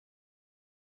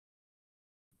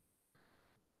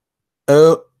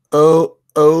Oh,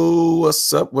 oh,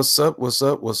 what's up? What's up? What's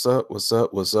up? What's up? What's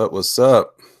up? What's up? What's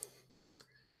up?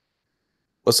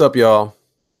 What's up, y'all?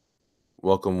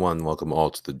 Welcome one, welcome all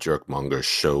to the Jerkmonger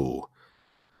Show.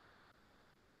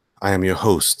 I am your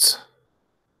host,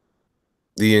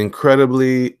 the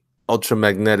incredibly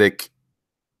ultramagnetic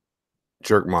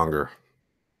Jerkmonger.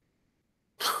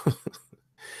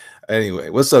 Anyway,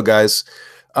 what's up, guys?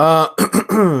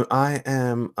 I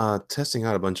am testing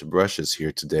out a bunch of brushes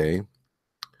here today.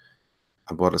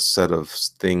 I bought a set of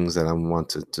things that I want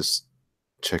to just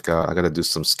check out. I got to do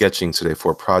some sketching today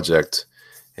for a project.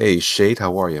 Hey, Shade,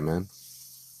 how are you, man?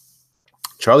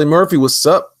 Charlie Murphy, what's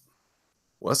up?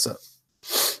 What's up?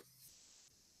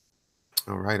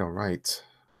 All right, all right.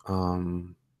 Give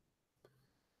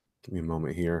me a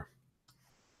moment here.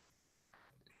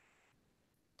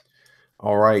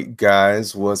 All right,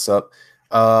 guys, what's up?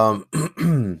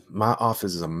 My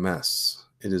office is a mess.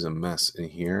 It is a mess in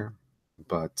here,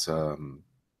 but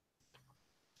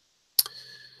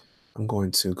I'm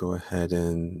going to go ahead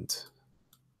and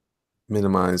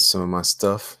minimize some of my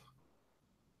stuff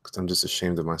because I'm just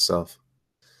ashamed of myself.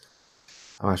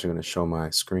 I'm actually going to show my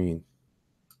screen.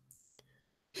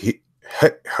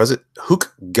 How's it?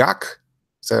 Hook Gak?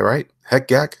 Is that right? Heck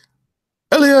Gak?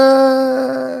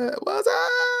 Elliot, what's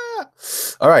up?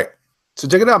 All right, so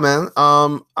check it out, man.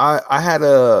 I had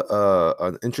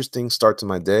an interesting start to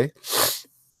my day.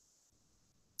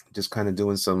 Just kind of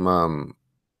doing some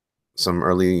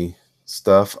early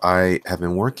stuff I have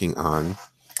been working on.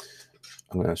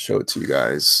 I'm gonna show it to you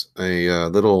guys. A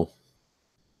little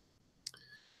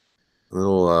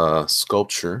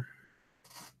sculpture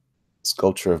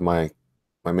of my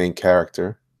main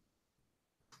character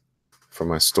for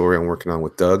my story I'm working on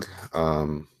with Doug.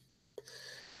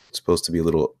 It's supposed to be a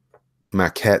little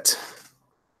maquette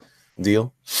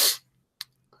deal.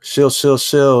 Shill,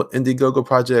 Indiegogo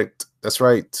project. That's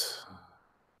right.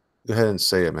 Go ahead and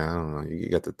say it, man. I don't know. You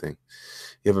got the thing.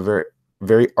 You have a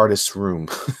very artist room.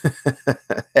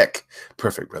 Heck,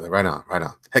 perfect, brother. Right on.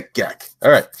 Heck, Gak.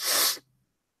 All right.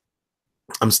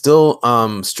 I'm still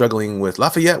struggling with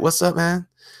Lafayette. What's up, man?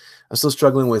 I'm still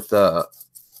struggling with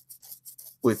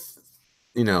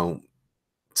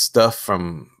stuff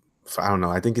from I don't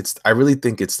know. I really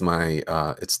think it's my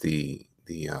it's the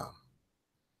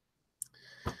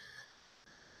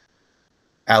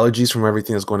allergies from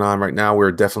everything that's going on right now.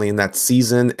 We're definitely in that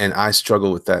season, and I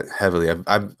struggle with that heavily.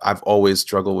 I've always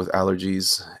struggled with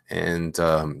allergies, and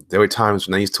there were times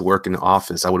when I used to work in the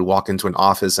office. I would walk into an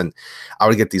office, and I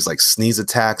would get these like sneeze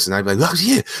attacks, and I'd be like, "Oh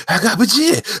yeah,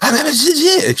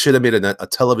 it should have made a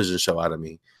television show out of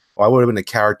me, or I would have been a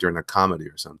character in a comedy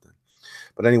or something."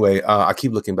 But anyway, I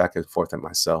keep looking back and forth at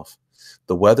myself.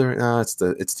 The weather, it's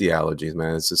the allergies,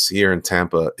 man. It's just here in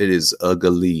Tampa. It is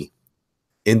ugly.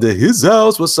 Into his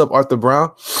house. What's up, Arthur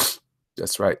Brown?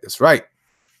 That's right.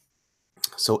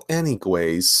 So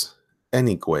anyways. All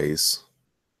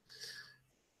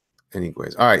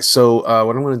right. So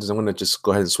what I'm going to do is I'm going to just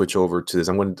go ahead and switch over to this.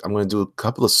 I'm going to do a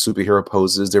couple of superhero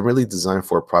poses. They're really designed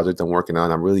for a project I'm working on.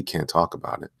 I really can't talk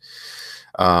about it.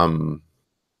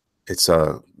 It's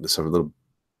a little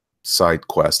side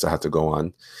quest I have to go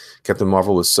on. Captain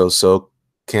Marvel was so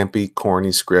campy,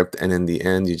 corny script, and in the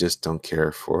end, you just don't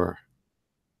care for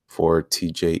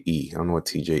TJE. I don't know what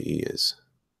TJE is.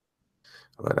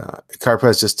 But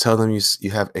Carpress, just tell them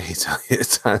you have AIDS.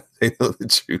 It's time they know the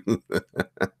truth.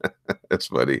 That's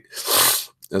funny.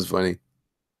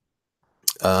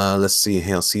 Let's see.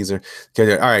 Hail Caesar.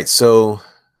 Okay, all right. So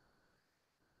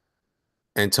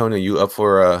Antonio, you up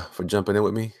for jumping in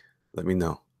with me? Let me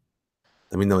know.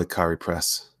 Let me know at Kari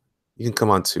Press. You can come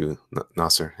on to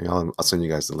Nasser. I'll send you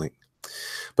guys the link.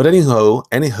 But anyhow,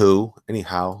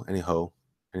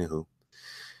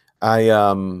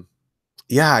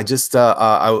 I just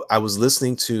I was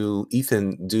listening to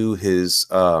Ethan do his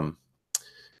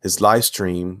live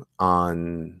stream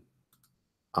on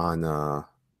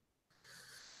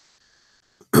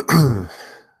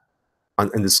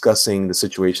and discussing the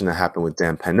situation that happened with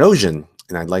Dan Panosian,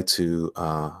 and I'd like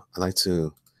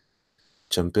to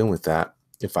jump in with that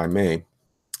if I may.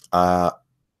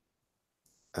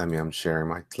 I'm sharing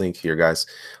my link here, guys.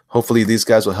 Hopefully these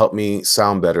guys will help me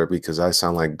sound better because I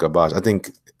sound like garbage. I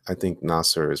think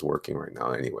Nasser is working right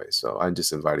now anyway, so I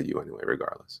just invited you anyway,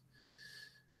 regardless.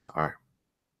 All right.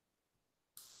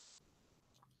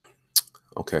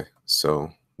 Okay, so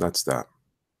that's that.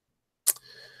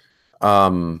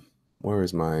 Where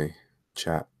is my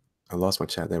chat? I lost my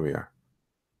chat. There we are.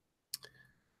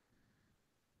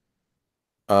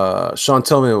 Sean,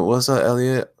 tell me, what's up,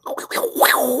 Elliot?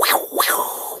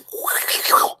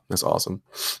 That's awesome.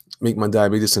 make my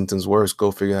diabetes symptoms worse.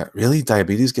 Go figure out. Really,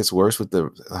 diabetes gets worse with the.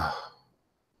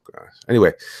 Gosh.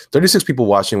 Anyway, 36 people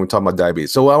watching. We're talking about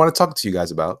diabetes. So what I want to talk to you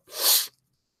guys about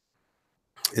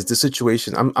is the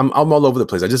situation. I'm all over the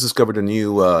place. I just discovered a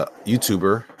new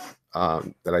YouTuber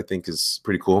that I think is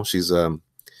pretty cool. She's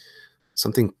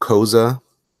something Koza.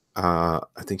 I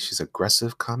think she's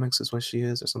aggressive comics is what she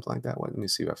is, or something like that. Let me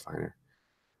see if I find her.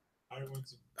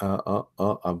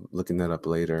 I'm looking that up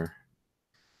later.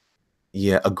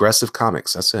 Yeah, aggressive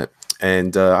comics. That's it.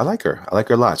 And I like her. I like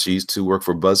her a lot. She used to work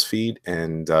for BuzzFeed,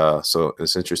 and so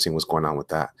it's interesting what's going on with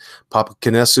that. Papa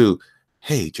Kinesu,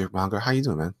 hey, Jerkmonger, how you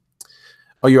doing, man?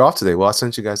 Oh, you're off today. Well, I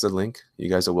sent you guys the link. You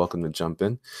guys are welcome to jump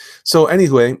in. So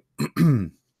anyway,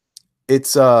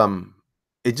 it's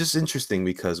just interesting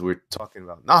because we're talking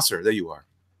about Nasser. There you are.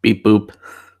 Beep boop.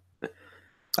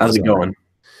 How's it going?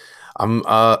 I'm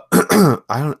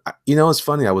it's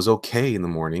funny. I was okay in the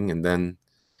morning, and then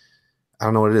I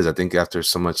don't know what it is. I think after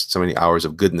so many hours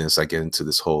of goodness, I get into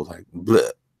this whole like bleh.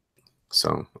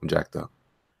 So I'm jacked up.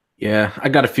 Yeah, I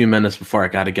got a few minutes before I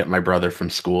got to get my brother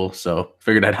from school, so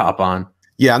figured I'd hop on.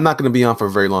 Yeah, I'm not going to be on for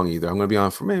very long either. I'm going to be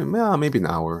on for maybe an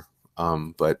hour,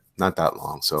 but not that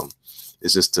long. So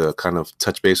it's just to kind of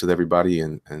touch base with everybody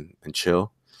and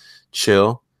chill.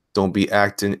 Don't be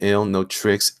acting ill. No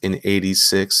tricks in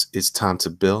 86. It's time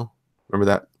to bill. Remember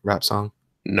that rap song?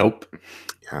 Nope.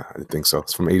 Yeah, I didn't think so.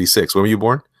 It's from 86. When were you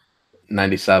born?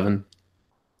 97.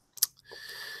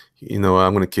 You know,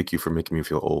 I'm going to kick you for making me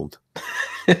feel old.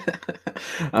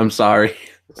 I'm sorry.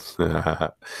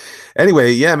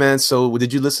 Anyway, yeah, man. So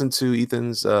did you listen to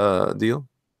Ethan's deal?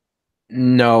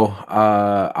 No,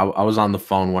 I was on the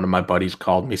phone. One of my buddies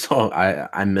called me, so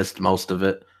I missed most of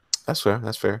it. That's fair.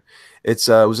 That's fair. It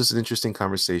was just an interesting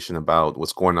conversation about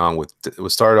what's going on with. It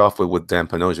was started off with Dan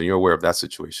Panosian. You're aware of that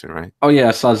situation, right? Oh yeah,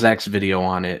 I saw Zach's video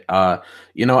on it.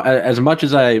 As much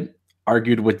as I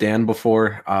argued with Dan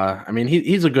before, I mean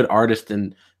he's a good artist,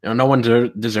 and no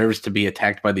one deserves to be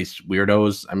attacked by these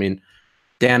weirdos. I mean,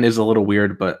 Dan is a little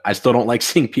weird, but I still don't like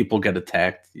seeing people get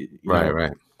attacked.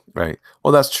 Right.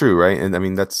 Well, that's true, right? And I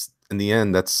mean, that's in the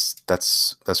end, that's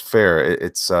fair.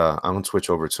 It's I'm gonna switch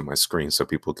over to my screen so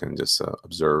people can just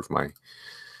observe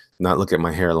not look at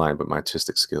my hairline, but my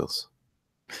artistic skills.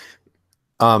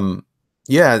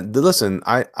 Yeah. Listen,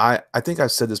 I think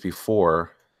I've said this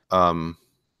before. I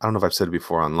don't know if I've said it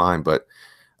before online, but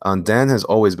Dan has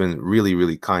always been really,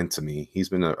 really kind to me. He's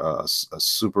been a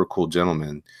super cool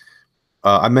gentleman.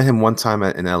 I met him one time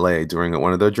in LA during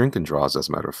one of their drinking draws, as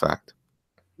a matter of fact.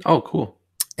 Oh, cool.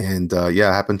 And yeah,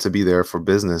 I happened to be there for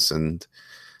business, and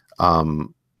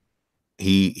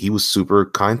he was super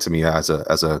kind to me as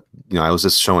a I was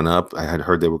just showing up. I had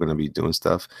heard they were going to be doing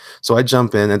stuff, so I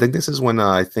jump in. I think this is when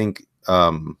I think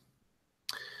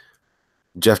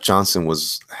Jeff Johnson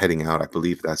was heading out. I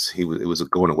believe it was a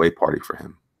going away party for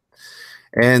him,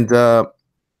 and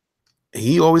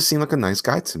he always seemed like a nice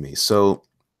guy to me. So.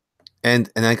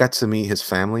 And I got to meet his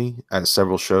family at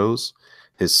several shows,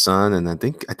 his son, and I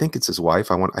think it's his wife.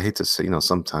 I hate to say,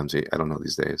 sometimes I don't know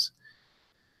these days.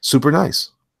 Super nice.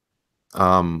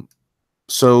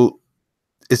 So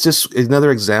it's just another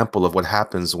example of what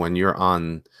happens when you're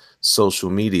on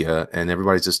social media and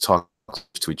everybody's just talking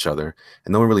to each other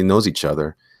and no one really knows each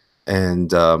other.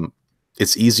 And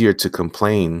it's easier to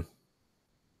complain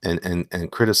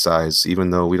and criticize,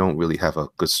 even though we don't really have a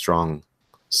good, strong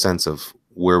sense of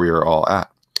where we are all at.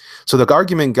 So the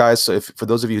argument, guys, so for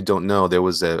those of you who don't know, there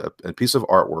was a piece of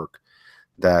artwork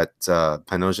that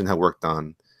Panosian had worked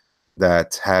on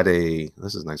that had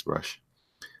this is a nice brush,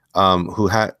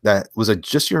 that was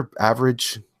just your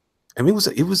average. I mean,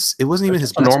 it wasn't even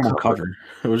his normal cover.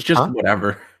 It was just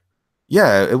whatever.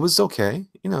 Yeah, it was okay.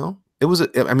 It was.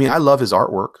 I mean, I love his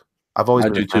artwork. I've always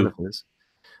been a fan of his.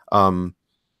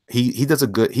 He does a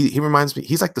good. He reminds me.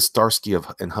 He's like the Starsky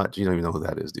in Hutch. You don't even know who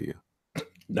that is, do you?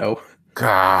 No.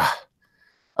 God.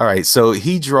 All right. So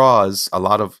he draws a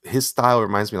lot of his style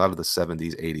reminds me a lot of the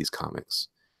 70s, 80s comics,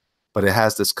 but it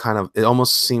has this kind of, it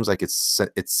almost seems like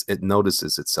it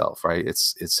notices itself, right?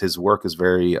 It's his work is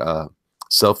very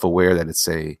self-aware that it's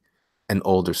an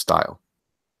older style.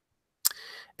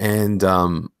 And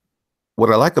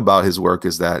what I like about his work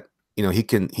is that,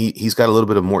 he's got a little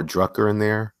bit of Mort Drucker in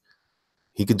there.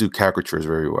 He can do caricatures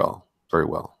very well.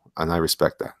 And I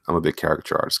respect that. I'm a big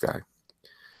caricature artist guy.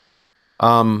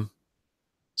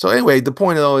 So anyway, the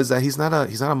point though is that he's not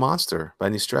a monster by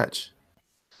any stretch.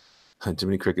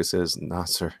 Jiminy Cricket says,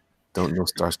 Nasser, don't know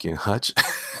Starsky and Hutch.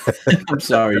 I'm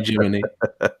sorry, Jiminy.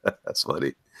 That's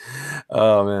funny.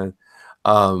 Oh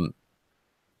man.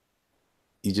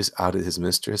 He just outed his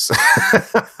mistress.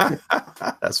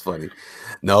 That's funny.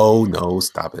 No,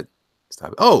 stop it.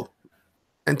 Stop it. Oh,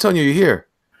 Antonio, you're here.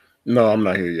 No, I'm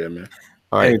not here yet, man.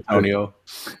 All right, Hey, Antonio.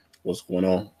 What's going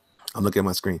on? I'm looking at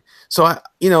my screen. So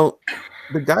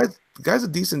the guy's a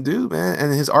decent dude, man,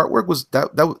 and his artwork was that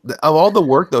of all the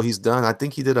work though he's done. I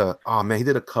think he did a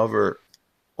cover,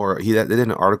 or they did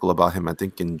an article about him. I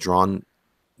think in Drawn,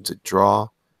 Draw?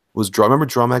 Remember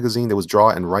Draw magazine? There was Draw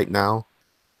and Right Now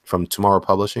from Tomorrow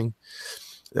Publishing.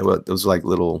 Those like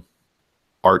little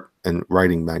art and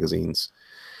writing magazines.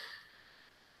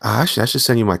 Actually, I should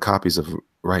send you my copies of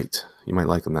Right. You might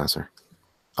like them, Nasser.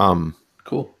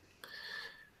 Cool.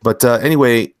 But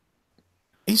anyway,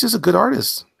 he's just a good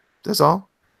artist. That's all.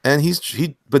 And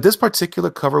but this particular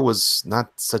cover was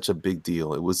not such a big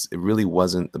deal. It really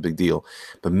wasn't a big deal.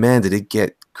 But man, did it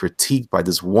get critiqued by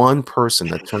this one person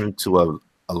that turned into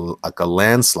like a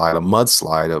landslide, a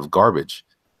mudslide of garbage.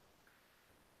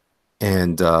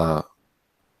 And what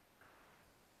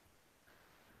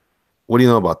do you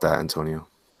know about that, Antonio?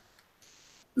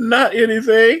 Not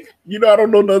anything. You know, I don't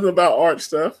know nothing about art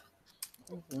stuff.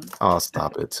 Oh,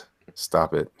 stop it.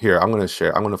 Stop it. Here, I'm going to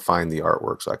share. I'm going to find the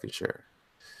artwork so I can share.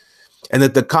 And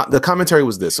the commentary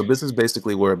was this. So this is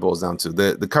basically where it boils down to.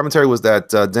 The commentary was that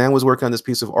Dan was working on this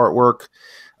piece of artwork.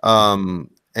 And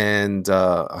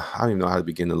I don't even know how to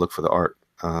begin to look for the art.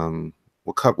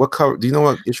 What cover? Do you know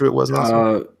what issue it was,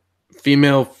 Nasser?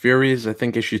 Female Furies, I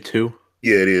think issue 2.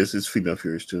 Yeah, it is. It's Female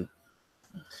Furies too.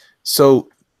 So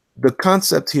the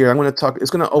concept here, I'm going to talk. It's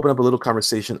going to open up a little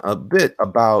conversation a bit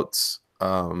about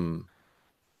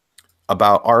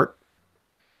art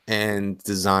and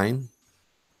design.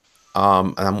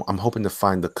 And I'm hoping to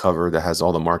find the cover that has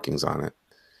all the markings on it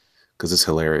because it's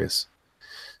hilarious.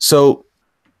 So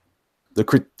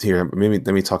here, maybe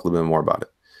let me talk a little bit more about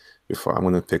it before I'm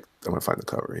going to find the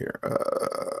cover here.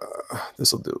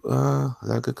 This will do. Is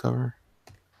that a good cover?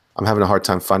 I'm having a hard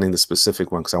time finding the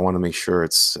specific one because I want to make sure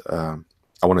it's.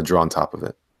 I want to draw on top of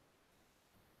it.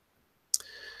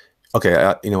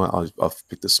 Okay, you know what? I'll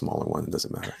pick the smaller one. It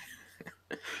doesn't matter.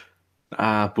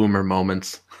 Boomer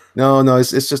moments. No,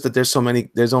 it's just that there's so many.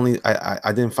 There's only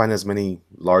I didn't find as many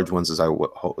large ones as I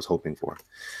was hoping for,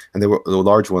 and the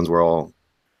large ones were all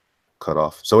cut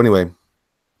off. So anyway,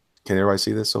 can everybody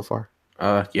see this so far?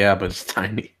 Yeah, but it's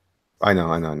tiny. I know.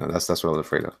 That's what I was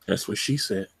afraid of. That's what she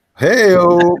said.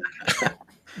 Hey-o.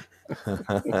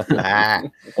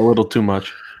 A little too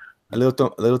much. A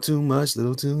little too much.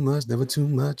 Never too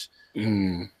much.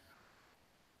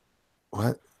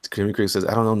 What? Creamy Creek says,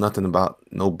 I don't know nothing about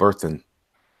no birthing,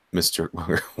 Mr.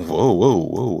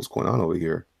 Whoa. What's going on over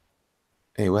here?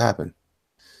 Hey, what happened?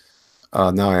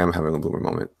 Now I am having a boomer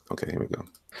moment. Okay, here we go.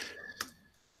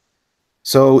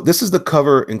 So this is the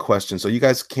cover in question. So you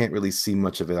guys can't really see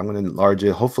much of it. I'm going to enlarge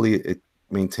it. Hopefully it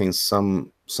maintains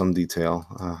some detail.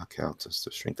 Okay, I'll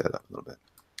just shrink that up a little bit.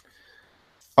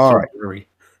 All right.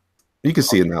 You can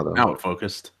see it now, though. Now it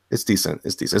focused. It's decent.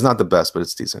 It's not the best, but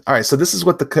it's decent. All right, so this is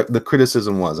what the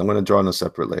criticism was. I'm going to draw on a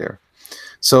separate layer.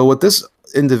 So what this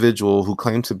individual who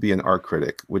claimed to be an art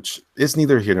critic, which is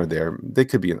neither here nor there, they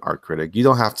could be an art critic. You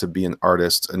don't have to be an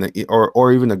artist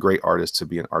or even a great artist to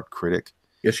be an art critic.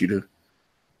 Yes, you do.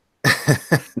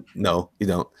 No, you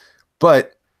don't.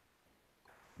 But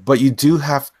you do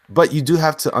have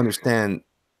to understand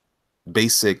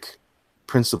basic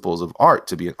principles of art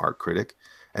to be an art critic.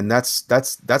 And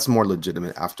that's more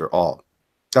legitimate after all.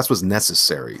 That's what's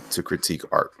necessary to critique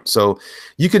art. So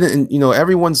you can,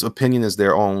 everyone's opinion is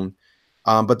their own,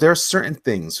 but there are certain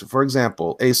things. For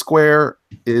example, a square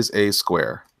is a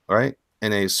square, right?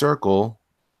 And a circle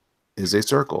is a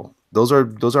circle. Those are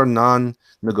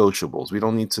non-negotiables. We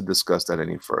don't need to discuss that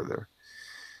any further.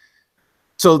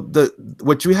 So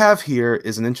what you have here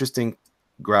is an interesting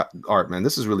art, man.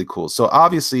 This is really cool. So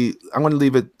obviously I'm going to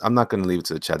leave it. I'm not going to leave it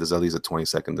to the chat. There's at least a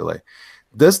 20-second delay.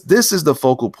 This is the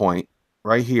focal point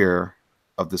right here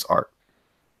of this art.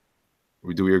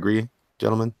 Do we agree,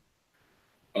 gentlemen?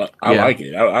 I like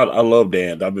it. I love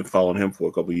Dan. I've been following him for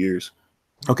a couple of years.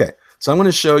 Okay, so I'm going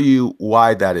to show you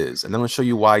why that is, and I'm going to show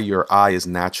you why your eye is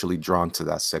naturally drawn to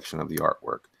that section of the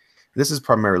artwork. This is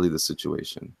primarily the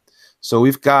situation. So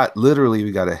we got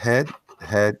a head.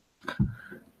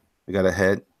 We got a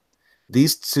head.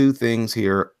 These two things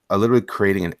here are literally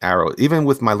creating an arrow. Even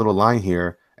with my little line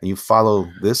here, and you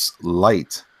follow this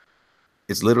light,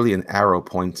 it's literally an arrow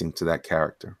pointing to that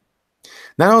character.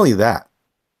 Not only that,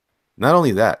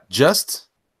 just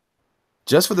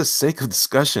for the sake of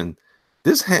discussion,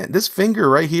 this finger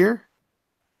right here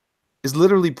is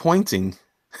literally pointing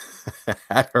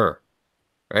at her,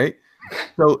 right?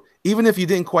 So even if you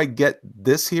didn't quite get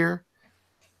this here,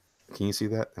 can you see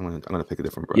that? I'm gonna pick a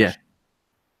different brush. Yeah.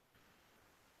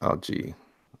 Oh gee.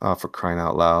 Oh, for crying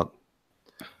out loud.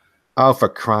 Oh, for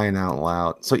crying out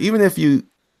loud! So even if you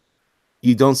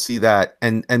don't see that,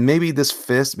 and maybe this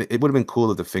fist, it would have been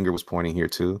cool if the finger was pointing here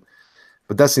too,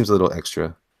 but that seems a little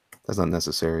extra. That's not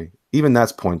necessary. Even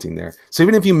that's pointing there. So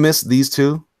even if you miss these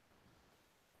two,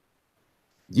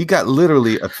 you got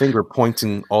literally a finger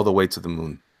pointing all the way to the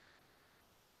moon.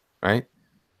 Right?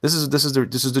 This is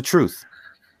the truth.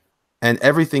 And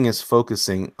everything is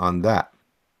focusing on that.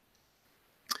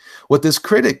 What this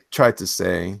critic tried to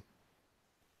say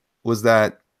was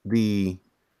that this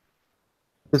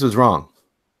was wrong.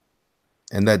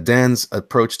 And that Dan's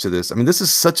approach to this, I mean, this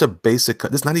is such a basic,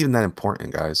 this is not even that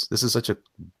important, guys. This is such a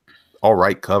all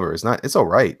right cover. It's all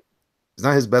right. It's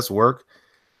not his best work.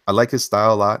 I like his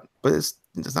style a lot, but it's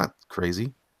not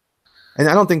crazy. And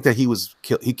I don't think that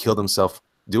he killed himself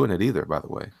doing it either, by the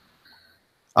way.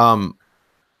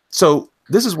 So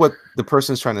this is what the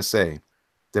person's trying to say,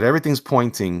 that everything's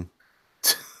pointing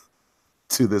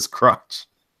to this crotch.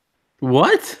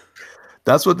 What?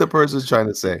 That's what the person's trying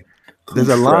to say. There's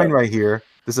a line right here.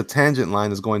 There's a tangent line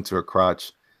that's going to a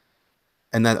crotch.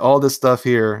 And that all this stuff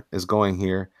here is going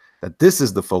here. That this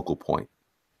is the focal point.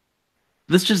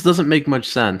 This just doesn't make much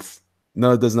sense.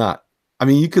 No, it does not. I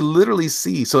mean, you could literally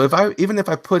see. So even if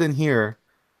I put in here,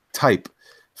 type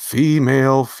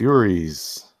female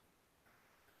furies.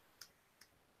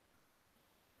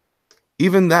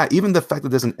 Even the fact that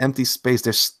there's an empty space,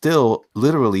 there's still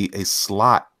literally a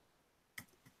slot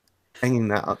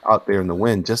hanging out there in the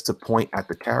wind just to point at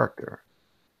the character.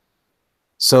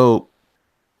 So,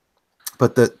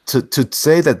 but to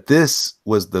say that this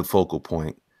was the focal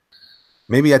point,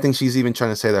 maybe I think she's even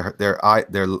trying to say that their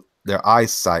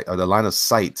eyesight or the line of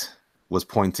sight was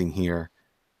pointing here.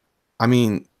 I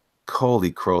mean,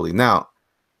 holy crowley. Now,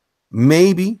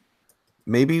 maybe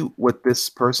with this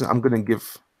person, I'm going to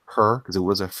give her, because it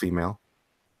was a female.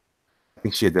 I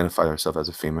think she identified herself as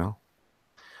a female.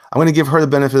 I'm going to give her the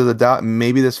benefit of the doubt.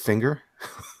 Maybe this finger.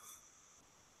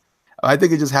 I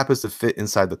think it just happens to fit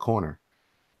inside the corner.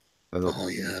 Oh,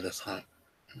 yeah, that's hot.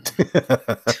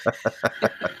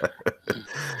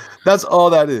 That's all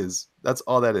that is. That's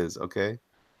all that is. Okay.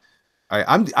 All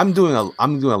right. I'm doing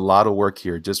a lot of work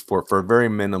here just for very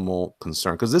minimal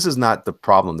concern, because this is not the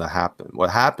problem that happened. What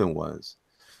happened was,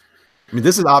 I mean,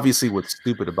 this is obviously what's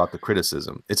stupid about the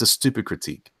criticism. It's a stupid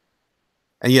critique.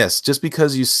 And yes, just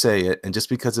because you say it and just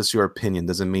because it's your opinion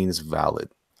doesn't mean it's valid.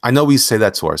 I know we say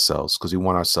that to ourselves because we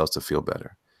want ourselves to feel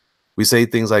better. We say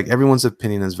things like everyone's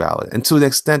opinion is valid. And to an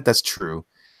extent, that's true,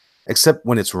 except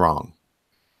when it's wrong.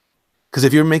 Because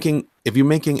if you're making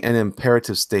an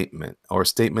imperative statement or a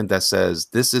statement that says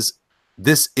this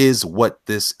is what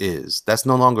this is, that's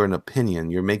no longer an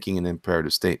opinion. You're making an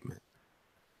imperative statement.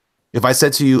 If I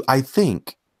said to you, I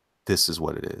think this is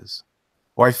what it is,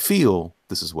 or I feel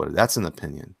this is what it is, that's an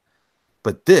opinion.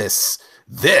 But this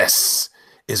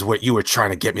is what you were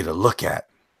trying to get me to look at.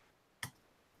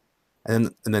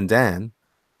 And then Dan,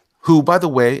 who, by the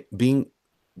way,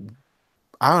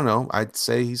 I don't know, I'd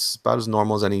say he's about as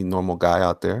normal as any normal guy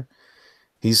out there.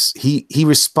 He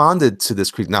responded to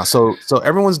this critique. Now, so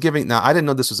everyone's giving. Now, I didn't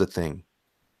know this was a thing.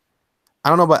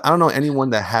 I don't know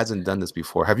anyone that hasn't done this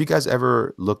before. Have you guys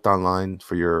ever looked online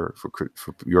for your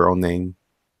own name?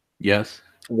 Yes.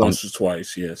 Once or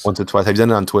twice, yes. Once or twice. Have you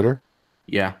done it on Twitter?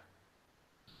 Yeah.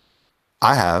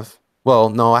 I have.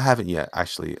 Well, no, I haven't yet,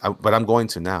 actually. But I'm going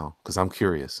to now because I'm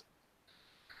curious.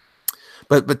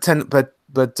 But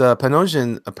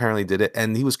Panosian apparently did it,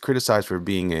 and he was criticized for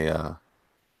being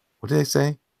what did they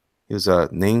say? He was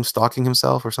name stalking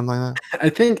himself or something like that. I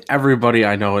think everybody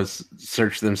I know has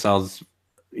searched themselves,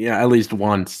 at least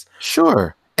once.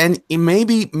 Sure. And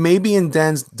maybe in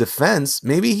Dan's defense,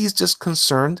 maybe he's just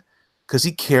concerned because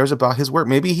he cares about his work.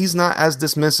 Maybe he's not as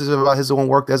dismissive about his own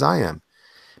work as I am.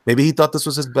 Maybe he thought this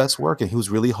was his best work, and he was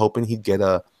really hoping he'd get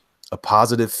a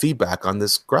positive feedback on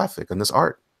this graphic, on this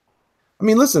art. I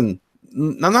mean, listen,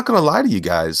 I'm not going to lie to you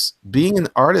guys. Being an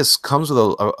artist comes with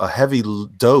a heavy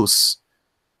dose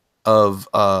of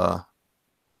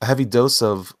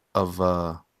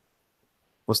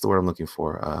what's the word I'm looking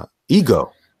for?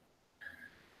 Ego,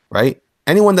 right?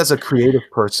 Anyone that's a creative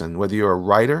person, whether you're a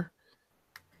writer,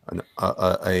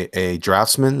 a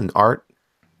draftsman in art,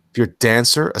 if you're a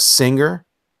dancer, a singer,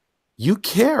 you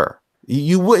care.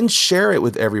 You wouldn't share it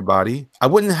with everybody. I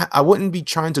wouldn't be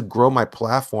trying to grow my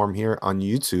platform here on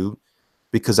YouTube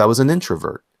because I was an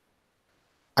introvert.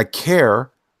 I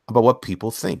care about what people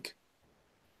think.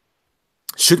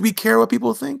 Should we care what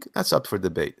people think? That's up for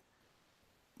debate.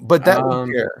 But that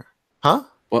we care, huh?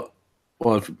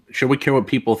 Well, should we care what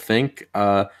people think?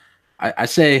 I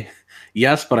say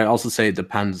yes, but I also say it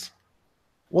depends.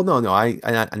 Well, no, no.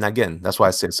 And again, that's why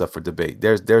I say it's up for debate.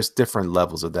 There's different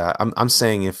levels of that. I'm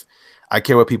saying if I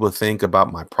care what people think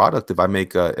about my product, if I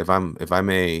make a if I'm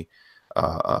a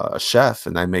chef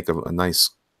and I make a nice,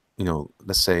 you know,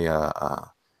 let's say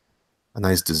a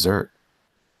nice dessert,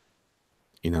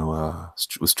 you know,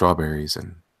 with strawberries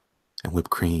and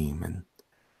whipped cream and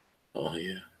Oh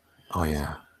yeah. oh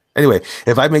yeah. Anyway,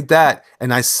 if I make that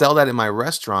and I sell that in my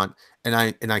restaurant and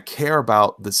I care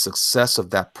about the success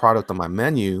of that product on my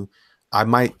menu, I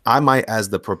might as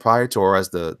the proprietor or as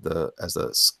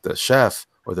the chef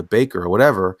or the baker or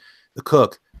whatever, the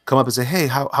cook, come up and say, "Hey,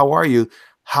 how are you?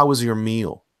 How was your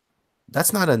meal?"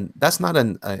 That's not an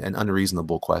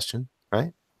unreasonable question,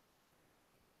 right?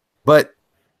 But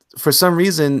for some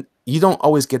reason, you don't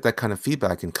always get that kind of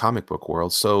feedback in comic book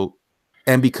world. So,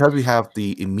 and because we have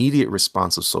the immediate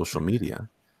response of social media,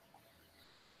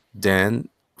 Dan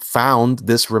found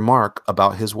this remark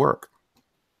about his work.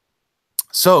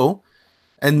 So,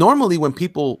 and normally when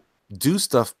people do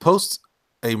stuff, post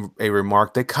a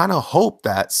remark, they kind of hope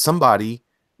that somebody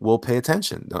will pay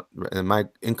attention. Am I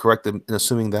incorrect in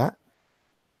assuming that?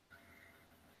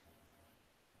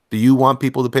 Do you want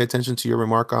people to pay attention to your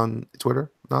remark on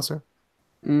Twitter, Nasser?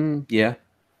 Yeah.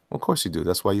 Well, of course you do.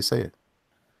 That's why you say it.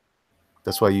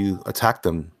 That's why you attack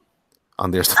them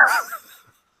on their stuff.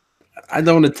 I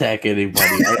don't attack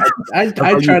anybody. I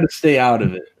try to stay out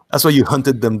of it. That's why you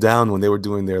hunted them down when they were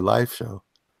doing their live show.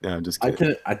 Yeah, I'm just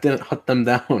kidding. I didn't hunt them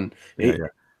down. Yeah, yeah.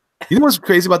 You know what's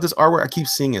crazy about this artwork? I keep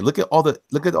seeing it. Look at all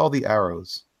the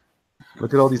arrows.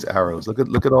 Look at all these arrows.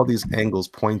 Look at all these angles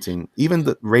pointing. Even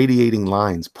the radiating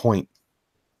lines point.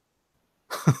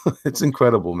 It's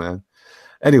incredible, man.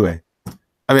 Anyway,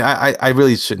 I mean, I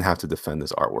really shouldn't have to defend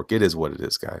this artwork. It is what it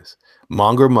is, guys.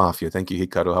 Monger Mafia. Thank you,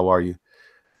 Hikaru. How are you?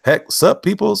 Heck, sup,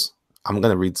 peoples? I'm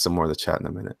going to read some more of the chat in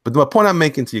a minute. But the point I'm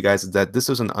making to you guys is that this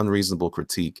was an unreasonable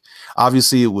critique.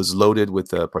 Obviously, it was loaded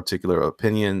with a particular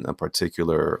opinion, a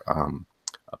particular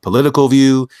a political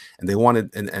view, and they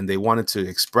wanted and they wanted to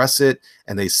express it,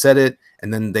 and they said it,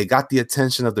 and then they got the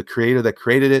attention of the creator that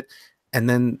created it, and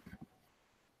then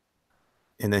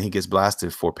he gets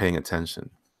blasted for paying attention.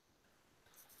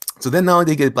 So then not only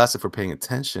did he get blasted for paying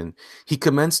attention, he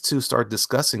commenced to start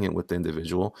discussing it with the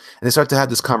individual, and they start to have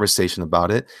this conversation about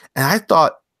it. And I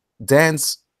thought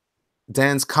Dan's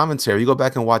commentary, you go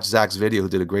back and watch Zach's video, who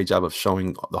did a great job of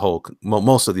showing the whole,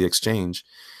 most of the exchange.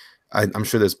 I'm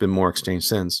sure there's been more exchange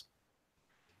since.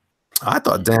 I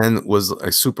thought Dan was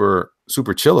a super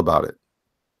chill about it.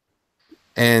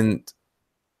 And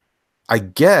I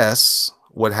guess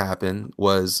what happened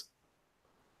was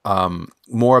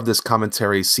more of this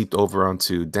commentary seeped over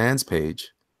onto Dan's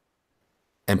page,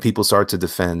 and people started to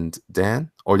defend Dan,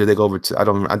 or did they go over to, I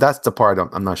don't remember. That's the part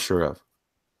I'm not sure of.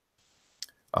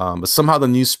 But somehow the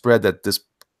news spread that this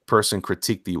person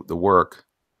critiqued the work,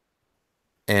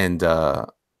 and I'm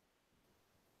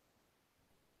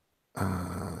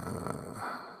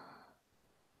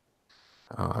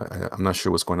not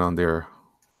sure what's going on there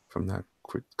from that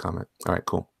quick comment. All right,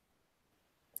 cool.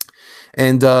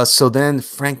 And so then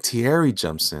Frank Tieri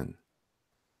jumps in.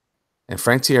 And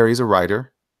Frank Tieri is a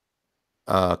writer.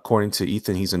 According to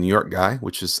Ethan, he's a New York guy,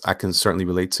 which is I can certainly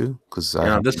relate to, because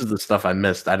this is the stuff I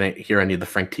missed. I didn't hear any of the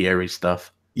Frank Tieri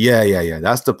stuff. Yeah.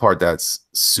 That's the part that's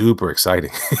super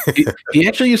exciting. he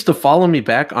actually used to follow me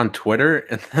back on Twitter,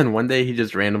 and then one day he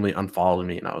just randomly unfollowed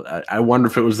me. And I wonder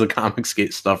if it was the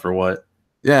Comicsgate stuff or what.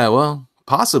 Yeah, well,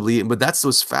 possibly, but that's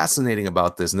what's fascinating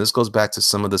about this, and this goes back to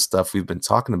some of the stuff we've been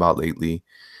talking about lately.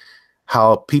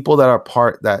 How people that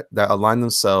are that align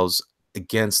themselves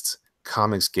against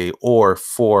Comicsgate or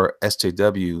for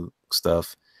SJW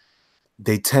stuff,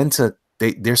 they tend to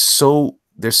they're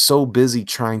so busy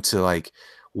trying to like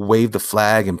wave the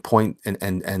flag and point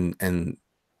and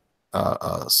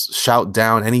shout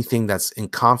down anything that's in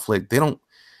conflict. They don't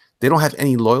have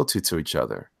any loyalty to each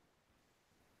other.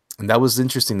 And that was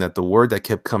interesting, that the word that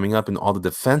kept coming up in all the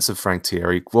defense of Frank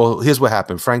Tieri. Well, here's what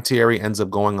happened. Frank Tieri ends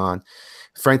up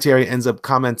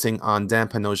commenting on Dan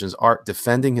Panosian's art,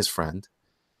 defending his friend.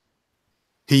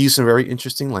 He used some very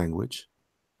interesting language.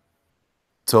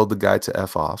 Told the guy to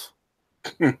F off.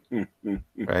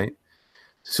 Right?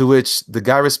 To which the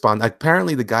guy responded.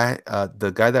 Apparently, the guy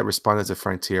that responded to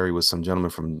Frank Tieri was some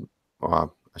gentleman from, I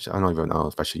don't even know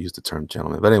if I should use the term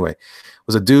gentleman. But anyway,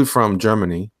 was a dude from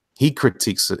Germany. He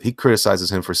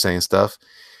criticizes him for saying stuff.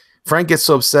 Frank gets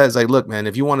so upset. It's like, look, man,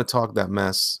 if you want to talk that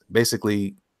mess,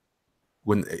 basically,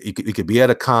 when you could be at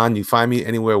a con, you find me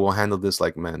anywhere, we'll handle this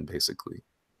like men, basically.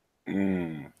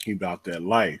 He about that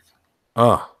life.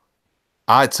 Oh,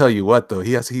 I tell you what, though,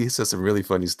 he says some really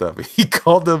funny stuff. He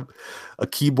called him a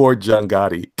keyboard John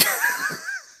Gotti.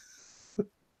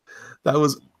 That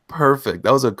was perfect.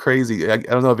 That was a crazy. I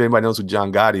don't know if anybody knows who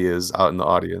John Gotti is out in the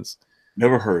audience.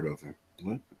 Never heard of him.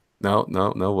 What? No.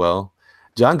 Well,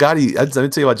 John Gotti. Let me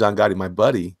tell you about John Gotti. My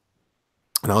buddy.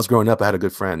 When I was growing up, I had a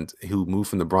good friend who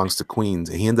moved from the Bronx to Queens.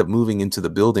 And he ended up moving into the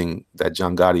building that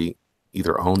John Gotti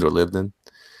either owned or lived in,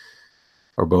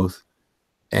 or both.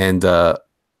 And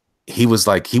he was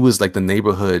like the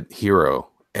neighborhood hero.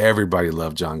 Everybody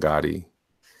loved John Gotti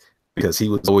because he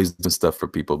was always doing stuff for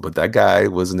people. But that guy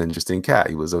was an interesting cat.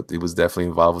 He was definitely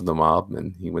involved with the mob,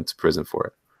 and he went to prison for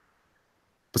it.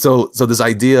 But so this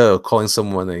idea of calling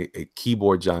someone a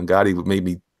keyboard John Gotti made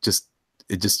me just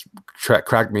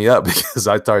cracked me up, because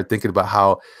I started thinking about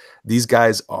how these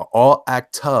guys all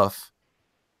act tough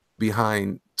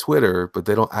behind Twitter, but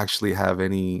they don't actually have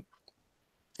any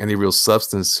real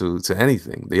substance to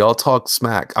anything. They all talk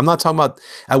smack. I'm not talking about.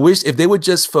 I wish if they would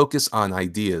just focus on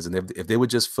ideas, and if they would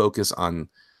just focus on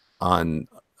what's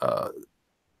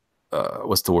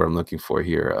the word I'm looking for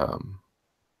here?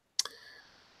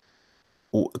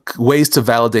 Ways to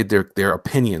validate their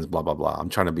opinions, blah blah blah. I'm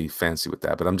trying to be fancy with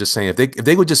that, but I'm just saying if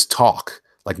they would just talk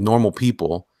like normal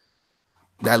people,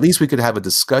 at least we could have a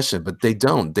discussion. But they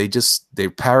don't. They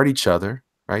parrot each other,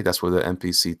 right? That's where the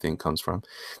NPC thing comes from.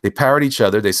 They parrot each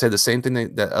other. They say the same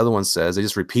thing that other one says. They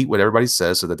just repeat what everybody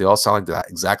says so that they all sound like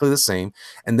exactly the same.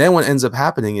 And then what ends up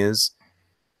happening is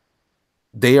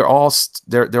they're all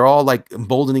like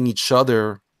emboldening each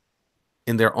other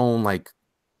in their own like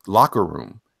locker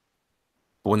room.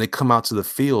 But when they come out to the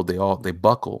field, they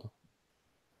buckle.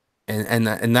 And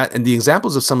the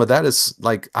examples of some of that is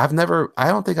like I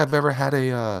don't think I've ever had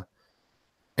a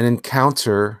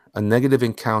negative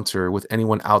encounter with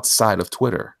anyone outside of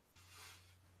Twitter.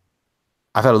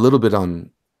 I've had a little bit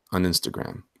on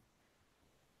Instagram.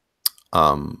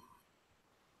 A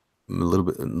little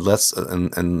bit less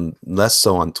and less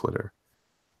so on Twitter.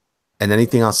 And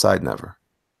anything outside, never.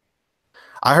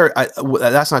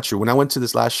 That's not true. When I went to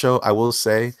this last show, I will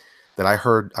say that I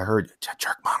heard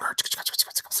jerkmonger.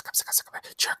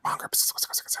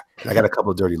 And I got a couple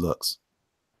of dirty looks.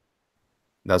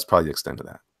 That's probably the extent of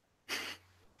that.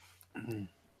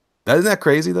 Isn't that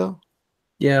crazy though?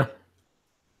 Yeah.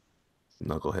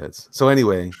 Knuckleheads. So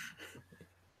anyway,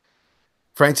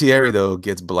 Frank Tieri though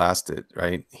gets blasted,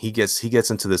 right? He gets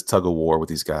into this tug of war with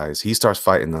these guys. He starts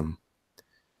fighting them,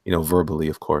 verbally,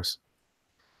 of course.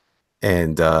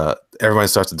 And everybody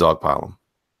starts to dogpile him.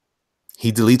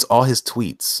 He deletes all his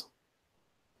tweets.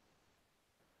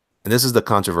 And this is the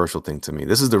controversial thing to me.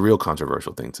 This is the real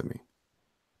controversial thing to me.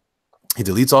 He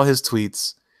deletes all his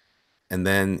tweets, and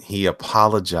then he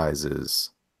apologizes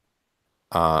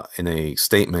in a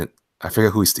statement. I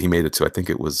forget who he made it to. I think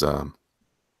it was. Well,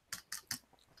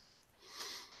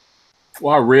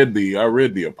 I read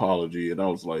the apology, and I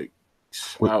was like,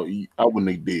 I wouldn't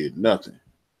have did nothing.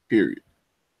 Period.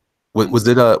 Was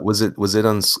it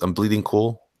on Bleeding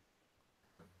Cool?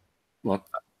 Well,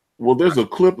 there's a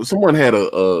clip. Someone had a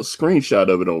screenshot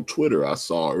of it on Twitter I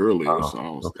saw earlier. Oh, so I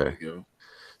was okay. Like, yo.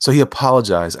 So he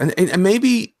apologized, and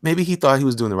maybe he thought he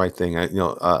was doing the right thing.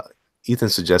 Ethan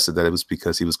suggested that it was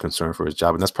because he was concerned for his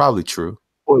job, and that's probably true.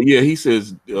 Well, yeah, he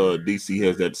says DC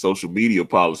has that social media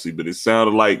policy, but it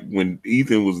sounded like when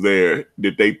Ethan was there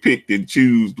that they picked and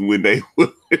chose when they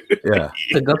would. Yeah.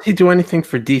 Does he do anything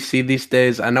for DC these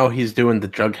days? I know he's doing the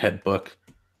Jughead book.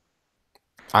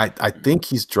 I think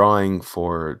he's drawing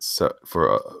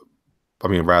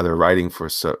writing for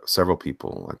several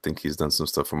people. I think he's done some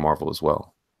stuff for Marvel as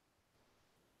well.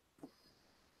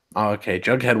 Oh, okay.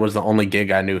 Jughead was the only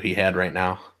gig I knew he had right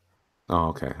now. Oh,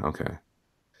 okay.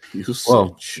 You so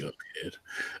Jughead.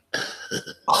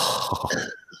 Oh,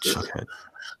 Jughead.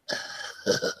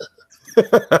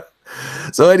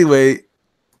 So anyway,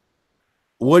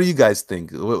 what do you guys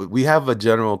think? We have a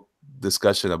general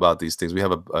discussion about these things. We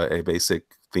have a basic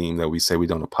theme that we say we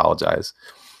don't apologize.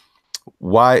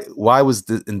 Why was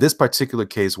this, in this particular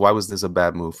case, why was this a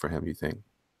bad move for him, you think?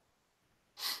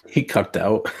 He cucked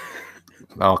out.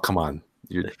 Oh, come on.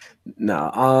 You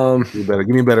better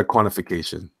give me a better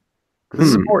quantification. This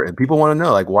is important. People want to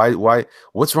know, like, why,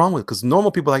 what's wrong with it? Because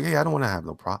normal people are like, hey, I don't want to have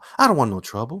no problem. I don't want no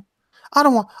trouble.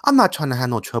 I'm not trying to have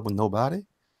no trouble with nobody.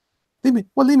 Leave me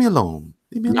alone.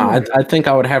 No, I think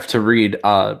I would have to read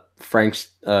Frank's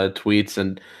tweets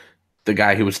and the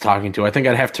guy he was talking to. I think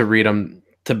I'd have to read them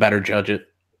to better judge it.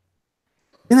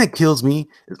 And that kills me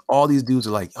is all these dudes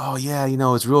are like, oh yeah,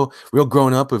 it's real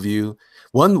grown up of you.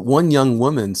 One young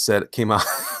woman came out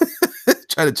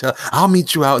trying to tell, I'll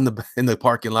meet you out in the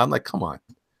parking lot. I'm like, come on.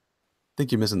 I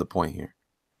think you're missing the point here.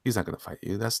 He's not gonna fight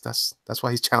you. That's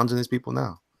why he's challenging these people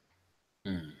now.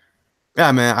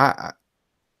 Yeah, man.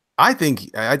 I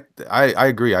think I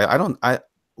agree. I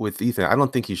with Ethan. I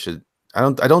don't think he should. I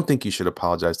don't think you should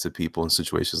apologize to people in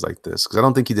situations like this because I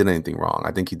don't think he did anything wrong.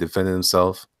 I think he defended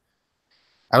himself.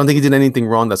 I don't think he did anything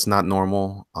wrong that's not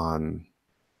normal on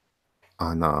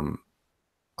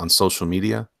social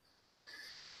media.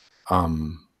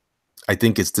 I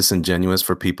think it's disingenuous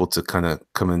for people to kind of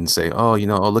come and say, "Oh,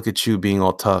 oh, look at you being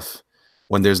all tough,"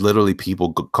 when there's literally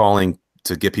people calling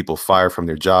to get people fired from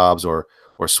their jobs or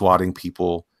swatting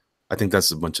people. I think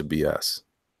that's a bunch of BS.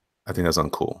 I think that's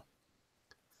uncool.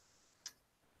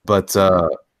 But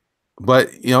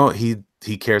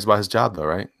he cares about his job though,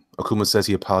 right? Okuma says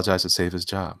he apologized to save his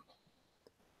job.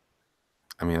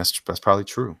 I mean, that's probably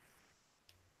true.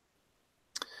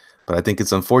 But I think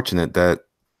it's unfortunate that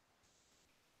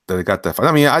it got that far.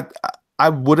 I mean, I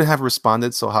wouldn't have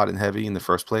responded so hot and heavy in the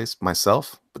first place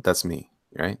myself, but that's me,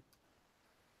 right?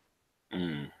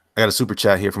 I got a super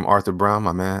chat here from Arthur Brown,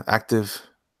 my man. Active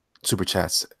super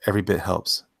chats. Every bit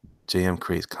helps. JM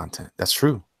creates content. That's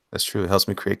true. That's true. It helps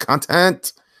me create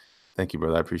content. Thank you,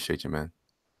 brother. I appreciate you, man.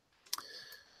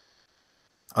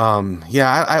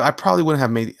 Yeah, I probably wouldn't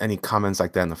have made any comments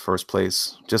like that in the first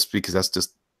place, just because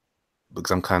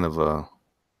I'm kind of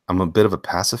I'm a bit of a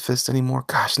pacifist anymore.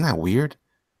 Gosh, isn't that weird?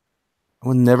 I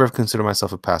would never have considered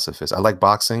myself a pacifist. I like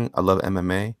boxing. I love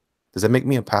MMA. Does that make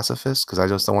me a pacifist? Because I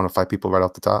just don't want to fight people right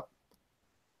off the top.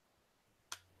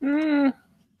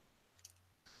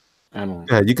 I don't.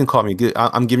 Yeah, you can call me.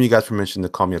 I'm giving you guys permission to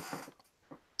call me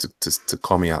to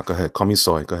call me out. Go ahead. Call me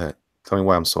soy. Go ahead. Tell me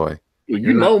why I'm soy. Well,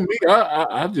 you know me.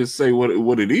 I just say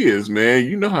what it is, man.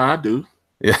 You know how I do.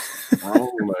 Yeah. I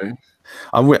don't like.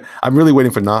 I'm really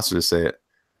waiting for Nasser to say it.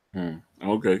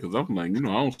 Okay, because I'm like, I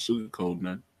don't sugarcoat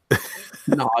nothing.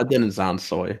 No, it didn't sound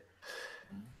soy.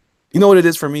 You know what it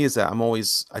is for me is that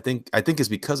I think it's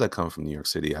because I come from New York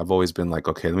City. I've always been like,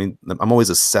 okay, I'm always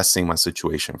assessing my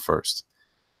situation first.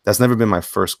 That's never been my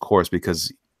first course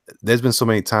because there's been so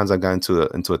many times I got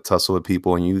into a tussle with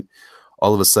people and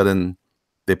all of a sudden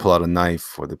they pull out a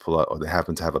knife or they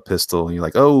happen to have a pistol and you're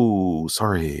like, oh,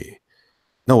 sorry.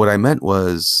 No, what I meant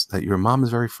was that your mom is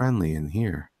very friendly and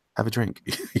here, have a drink.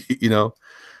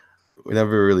 We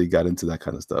never really got into that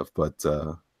kind of stuff, but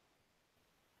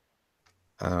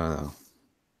I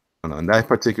don't know. In that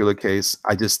particular case,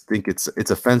 I just think it's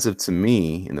offensive to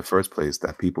me in the first place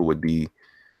that people would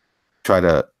try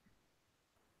to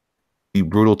be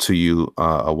brutal to you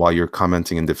while you're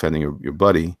commenting and defending your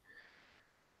buddy.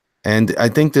 And I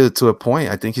think to a point,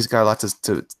 I think he's got a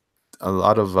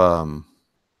lot of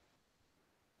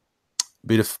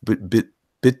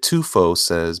Bitufo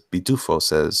says,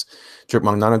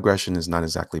 Jerkmong, non-aggression is not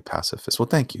exactly pacifist. Well,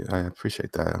 thank you. I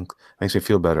appreciate that. Makes me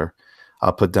feel better.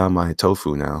 I'll put down my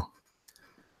tofu now.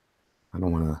 I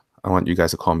want you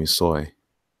guys to call me soy.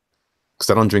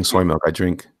 Because I don't drink soy milk. I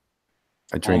drink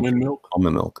almond milk.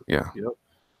 Almond milk, yeah. Yep.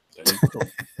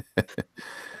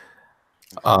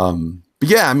 But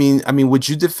yeah, I mean, would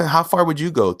you defend? How far would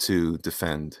you go to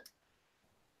defend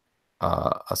in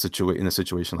a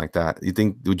situation like that? You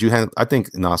think I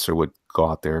think Nasser would go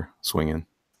out there swinging.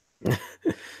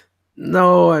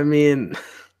 No, I mean,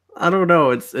 I don't know.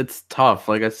 It's tough.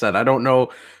 Like I said, I don't know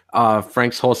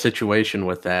Frank's whole situation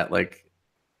with that. Like,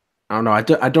 I don't know. I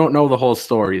don't know the whole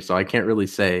story, so I can't really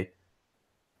say.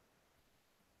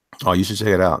 Oh, you should check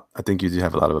it out. I think you do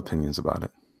have a lot of opinions about it.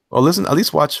 Well, listen, at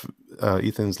least watch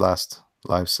Ethan's last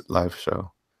live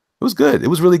show. It was good. It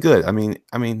was really good. I mean,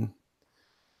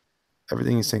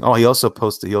 everything he's saying. Oh, he also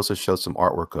showed some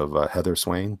artwork of Heather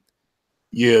Swain.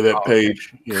 Yeah, that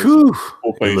page. Yeah, full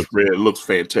page spread. It looks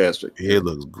fantastic. It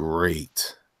looks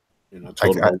great. I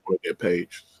told him I wanted that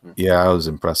page. So. Yeah, I was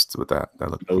impressed with that.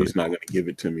 That looked. No, he's not going to give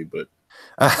it to me, but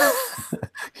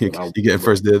you getting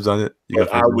first dibs on it.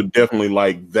 I would definitely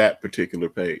like that particular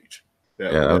page.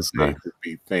 That page nice. Would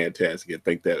be fantastic. I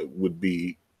think that would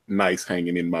be nice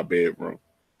hanging in my bedroom.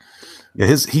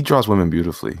 Yeah, he draws women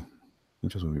beautifully.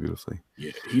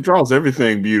 Yeah, he draws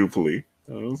everything beautifully.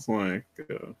 It's like,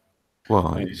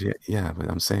 well, yeah, but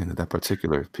I'm saying that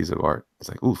particular piece of art, it's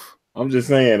like, oof. I'm just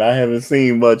saying, I haven't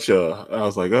seen much. I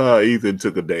was like, Ethan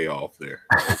took a day off there.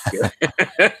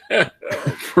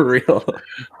 For real.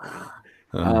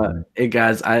 Hey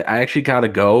guys, I actually gotta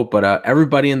go, but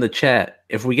everybody in the chat,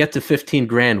 if we get to 15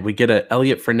 grand, we get a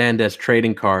Elliot Fernandez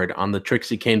trading card on the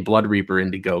Trixie Cain Blood Reaper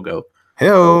Indiegogo.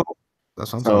 Hell,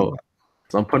 that's what I'm talking about.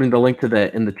 So I'm putting the link to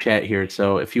that in the chat here.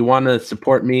 So if you want to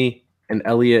support me and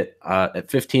Elliot at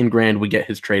 15 grand, we get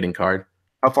his trading card.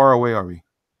 How far away are we?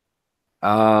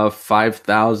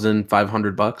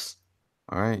 $5,500.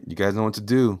 All right, you guys know what to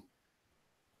do.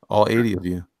 All 80 of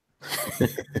you.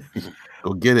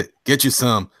 Go get it. Get you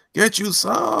some. That's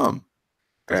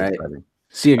right. exciting.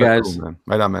 See you All right, guys. cool, man.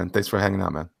 Right on, man. Thanks for hanging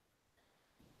out, man.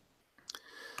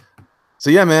 So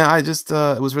yeah, man, I just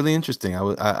it was really interesting.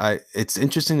 It's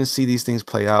interesting to see these things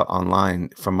play out online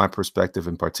from my perspective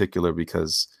in particular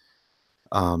because,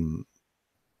 um,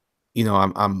 you know,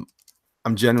 I'm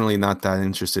generally not that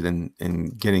interested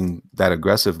in getting that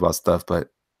aggressive about stuff, but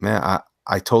man,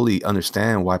 I totally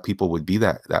understand why people would be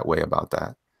that way about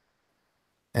that.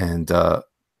 And I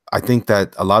think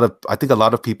that a lot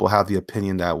of people have the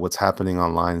opinion that what's happening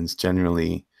online is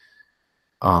generally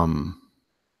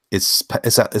it's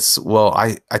well,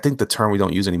 I think the term we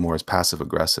don't use anymore is passive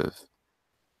aggressive.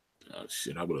 Oh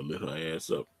shit! I would have lit her ass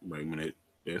up right when it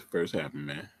first happened,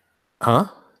 man. Huh?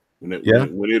 When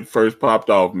it first popped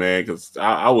off, man, because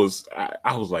I was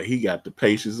like, he got the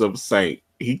patience of a saint.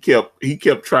 He kept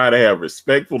trying to have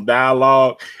respectful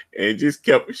dialogue, and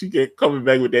she kept coming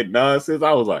back with that nonsense.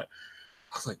 I was like,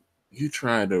 you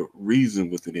trying to reason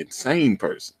with an insane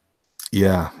person.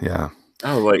 Yeah.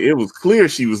 I was like, it was clear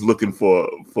she was looking for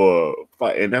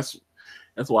fight, and that's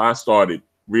why I started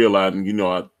realizing. You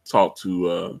know, I talked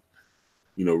to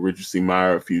Richard C.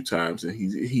 Meyer a few times, and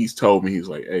he's told me, he's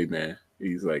like, hey man,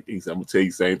 he's I'm gonna tell you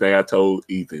the same thing I told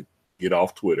Ethan, get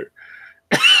off Twitter.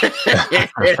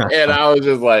 And I was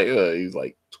just like, he's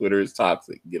like, Twitter is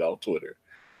toxic, get off Twitter.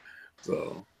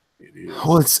 So it is.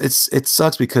 Well, it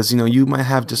sucks because you might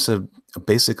have just a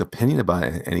basic opinion about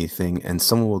anything, and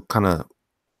someone will kind of.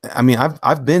 I mean,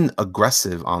 I've been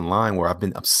aggressive online where I've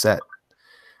been upset.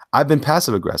 I've been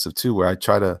passive aggressive too, where I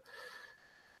try to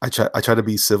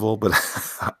be civil, but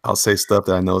I'll say stuff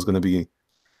that I know is going to be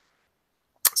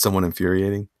somewhat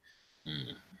infuriating.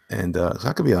 And so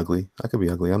I could be ugly.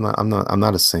 I'm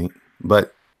not a saint,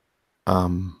 but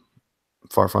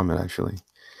far from it actually.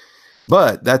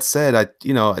 But that said, I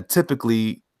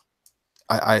typically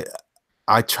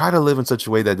I try to live in such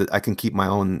a way that I can keep my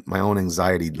own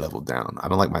anxiety level down. I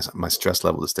don't like my stress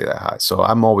level to stay that high. So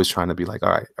I'm always trying to be like,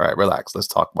 all right, relax. Let's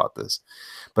talk about this.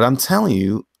 But I'm telling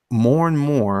you, more and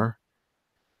more,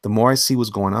 the more I see what's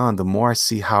going on, the more I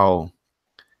see how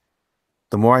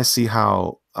it's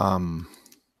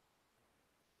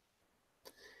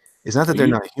not that they're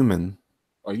not human.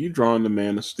 Are you drawing the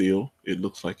Man of Steel? It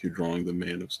looks like you're drawing the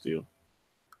Man of Steel.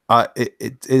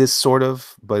 It is sort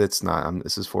of, but it's not.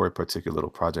 This is for a particular little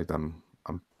project.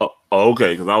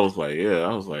 Okay, because I was like,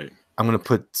 I'm gonna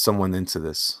put someone into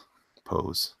this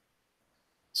pose.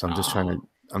 So I'm just trying to.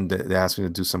 They asked me to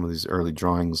do some of these early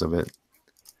drawings of it.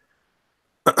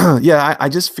 Yeah, I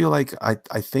just feel like I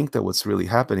think that what's really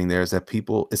happening there is that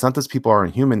people. It's not that people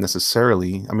aren't human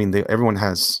necessarily. I mean, everyone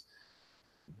has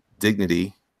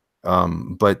dignity,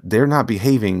 but they're not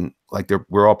behaving like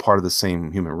we're all part of the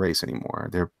same human race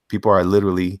anymore. People are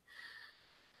literally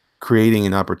creating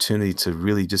an opportunity to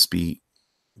really just be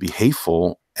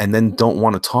hateful and then don't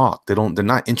want to talk. They're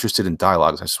not interested in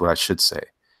dialogues. That's what I should say.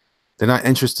 They're not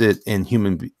interested in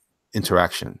human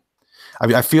interaction. I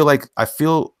mean, I feel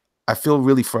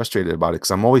really frustrated about it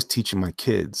because I'm always teaching my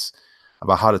kids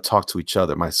about how to talk to each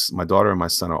other. My daughter and my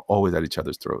son are always at each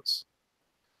other's throats.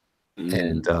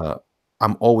 And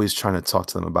I'm always trying to talk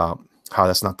to them about how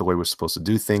that's not the way we're supposed to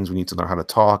do things. We need to learn how to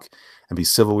talk and be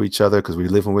civil with each other because we're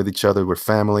living with each other. We're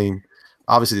family.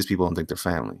 Obviously, these people don't think they're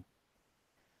family.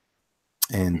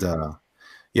 And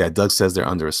yeah, Doug says they're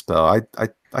under a spell. I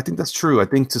think that's true. I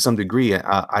think to some degree,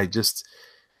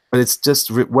 but it's just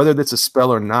whether it's a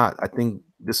spell or not. I think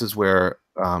this is where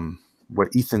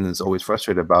what Ethan is always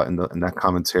frustrated about in that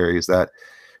commentary is that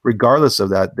regardless of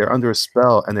that, they're under a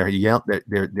spell and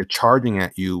they're charging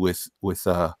at you with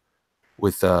a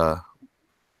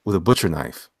butcher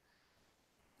knife.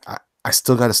 I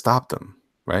still got to stop them,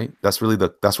 right? That's really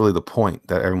the point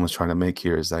that everyone's trying to make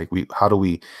here is like how do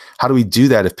we do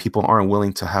that if people aren't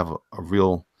willing to have a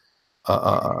real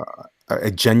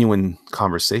a genuine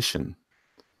conversation?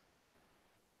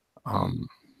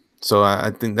 So I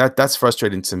think that's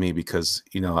frustrating to me because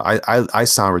I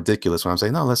sound ridiculous when I'm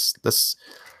saying no, let's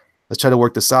try to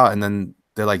work this out, and then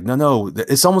they're like no,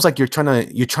 it's almost like you're trying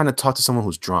to talk to someone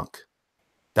who's drunk.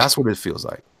 That's what it feels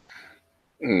like.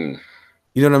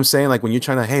 You know what I'm saying? Like when you're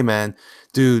trying to, hey man,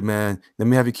 dude, man, let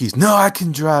me have your keys. No, I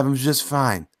can drive. I'm just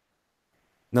fine.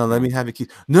 No, let me have your keys.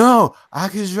 No, I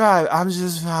can drive. I'm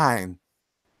just fine.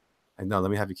 Like, no,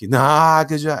 let me have your keys. No, I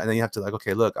can drive. And then you have to like,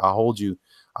 okay, look, I'll hold you.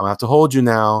 I'm gonna have to hold you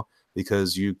now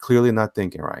because you clearly not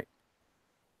thinking right.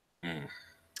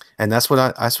 And that's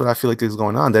what I feel like is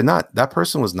going on. That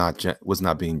person was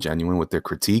not being genuine with their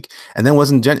critique, and then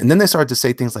and then they started to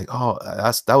say things like, oh,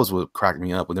 that was what cracked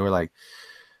me up when they were like,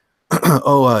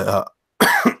 oh,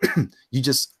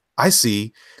 I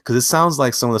see, because it sounds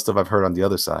like some of the stuff I've heard on the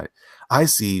other side. I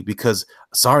see, because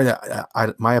sorry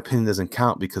that my opinion doesn't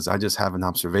count because I just have an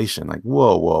observation. Like,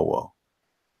 whoa, whoa, whoa.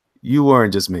 You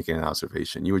weren't just making an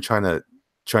observation. You were trying to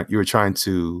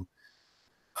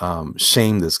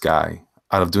shame this guy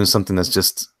out of doing something that's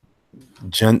just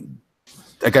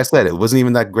like I said, it wasn't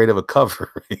even that great of a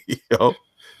cover. You know?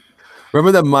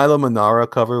 Remember that Milo Manara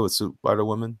cover with Spider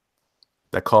Woman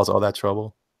that caused all that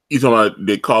trouble? You talking about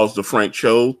that caused the Frank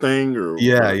Cho thing, or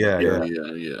Yeah.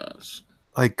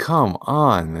 Like, come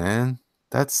on, man.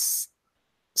 That's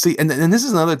see, and this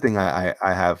is another thing I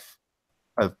have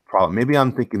a problem. Maybe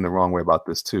I'm thinking the wrong way about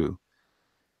this too,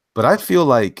 but I feel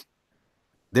like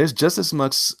there's just as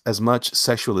much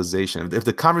sexualization. If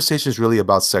the conversation is really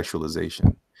about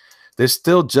sexualization, there's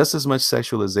still just as much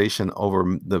sexualization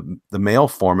over the male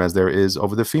form as there is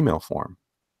over the female form.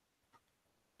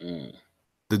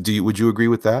 Would you agree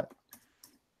with that?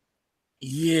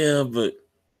 Yeah, but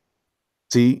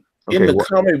see, in the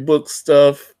comic book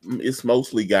stuff, it's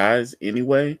mostly guys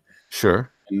anyway.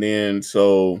 Sure. And then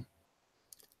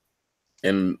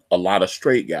and a lot of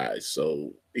straight guys.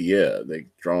 So yeah, they're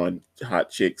drawing hot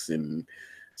chicks in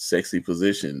sexy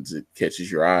positions. It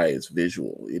catches your eye. It's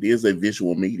visual. It is a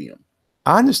visual medium.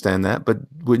 I understand that, but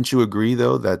wouldn't you agree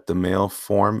though that the male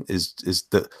form is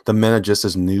the men are just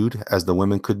as nude as the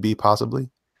women could be possibly?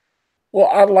 Well,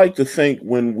 I'd like to think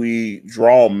when we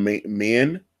draw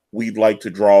men, we'd like to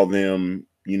draw them,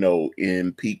 you know,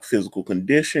 in peak physical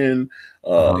condition,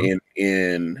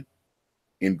 in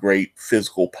great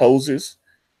physical poses.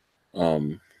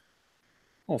 Oh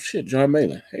shit, John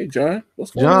Malin. Hey John,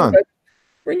 what's going on? Baby?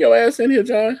 Bring your ass in here,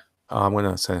 John. I'm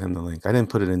gonna send him the link. I didn't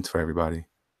put it in for everybody.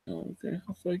 Oh, okay. I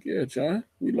was like, yeah, John,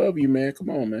 we love you, man. Come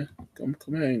on, man. Come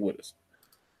hang with us.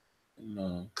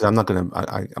 And, I'm not gonna.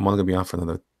 I'm only gonna be on for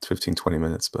another 15-20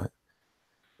 minutes, but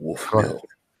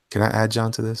can I add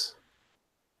John to this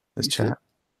chat?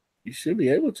 You should be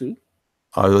able to.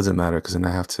 Oh, it doesn't matter because then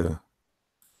I'd have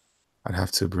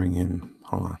to bring in.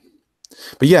 Hold on.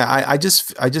 But yeah, I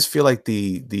just feel like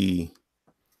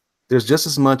there's just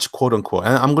as much quote unquote,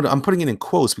 and I'm putting it in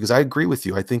quotes because I agree with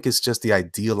you. I think it's just the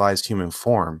idealized human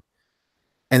form.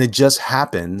 And it just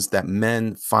happens that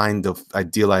men find the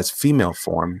idealized female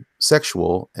form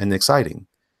sexual and exciting.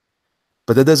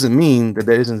 But that doesn't mean that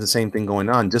there isn't the same thing going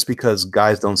on. Just because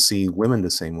guys don't see women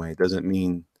the same way doesn't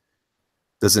mean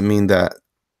that,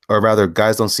 or rather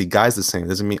guys don't see guys the same.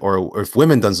 Doesn't mean, or if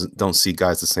women don't see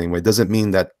guys the same way, doesn't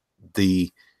mean that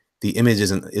the image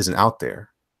isn't out there.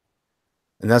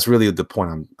 And that's really the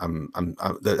point.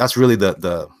 That's really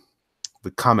the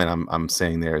comment I'm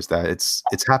saying there is that it's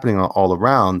happening all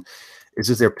around. It's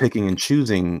just they're picking and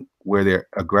choosing where their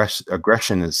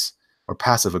aggression is, or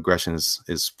passive aggression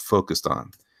is focused on.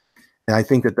 And I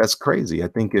think that that's crazy. I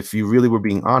think if you really were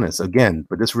being honest, again,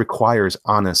 but this requires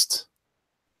honest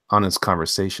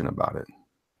conversation about it.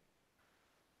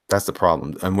 That's the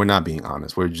problem. And we're not being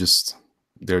honest. We're just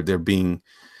they're being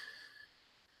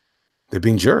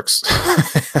jerks.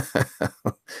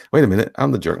 Wait a minute,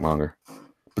 I'm the jerk monger.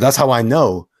 But that's how I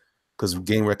know, because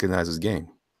game recognizes game.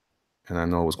 And I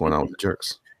know what's going on with the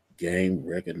jerks. Game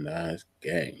recognized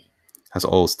game. That's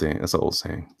an old thing. That's an old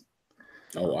saying.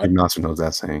 Oh, Nasser knows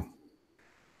that saying.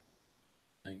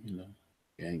 You know,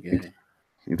 gang.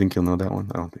 You think he'll know that one?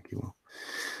 I don't think he will.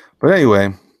 But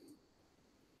anyway,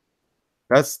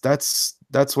 that's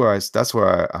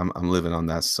where I'm living on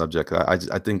that subject. I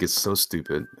think it's so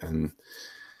stupid, and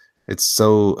it's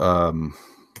so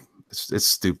it's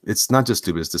stupid. It's not just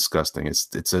stupid. It's disgusting.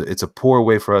 It's a poor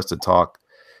way for us to talk.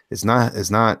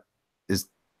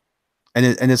 And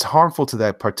it's harmful to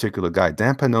that particular guy.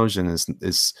 Dan Panosian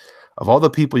is of all the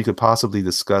people you could possibly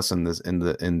discuss in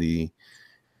the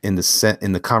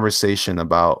conversation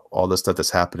about all the stuff that's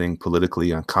happening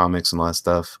politically on comics and all that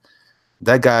stuff.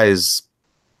 That guy is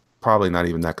probably not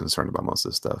even that concerned about most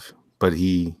of this stuff, but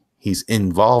he's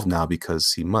involved now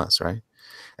because he must, right?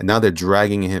 And now they're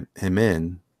dragging him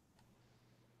in,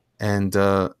 and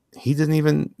he didn't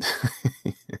even.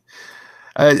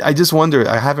 I just wonder.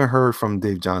 I haven't heard from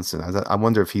Dave Johnson. I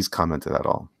wonder if he's commented at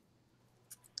all.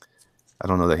 I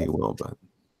don't know that he will, but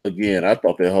again, I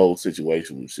thought that whole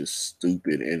situation was just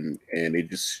stupid, and it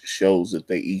just shows that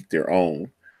they eat their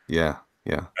own. Yeah.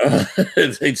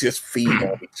 They just feed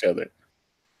on each other.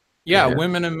 Yeah,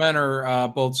 women and men are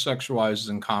both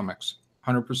sexualized in comics,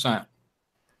 100%.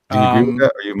 Do you agree with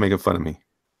that, or are you making fun of me?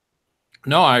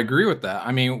 No, I agree with that.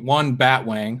 I mean, one,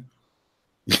 Batwing.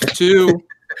 Two,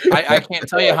 I can't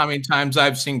tell you how many times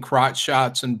I've seen crotch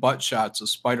shots and butt shots of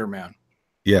Spider-Man.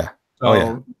 Yeah.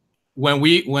 So when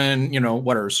you know,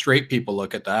 what are straight people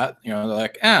look at that, you know, they're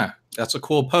like, that's a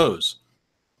cool pose.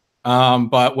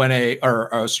 But when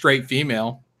a straight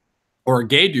female or a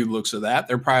gay dude looks at that,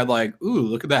 they're probably like, ooh,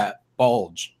 look at that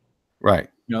bulge. Right.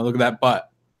 You know, look at that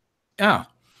butt. Yeah.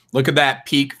 Look at that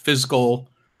peak physical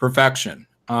perfection.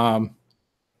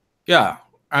 Yeah.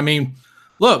 I mean,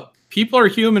 look, people are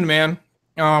human, man.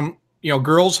 You know,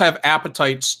 girls have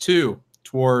appetites too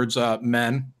towards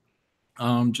men,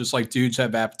 just like dudes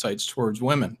have appetites towards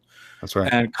women. That's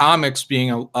right. And comics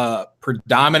being a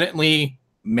predominantly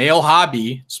male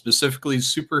hobby, specifically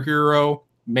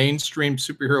mainstream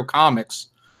superhero comics.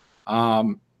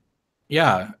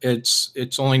 Yeah,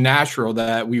 it's only natural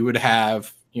that we would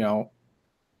have, you know,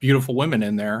 beautiful women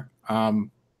in there. You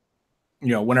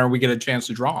know, whenever we get a chance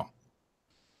to draw them.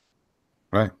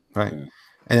 Right. Right.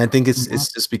 And I think it's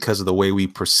just because of the way we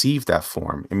perceive that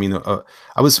form. I mean,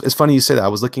 it's funny you say that. I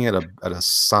was looking at a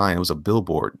sign. It was a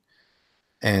billboard,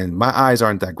 and my eyes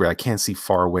aren't that great. I can't see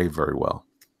far away very well.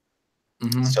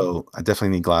 So I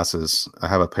definitely need glasses. I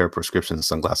have a pair of prescription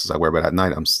sunglasses I wear, but at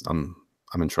night I'm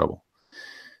in trouble.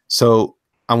 So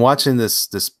I'm watching this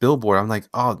billboard. I'm like,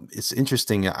 oh, it's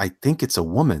interesting. I think it's a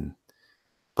woman,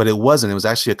 but it wasn't. It was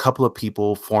actually a couple of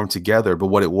people formed together. But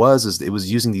what it was is it was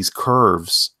using these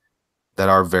curves that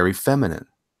are very feminine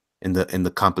in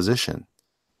the composition.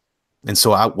 And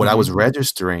so what I was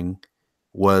registering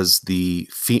was the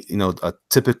a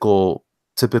typical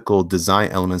design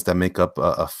elements that make up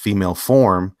a female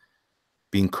form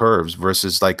being curves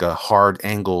versus like a hard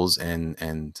angles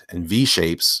and V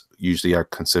shapes usually are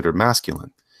considered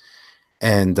masculine.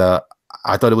 And I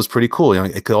thought it was pretty cool. You know,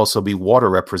 it could also be water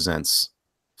represents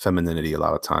femininity a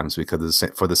lot of times because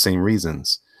for the same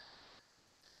reasons.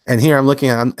 And here I'm looking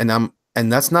at and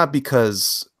that's not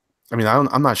because, I mean,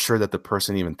 I'm not sure that the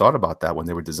person even thought about that when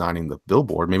they were designing the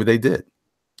billboard. Maybe they did.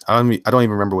 I don't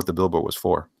even remember what the billboard was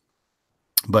for.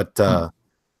 But the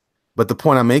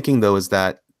point I'm making though is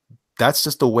that that's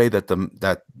just the way that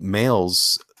that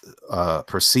males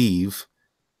perceive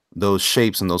those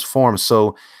shapes and those forms.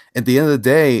 So at the end of the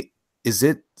day, is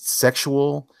it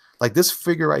sexual? Like this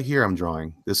figure right here I'm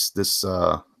drawing, this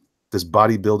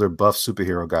bodybuilder buff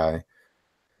superhero guy.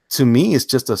 To me, it's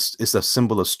just it's a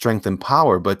symbol of strength and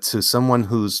power. But to someone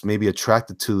who's maybe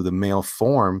attracted to the male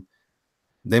form,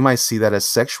 they might see that as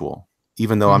sexual,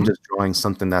 even though I'm just drawing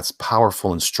something that's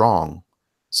powerful and strong,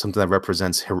 something that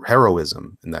represents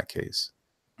heroism in that case.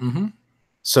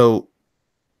 So,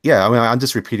 yeah, I mean, I'm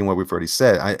just repeating what we've already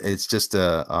said. It's just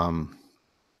a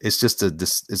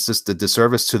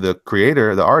disservice to the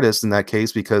creator, the artist in that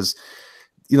case, because,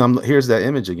 you know, here's that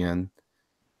image again.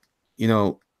 You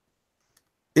know,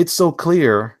 it's so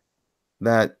clear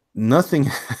that nothing.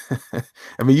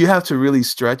 I mean, you have to really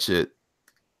stretch it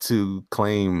to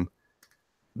claim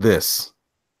this,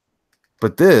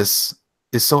 but this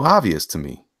is so obvious to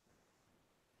me.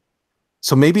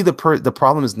 So maybe the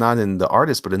problem is not in the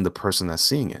artist, but in the person that's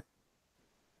seeing it.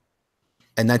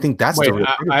 And I think that's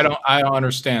I don't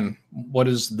understand. What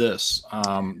is this?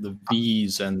 The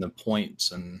V's and the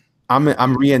points and I'm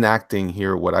reenacting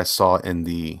here what I saw in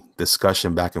the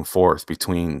discussion back and forth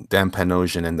between Dan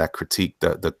Panosian and that critique,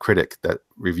 the critic that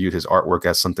reviewed his artwork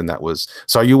as something that was.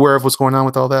 So are you aware of what's going on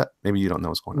with all that? Maybe you don't know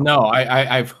what's going on. No,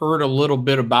 I've heard a little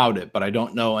bit about it, but I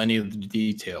don't know any of the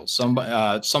details.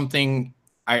 Something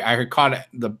I caught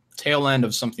the tail end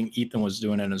of something Ethan was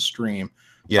doing in a stream.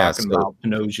 Yeah, talking about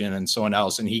Panosian and someone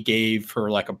else, and he gave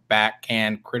her like a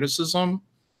backhand criticism.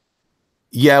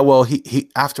 Yeah, well, he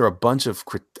after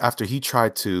he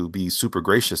tried to be super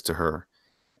gracious to her,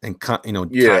 and a couple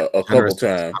times.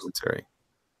 Commentary.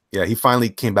 Yeah, he finally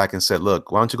came back and said,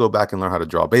 "Look, why don't you go back and learn how to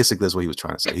draw?" Basically, that's what he was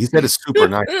trying to say. He said it's super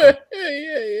nice.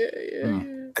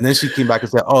 And then she came back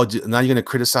and said, "Oh, now you're going to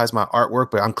criticize my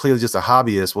artwork, but I'm clearly just a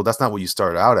hobbyist." Well, that's not what you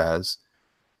started out as.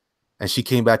 And she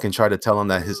came back and tried to tell him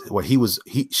that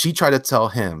she tried to tell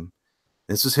him.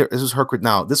 This was her.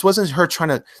 Now, this wasn't her trying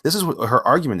to. This is what her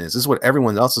argument is. This is what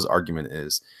everyone else's argument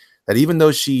is. That even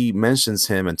though she mentions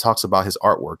him and talks about his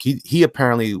artwork, he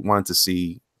apparently wanted to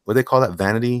see what they call that,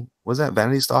 vanity. Was that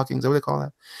vanity stalking? Is that what they call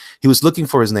that? He was looking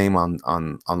for his name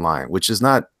online, which is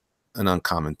not an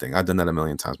uncommon thing. I've done that a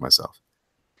million times myself.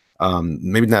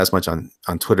 Maybe not as much on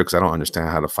Twitter because I don't understand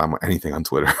how to find anything on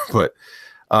Twitter,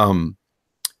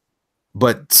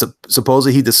 but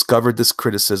supposedly he discovered this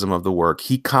criticism of the work.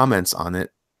 He comments on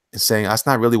it and saying that's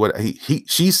not really what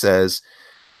she says.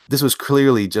 This was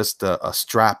clearly just a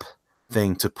strap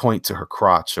thing to point to her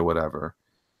crotch or whatever.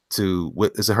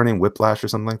 Is it her name Whiplash or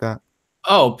something like that?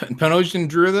 Oh, Panosian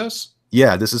drew this?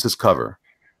 Yeah, this is his cover.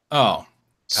 Oh,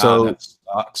 so that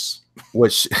sucks.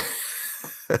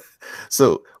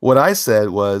 So what I said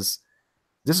was,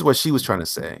 this is what she was trying to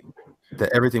say,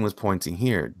 that everything was pointing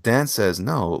here. Dan says,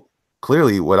 no,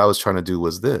 clearly what I was trying to do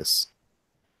was this.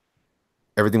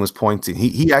 everything was pointing.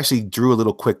 He actually drew a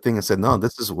little quick thing and said, no,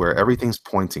 this is where everything's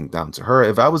pointing down to her.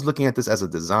 If I was looking at this as a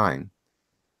design,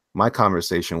 my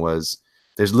conversation was,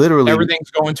 there's literally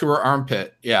everything's going to her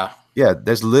armpit. Yeah. Yeah,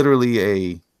 there's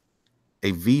literally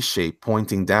a V shape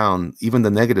pointing down. Even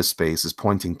the negative space is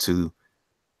pointing to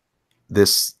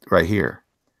this right here.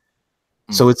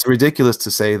 So it's ridiculous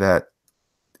to say that,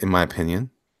 in my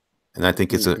opinion, and I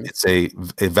think it's a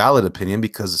valid opinion,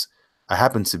 because I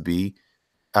happen to be,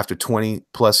 after 20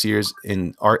 plus years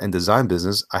in art and design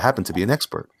business, I happen to be an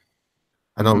expert.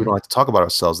 I know we don't like to talk about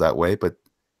ourselves that way, but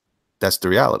that's the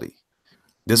reality.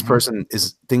 This person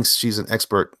thinks she's an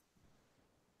expert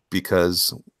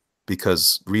because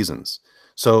reasons.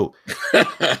 So and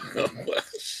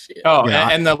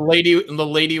the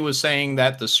lady was saying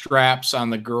that the straps on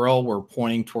the girl were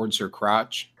pointing towards her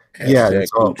crotch.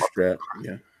 It's all strap.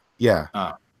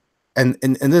 And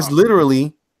there's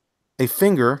literally a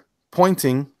finger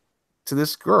pointing to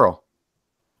this girl,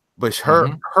 but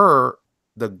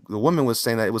the woman was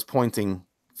saying that it was pointing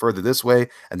further this way,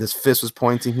 and this fist was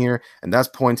pointing here, and that's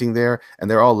pointing there, and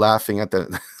they're all laughing at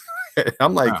the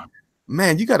I'm like,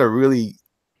 man, you gotta really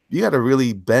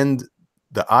bend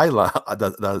the eye line,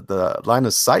 the line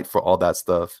of sight for all that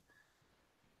stuff,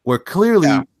 where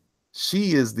clearly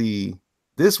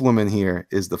this woman here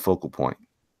is the focal point.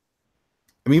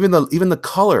 I mean, even the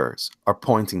colors are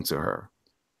pointing to her.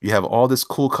 You have all this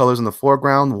cool colors in the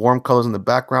foreground, warm colors in the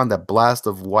background. That blast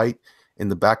of white in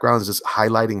the background is just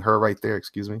highlighting her right there.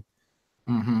 Excuse me.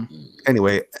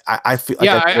 Anyway, I feel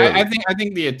I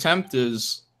think the attempt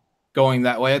is going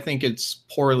that way. I think it's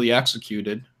poorly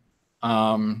executed.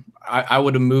 I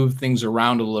would have moved things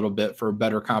around a little bit for a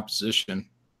better composition.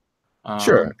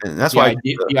 Sure, and that's why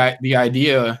the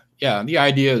idea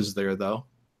is there, though.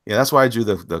 Yeah, that's why I drew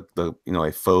the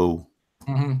a faux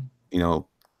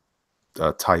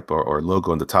type or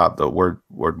logo on the top, the word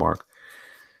mark,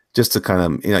 just to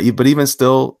kind of but even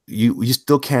still, you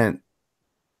still can't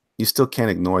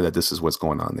ignore that this is what's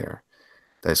going on there.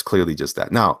 That's clearly just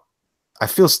that. Now, I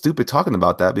feel stupid talking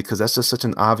about that, because that's just such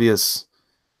an obvious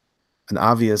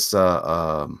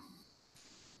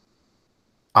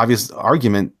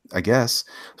argument, I guess.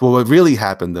 Well, what really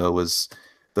happened though was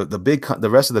the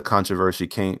rest of the controversy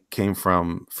came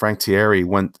from Frank Tieri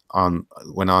went on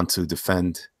to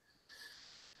defend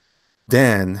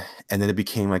Dan, and then it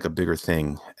became like a bigger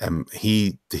thing.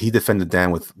 He defended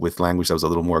Dan with language that was a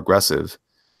little more aggressive.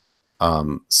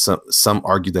 Some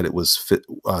argued that it was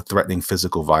threatening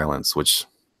physical violence, which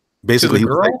basically to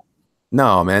the girl? Like,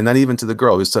 no, man, not even to the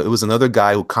girl. It was another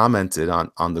guy who commented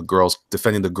on the girls,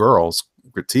 defending the girls'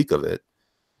 critique of it.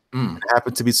 It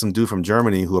happened to be some dude from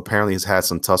Germany who apparently has had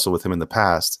some tussle with him in the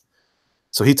past.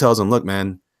 So he tells him, "Look,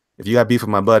 man, if you got beef with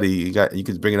my buddy, you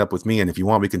can bring it up with me, and if you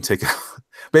want, we can take it.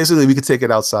 Basically, we could take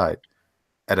it outside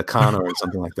at a con or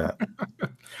something like that."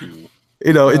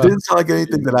 It didn't sound like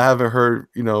anything that I haven't heard,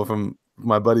 from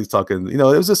my buddies talking. It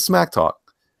was just smack talk.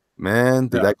 Man,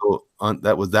 did that go on?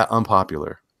 That was that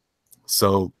unpopular.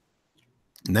 So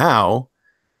now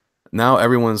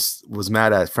everyone was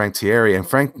mad at Frank Tieri, and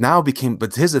Frank now became.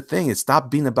 But here's the thing: it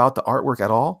stopped being about the artwork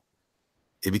at all.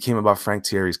 It became about Frank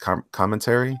Tieri's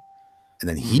commentary, and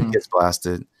then he gets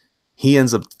blasted. He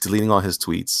ends up deleting all his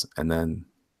tweets, and then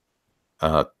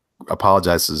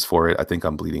apologizes for it. I think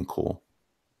I'm bleeding cool.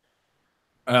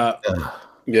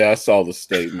 Yeah, I saw the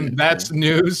statement. That's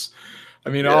news. I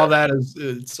mean, all that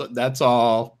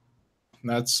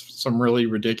that's some really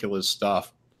ridiculous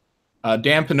stuff.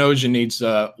 Dan Panosian needs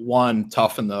to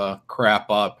toughen the crap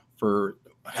up for.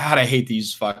 God, I hate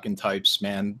these fucking types,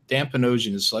 man. Dan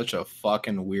Panosian is such a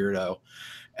fucking weirdo,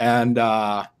 and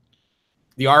the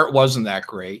art wasn't that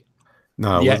great.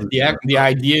 No, the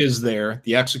idea is there.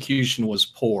 The execution was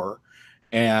poor,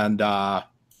 and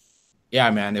yeah,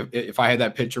 man. If I had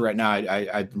that picture right now,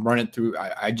 I'd run it through.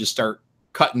 I'd just start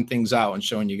cutting things out and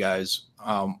showing you guys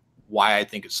why I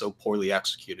think it's so poorly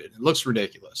executed. It looks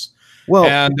ridiculous. Well,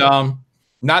 and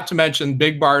not to mention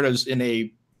Big Barda's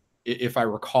if I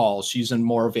recall, she's in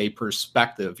more of a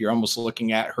perspective. You're almost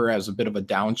looking at her as a bit of a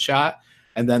down shot.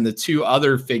 And then the two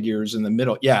other figures in the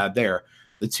middle. Yeah, there.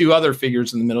 The two other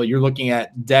figures in the middle, you're looking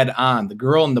at dead on. The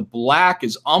girl in the black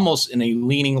is almost in a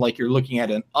leaning like you're looking at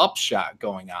an up shot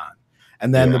going on.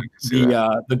 And then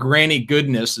the granny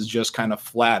goodness is just kind of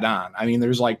flat on. I mean,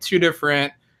 there's like two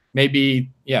different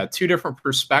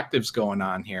perspectives going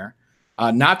on here.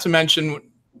 Not to mention,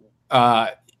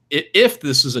 if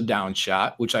this is a down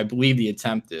shot, which I believe the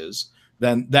attempt is,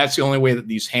 then that's the only way that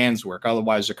these hands work.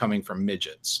 Otherwise, they're coming from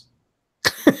midgets.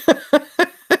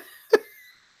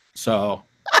 So,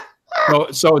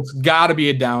 So it's got to be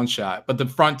a down shot, but the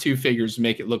front two figures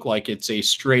make it look like it's a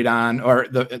straight on, or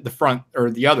the front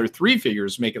or the other three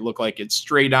figures make it look like it's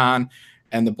straight on,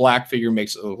 and the black figure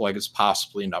makes it look like it's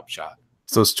possibly an upshot.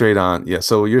 So straight on, yeah.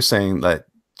 So you're saying that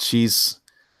this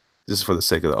is for the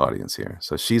sake of the audience here.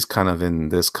 So she's kind of in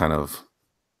this kind of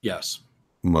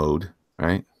mode,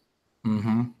 right?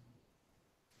 Mm-hmm.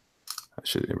 I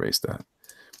should erase that.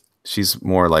 She's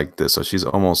more like this. So she's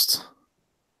almost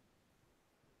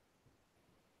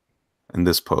in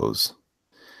this pose.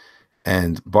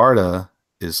 And Barda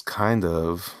is kind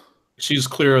of... She's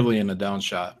clearly in a down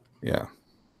shot. Yeah.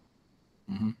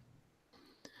 Mm-hmm.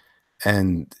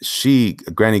 And she,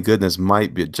 Granny Goodness,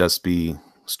 might just be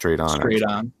straight on. Straight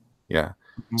on. Yeah.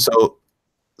 Mm-hmm.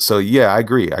 So yeah, I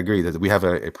agree that we have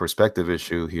a perspective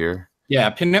issue here. Yeah,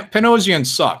 Panosian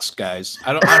sucks, guys.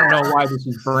 I don't know why this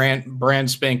is brand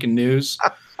spanking news.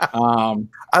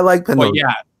 I like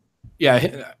Panosian.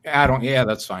 Yeah, I don't. Yeah,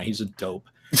 that's fine. He's a dope.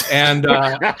 And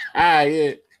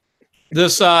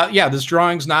this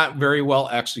drawing's not very well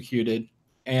executed.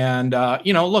 And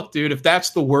look, dude, if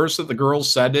that's the worst that the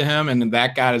girls said to him, and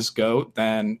that got his goat,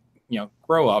 then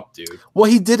grow up, dude. Well,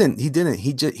 he didn't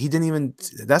even.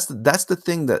 That's the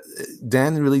thing that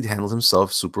Dan really handled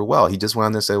himself super well. He just went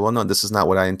on there and said, "Well, no, this is not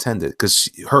what I intended." Because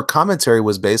her commentary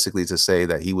was basically to say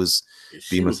that he was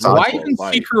being misogynistic. Why even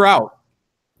seek her out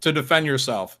to defend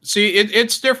yourself? See,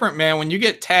 it's different, man. When you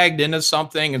get tagged into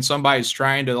something and somebody's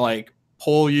trying to like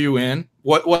pull you in,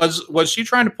 what was she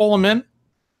trying to pull him in?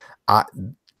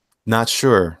 Not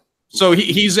sure. So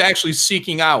he's actually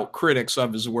seeking out critics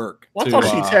of his work. Well, I thought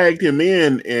she tagged him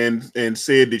in and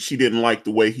said that she didn't like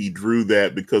the way he drew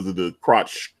that because of the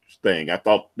crotch thing. I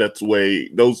thought that's the way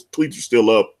those tweets are still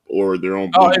up, or their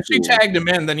own. Oh, if she tagged him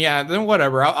in, then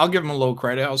whatever. I'll give him a little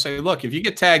credit. I'll say, look, if you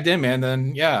get tagged in, man,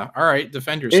 then yeah, all right,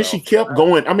 defend yourself. And she kept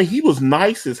going. I mean, he was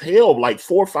nice as hell, like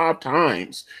 4 or 5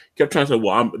 times. Kept trying to say,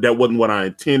 well, that wasn't what I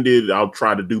intended. I'll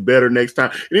try to do better next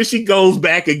time. And then she goes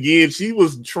back again. She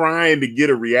was trying to get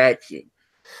a reaction.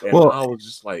 And well, I was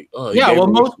just like, oh, yeah, well,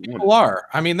 most people are.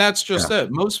 I mean, that's just it.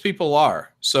 Most people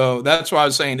are. So that's why I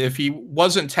was saying if he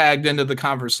wasn't tagged into the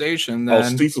conversation,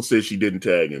 then Cecil said she didn't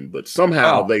tag him, but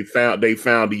somehow they found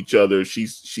each other. She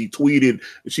tweeted,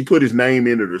 she put his name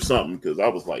in it or something, because I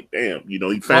was like, damn, he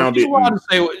found it. Allowed to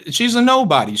say, she's a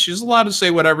nobody. She's allowed to say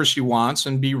whatever she wants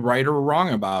and be right or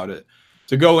wrong about it.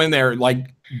 To go in there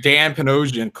like Dan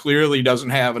Panosian clearly doesn't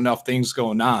have enough things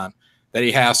going on that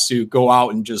he has to go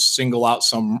out and just single out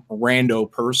some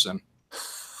rando person.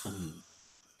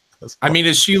 I mean,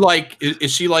 is she like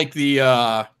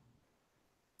the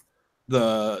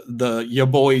your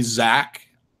boy Zach,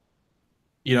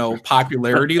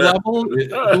 popularity level?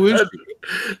 Who is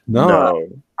she? No,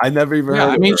 I never even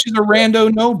heard of her. She's a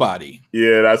rando nobody.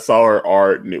 Yeah, I saw her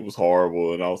art and it was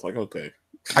horrible, and I was like, okay.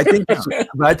 I think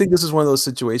this is one of those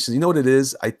situations. You know what it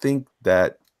is? I think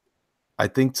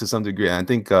to some degree, and I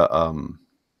think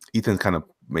Ethan kind of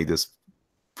made this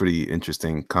pretty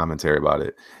interesting commentary about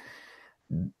it.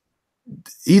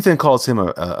 Ethan calls him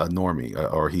a normie,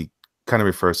 or he kind of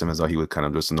refers to him as though he would kind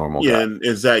of just a normal guy.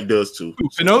 And Zach does too.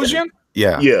 Panosian?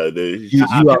 Yeah. Yeah.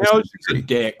 Panosian's a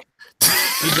dick.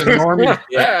 He's a normie dick.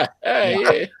 Yeah.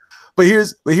 But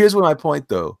here's my point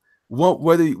though.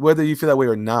 Whether you feel that way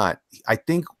or not, I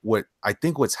think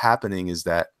what's happening is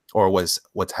that, or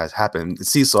what has happened.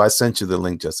 See, so I sent you the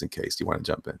link just in case you want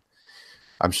to jump in.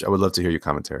 I would love to hear your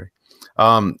commentary.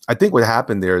 I think what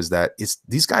happened there is that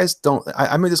these guys don't.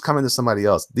 I made this comment to somebody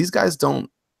else. These guys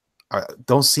don't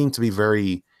seem to be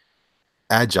very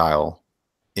agile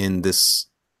in this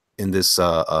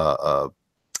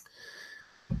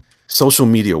social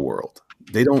media world.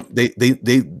 They don't.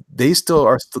 They still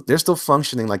are. They're still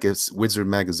functioning like it's Wizard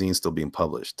magazine still being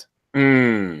published.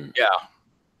 Yeah.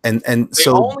 And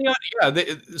so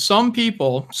some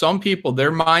people,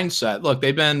 their mindset, look,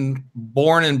 they've been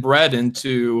born and bred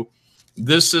into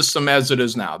this system as it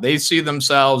is now. They see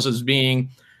themselves as being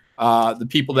the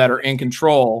people that are in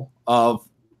control of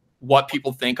what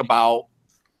people think about,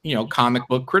 comic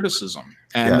book criticism.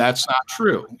 And that's not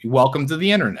true. Welcome to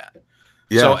the internet.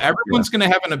 Yeah. So everyone's going to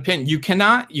have an opinion.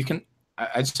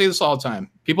 I say this all the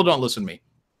time. People don't listen to me.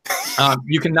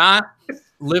 You cannot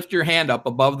lift your hand up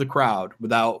above the crowd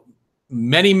without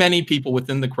many, many people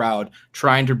within the crowd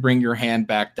trying to bring your hand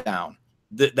back down.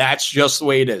 That's just the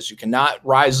way it is. You cannot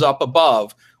rise up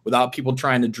above without people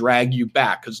trying to drag you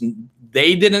back, because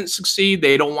they didn't succeed.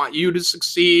 They don't want you to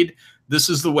succeed. This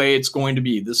is the way it's going to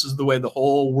be. This is the way the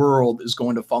whole world is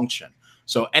going to function.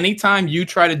 So anytime you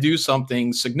try to do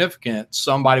something significant,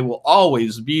 somebody will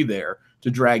always be there to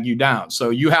drag you down.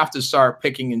 So you have to start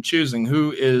picking and choosing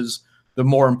who is the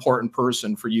more important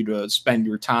person for you to spend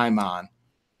your time on.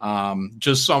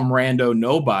 Just some rando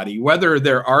nobody, whether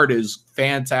their art is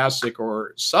fantastic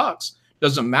or sucks,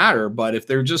 doesn't matter. But if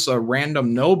they're just a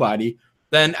random nobody,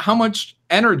 then how much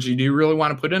energy do you really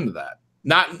want to put into that?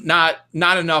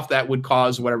 Not enough that would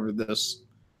cause whatever this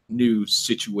new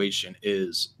situation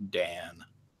is, Dan.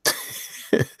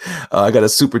 I got a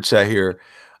super chat here.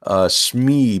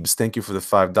 Schmeebs, thank you for the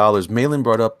 $5. Malin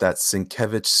brought up that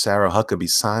Sienkiewicz Sarah Huckabee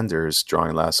Sanders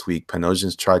drawing last week.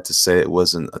 Panosians tried to say it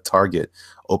wasn't a target,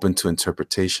 open to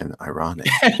interpretation. Ironic.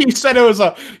 He said it was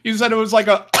like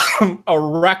a a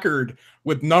record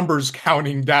with numbers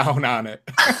counting down on it.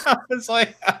 It's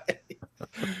like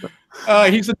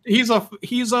he's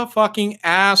a fucking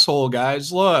asshole,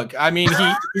 guys. Look, I mean,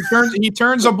 he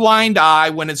turns a blind eye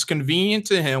when it's convenient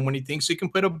to him, when he thinks he can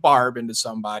put a barb into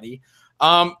somebody.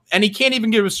 And he can't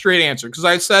even give a straight answer, because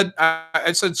I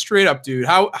said straight up, dude,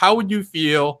 how would you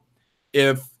feel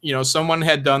if, you know, someone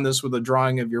had done this with a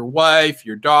drawing of your wife,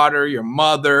 your daughter, your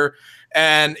mother,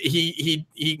 and he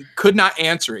could not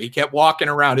answer it. He kept walking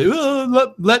around.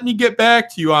 Let me get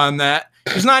back to you on that.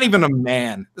 He's not even a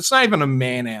man. It's not even a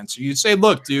man answer. You'd say,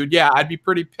 look, dude, yeah, I'd be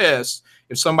pretty pissed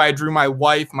if somebody drew my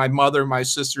wife, my mother, my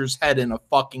sister's head in a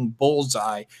fucking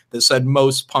bullseye that said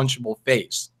most punchable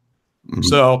face. Mm-hmm.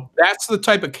 So that's the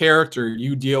type of character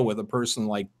you deal with, a person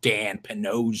like Dan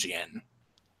Panosian.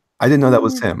 I didn't know that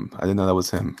was him.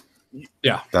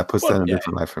 Yeah. That puts that in a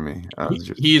different light for me.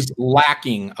 He's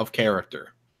lacking of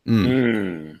character.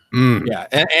 Yeah.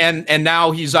 And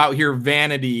now he's out here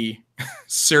vanity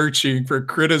searching for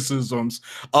criticisms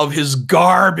of his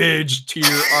garbage tier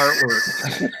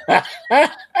artwork.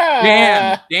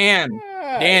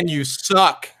 Dan, you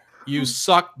suck. You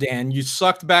suck, Dan. You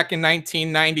sucked back in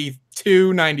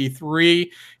 1992,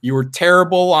 93. You were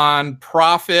terrible on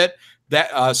Prophet.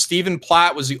 That Stephen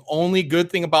Platt was the only good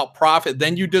thing about Prophet.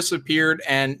 Then you disappeared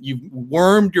and you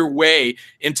wormed your way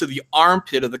into the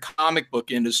armpit of the comic book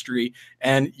industry,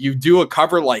 and you do a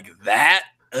cover like that.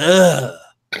 Ugh.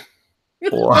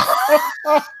 Wow.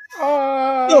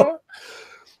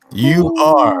 You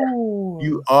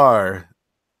are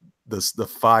the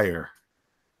fire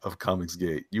of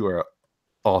Comicsgate. You are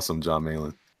awesome, John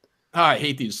Malin. Oh, I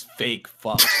hate these fake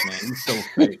fucks, man. You're so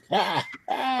fake. That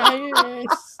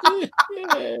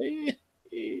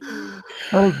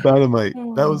was dynamite.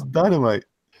 That was dynamite.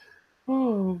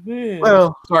 Oh man.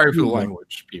 Well, sorry for the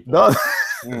language, people. No,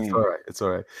 it's all right. It's all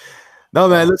right. No,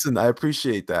 man. Listen, I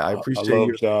appreciate that. I appreciate I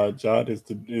love John. John is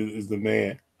the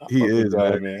man. He is,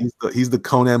 man. He's the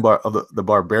Conan of the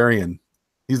barbarian.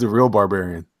 He's the real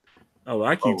barbarian. Oh,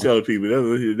 I keep telling people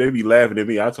they be laughing at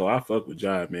me. I fuck with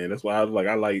John, man. That's why I was like,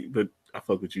 but I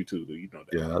fuck with you too. You know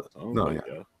that. Yeah,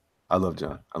 I love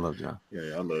John.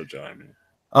 Yeah, I love John, man.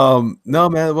 No,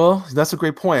 man. Well, that's a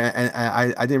great point, and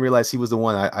I didn't realize he was the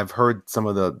one. I've heard some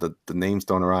of the names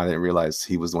thrown around. I didn't realize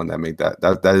he was the one that made that.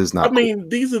 That is not. I mean,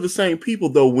 these are the same people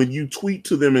though. When you tweet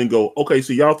to them and go, okay,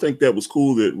 so y'all think that was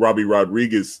cool that Robbie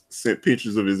Rodriguez sent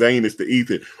pictures of his anus to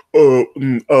Ethan?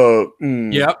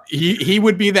 Yep, he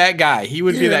would be that guy. He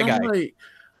would be that guy.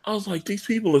 I was like, these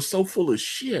people are so full of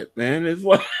shit, man. It's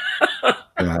like,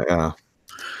 yeah.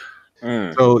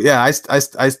 So yeah, I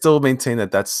still maintain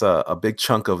that that's a big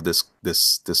chunk of this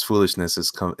foolishness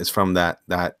is from that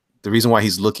the reason why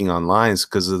he's looking online is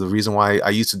because of the reason why I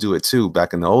used to do it too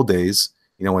back in the old days.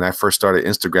 You know, when I first started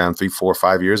Instagram 3, 4,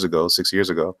 5 years ago, 6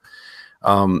 years ago,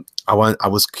 I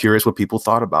was curious what people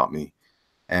thought about me,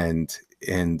 and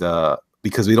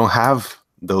because we don't have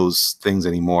those things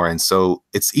anymore, and so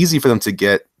it's easy for them to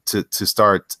get to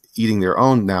start eating their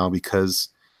own now because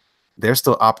they're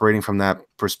still operating from that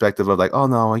perspective of like, oh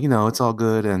no, you know, it's all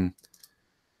good. And,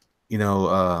 you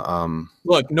know,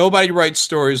 look, nobody writes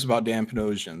stories about Dan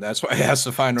Panosian. That's why he has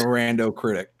to find a rando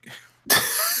critic.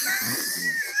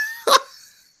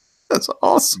 That's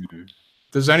awesome.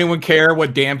 Does anyone care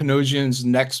what Dan Panosian's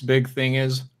next big thing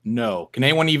is? No. Can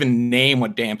anyone even name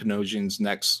what Dan Panosian's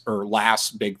next or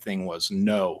last big thing was?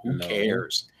 No. Who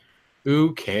cares?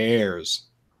 Who cares?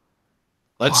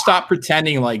 Let's stop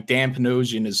pretending like Dan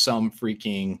Panosian is some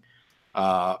freaking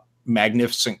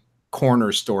magnificent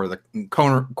corner store, the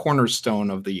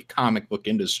cornerstone of the comic book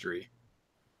industry.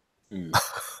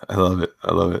 I love it.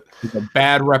 I love it. He's a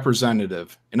bad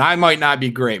representative. And I might not be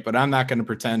great, but I'm not going to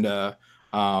pretend to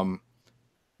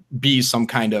be some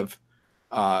kind of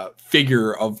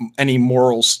figure of any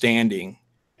moral standing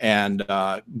and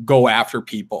go after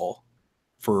people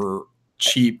for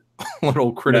cheap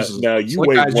little criticism. Now you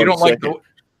wait guys, one second.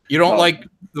 You don't like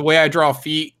the way I draw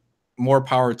feet? More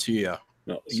power to you.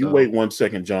 No, you wait 1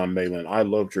 second, John Malin. I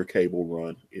loved your cable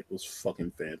run. It was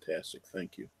fucking fantastic.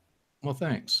 Thank you. Well,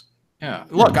 thanks. Yeah.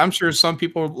 Look, I'm sure some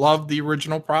people love the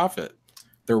original Prophet.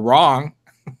 They're wrong,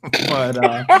 but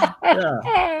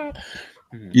yeah.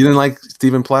 You didn't like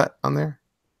Stephen Platt on there?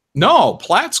 No,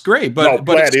 Platt's great, but No,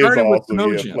 Platt it started is with awesome.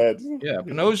 Panosian. Yeah,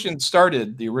 Panosian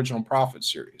started the original Prophet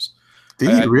series.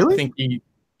 Did he really?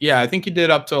 I think he did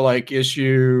up to like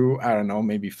issue, I don't know,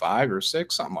 maybe 5 or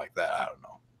 6, something like that. I don't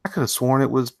know. I could have sworn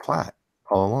it was Platt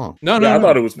all along. No, I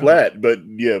thought it was Platt, but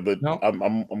No.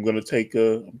 I'm gonna take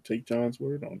John's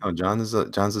word on it. Oh, John's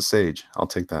a sage. I'll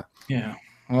take that. Yeah.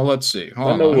 Well, let's see.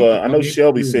 I know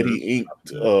Shelby said he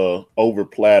inked over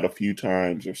Platt a few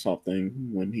times or something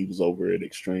when he was over at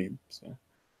Extreme. So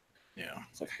yeah,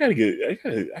 it's like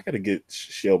I gotta get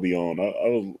Shelby on. I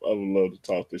would love to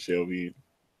talk to Shelby and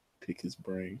pick his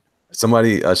brain.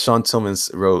 Somebody, Sean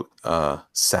Tillmans wrote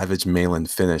Savage Malin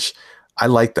finish. I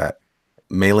like that.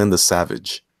 Malin the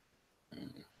Savage.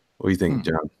 What do you think,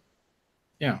 John?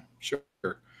 Yeah, sure.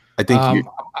 I think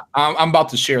I'm about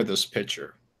to share this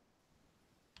picture.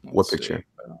 What picture?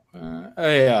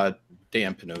 Dan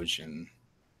Panosian.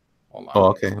 Hold on. Oh,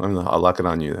 okay. I'll lock it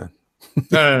on you then.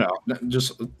 No.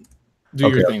 Just do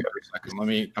your thing for a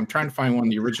second. I'm trying to find one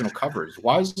of the original covers.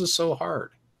 Why is this so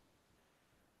hard?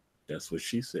 That's what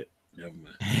she said.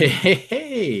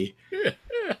 Hey.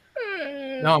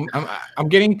 No, I'm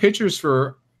getting pictures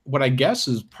for what I guess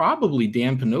is probably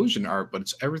Dan Panosian art, but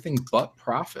it's everything but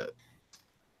Prophet.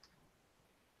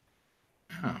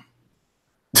 Huh.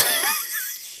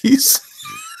 He's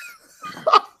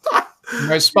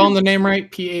Am I spelling the name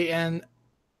right? Panosia.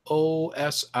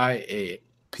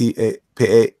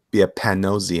 Yeah,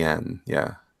 Panosian.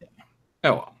 Yeah.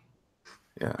 Oh well.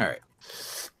 Yeah. All right.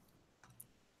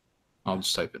 I'll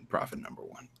just type in Prophet number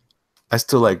 1. I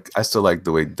still like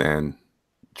the way Dan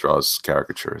draws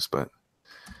caricatures, but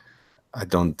I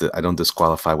don't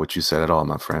disqualify what you said at all,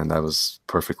 my friend. That was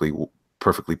perfectly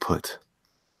put.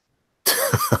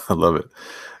 I love it.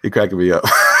 You're cracking me up.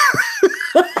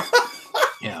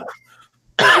 Yeah.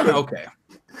 Okay.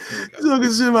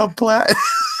 Talking shit about Platt.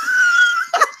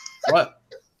 What?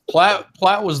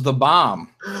 Platt was the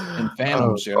bomb in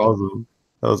Phantom Show. Awesome.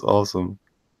 That was awesome.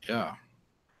 Yeah.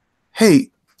 Hey,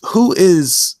 who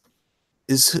is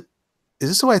this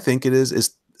who I think it is?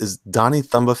 Is Donnie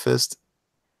Thumbafist?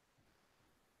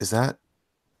 Is that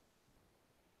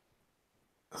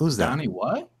who's that? Donnie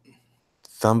what?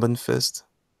 Thumb and Fist?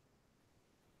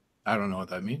 I don't know what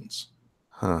that means.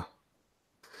 Huh.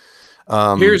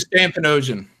 Here's Dan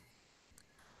Panosian.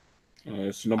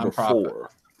 It's number 4.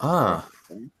 Ah.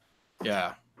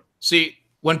 Yeah. See,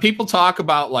 when people talk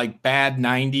about like bad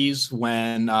 90s,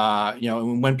 when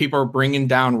when people are bringing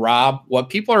down Rob, what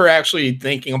people are actually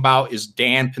thinking about is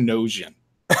Dan Panosian.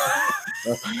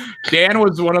 Dan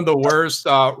was one of the worst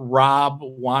Rob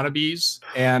wannabes,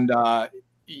 and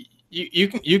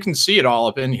you can see it all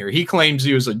up in here. He claims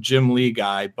he was a Jim Lee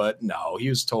guy, but no, he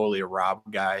was totally a Rob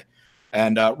guy,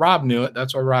 and Rob knew it.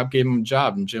 That's why Rob gave him a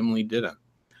job, and Jim Lee didn't.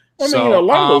 I mean, a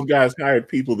lot of those guys hired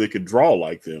people that could draw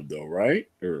like them, though, right?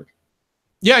 Or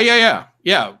yeah.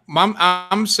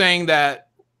 I'm saying that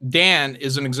Dan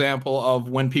is an example of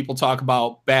when people talk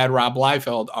about bad Rob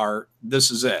Liefeld art. This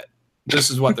is it.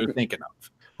 This is what they're thinking of.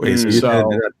 Wait, so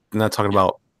you're not talking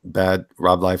about bad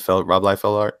Rob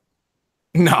Liefeld art?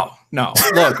 No.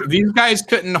 Look, these guys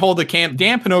couldn't hold a candle.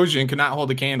 Dan Panosian could not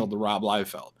hold a candle to Rob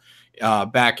Liefeld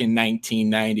back in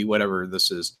 1990, whatever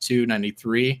this is,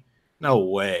 293. No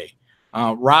way.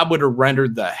 Rob would have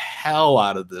rendered the hell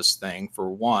out of this thing,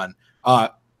 for one,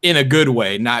 in a good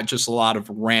way, not just a lot of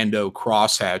rando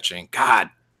cross-hatching. God,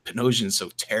 Panosian's so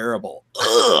terrible.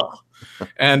 Ugh.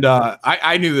 And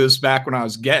I knew this back when I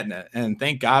was getting it, and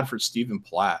thank God for Stephen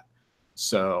Platt.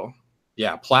 So,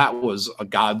 yeah, Platt was a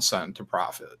godsend to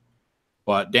Prophet.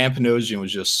 But Dan Panosian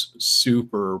was just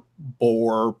super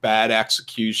bore, bad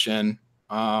execution.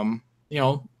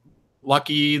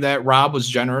 Lucky that Rob was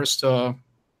generous to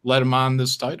let him on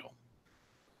this title.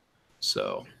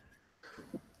 So,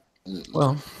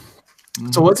 well,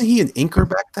 so wasn't he an inker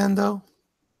back then, though?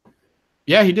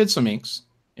 Yeah, he did some inks.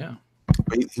 Yeah,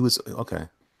 he was okay.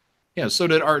 Yeah, so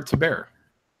did Art Taber.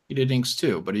 He did inks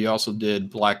too, but he also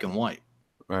did black and white.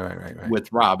 Right.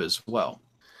 With Rob as well.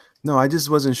 No, I just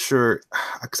wasn't sure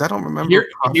because I don't remember.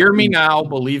 Hear me now,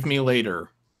 believe me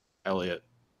later, Elliot.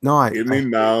 No, hear me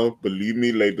now, believe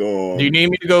me later on. Do you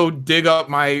need me to go dig up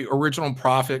my original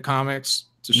Prophet comics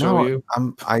to show you?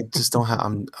 I just don't have.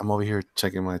 I'm over here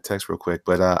checking my text real quick,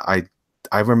 but I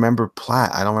remember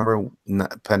Platt. I don't remember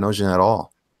Panosian at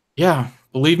all. Yeah,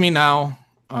 believe me now.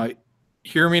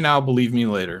 Hear me now, believe me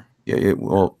later. Yeah.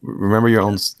 Well, remember your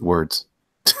own words.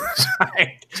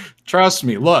 Trust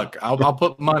me. Look, I'll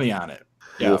put money on it.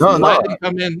 Yeah, No, Platt didn't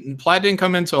come in. Platt didn't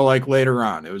come in until like later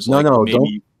on. It was like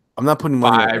maybe I'm not putting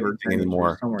money on 5 or 10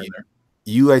 anymore. somewhere in there.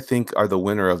 You, I think, are the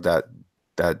winner of that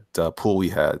pool we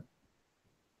had.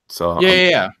 So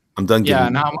Yeah. I'm done giving. Yeah,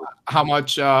 and how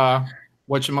much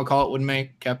whatchamacallit would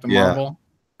make Captain Yeah. Marvel?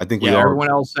 I think everyone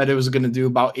else said it was going to do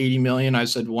about 80 million. I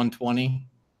said 120.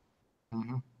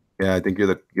 Mm-hmm. Yeah, I think you're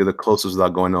the closest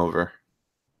without going over.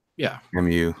 Yeah. Damn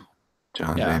you,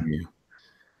 John. Yeah. Damn you.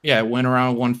 Yeah, it went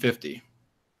around 150.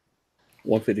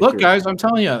 150. Look, guys, I'm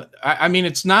telling you, I mean,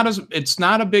 it's not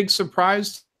a big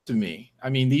surprise to me. I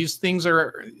mean, these things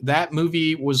that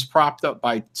movie was propped up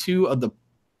by two of the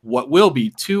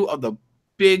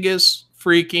biggest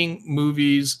freaking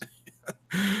movies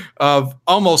of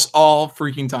almost all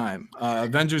freaking time.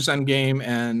 Avengers Endgame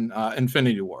and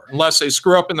Infinity War. Unless they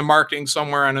screw up in the marketing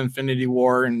somewhere on Infinity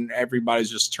War and everybody's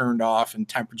just turned off and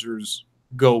temperatures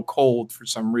go cold for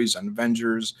some reason.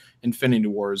 Avengers Infinity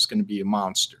War is going to be a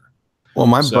monster. Well,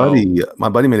 my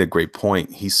buddy made a great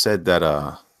point. He said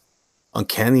that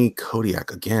Uncanny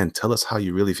Kodiak, again, tell us how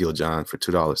you really feel, John, for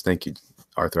 $2. Thank you,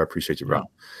 Arthur. I appreciate you, bro.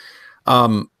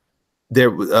 Yeah.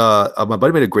 My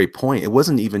buddy made a great point. It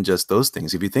wasn't even just those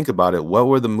things. If you think about it, what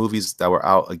were the movies that were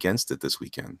out against it this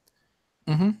weekend?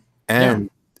 Mm-hmm.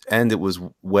 And it was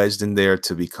wedged in there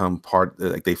to become part.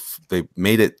 Like they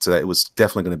made it so that it was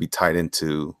definitely going to be tied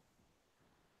into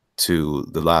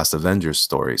the last Avengers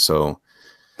story. So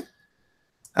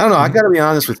I don't know. I got to be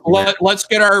honest with you. Let's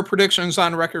get our predictions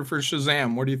on record for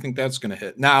Shazam. Where do you think that's going to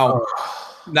hit? Now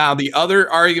the other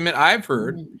argument I've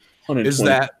heard is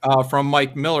that from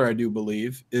Mike Miller, I do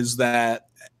believe, is that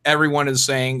everyone is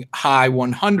saying high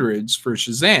 100s for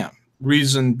Shazam.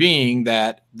 Reason being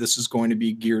that this is going to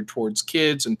be geared towards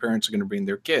kids and parents are going to bring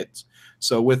their kids.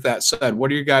 So with that said,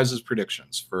 what are your guys'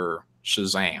 predictions for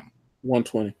Shazam?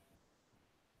 120.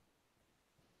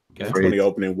 Okay. 120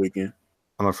 opening weekend.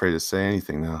 I'm afraid to say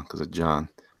anything now because of John.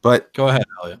 But go ahead,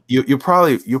 Elliot. You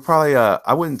probably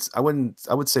I would say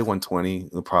 120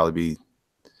 will probably be.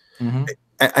 Mm-hmm.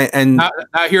 And now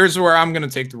here's where I'm going to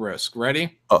take the risk.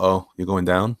 Ready? You're going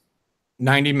down.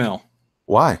 90 mil.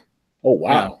 Why? Oh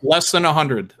wow! Yeah, less than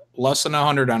 100. Less than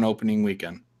 100 on opening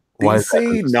weekend. Why is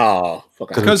that? Nah,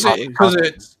 because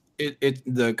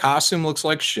the costume looks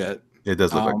like shit. It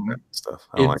does look like that stuff.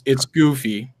 It's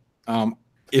goofy.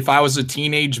 If I was a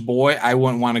teenage boy, I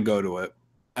wouldn't want to go to it.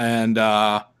 And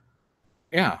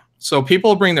yeah, so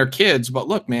people bring their kids, but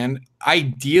look, man,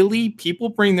 ideally people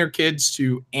bring their kids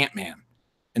to Ant-Man.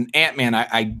 And Ant-Man,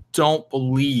 I don't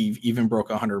believe even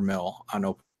broke 100 mil on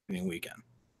opening weekend.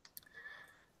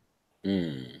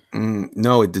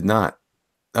 No, it did not.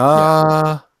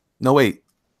 No, wait.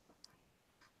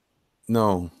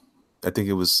 No, I think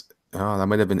it was. That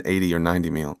might have been 80 or 90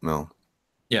 mil.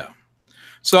 Yeah.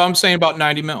 So I'm saying about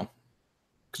 90 mil.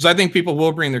 Because I think people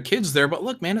will bring their kids there. But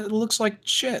look, man, it looks like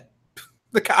shit.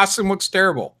 The costume looks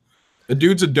terrible. The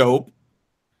dude's a dope.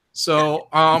 So,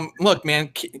 look, man,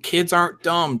 kids aren't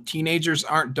dumb. Teenagers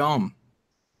aren't dumb.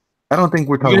 I don't think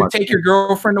we're talking about. Take your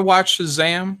girlfriend to watch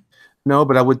Shazam? No,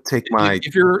 but I would take my.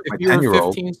 If you're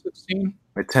 15, 16?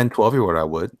 My 10, 12-year-old, I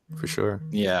would, for sure.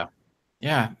 Yeah.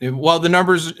 Yeah. Well, the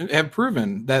numbers have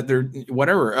proven that they're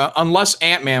whatever. Unless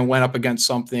Ant-Man went up against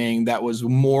something that was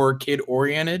more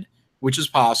kid-oriented, which is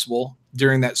possible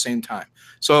during that same time.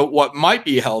 So what might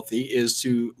be healthy is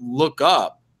to look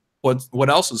up what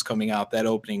else is coming out that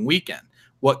opening weekend.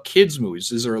 What kids'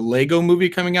 movies? Is there a Lego movie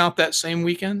coming out that same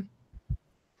weekend?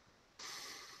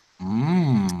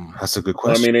 That's a good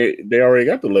question. I mean, they already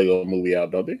got the Lego movie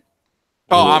out, don't they?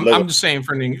 Oh, I'm just saying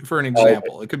for an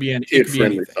example. Okay. It could be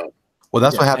anything. Well,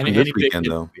 that's what happened this weekend,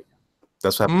 though.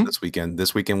 That's what happened this weekend.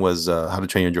 This weekend was How to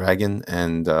Train Your Dragon,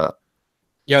 and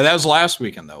yeah, that was last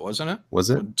weekend, though, wasn't it? Was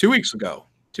it 2 weeks ago?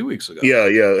 2 weeks ago.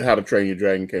 Yeah. How to Train Your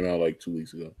Dragon came out like 2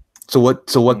 weeks ago. So what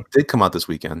did come out this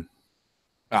weekend?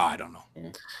 Oh, I don't know.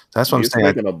 That's what I'm saying.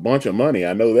 Making a bunch of money.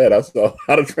 I know that. I saw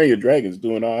How to Train Your Dragon is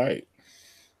doing all right.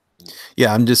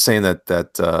 Yeah, I'm just saying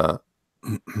that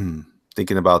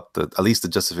thinking about at least the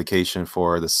justification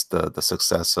for the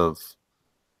success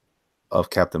of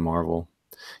Captain Marvel.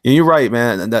 And you're right,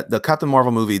 man. That the Captain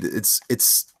Marvel movie, it's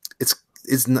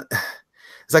not.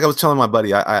 It's like I was telling my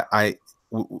buddy.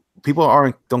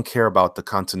 People don't care about the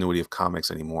continuity of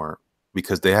comics anymore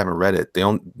because they haven't read it.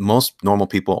 Most normal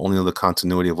people only know the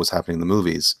continuity of what's happening in the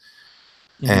movies.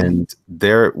 And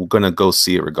they're gonna go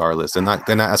see it regardless. They're not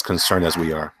as concerned as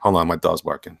we are. Hold on, my dog's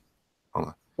barking. Hold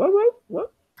on.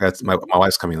 What? That's my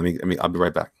wife's coming. I'll be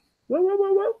right back. What?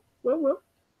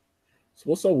 So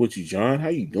what's up with you, John? How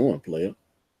you doing, player?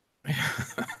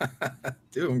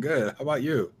 Doing good. How about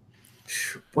you?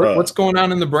 What's going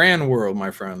on in the brand world,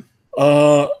 my friend?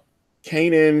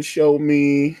 Kanan showed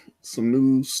me some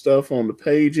new stuff on the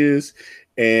pages,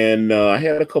 and I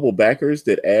had a couple backers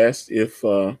that asked if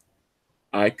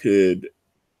I could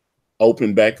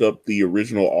open back up the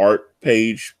original art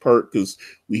page perk, because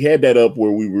we had that up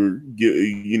where we were,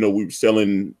 we were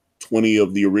selling 20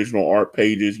 of the original art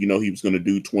pages. He was going to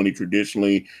do 20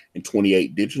 traditionally and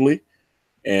 28 digitally.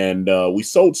 And we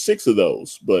sold 6 of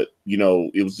those, but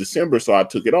it was December, so I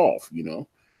took it off,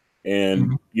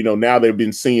 and now they've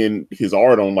been seeing his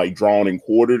art on like drawn and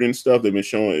quartered and stuff. They've been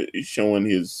showing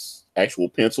his actual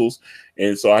pencils.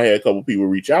 And so I had a couple people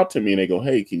reach out to me and they go,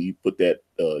 hey, can you put that,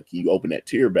 can you open that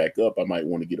tier back up? I might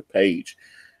want to get a page.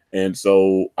 And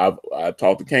so I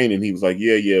talked to Cain and he was like,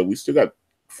 yeah, we still got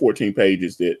 14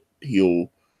 pages that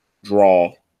he'll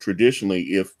draw traditionally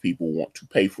if people want to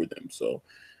pay for them. So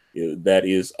that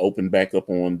is open back up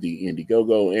on the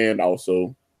Indiegogo. And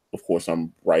also, of course,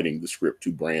 I'm writing the script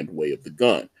to Brand Way of the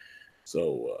Gun.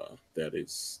 So that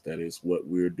is what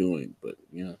we're doing. But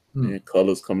yeah, man,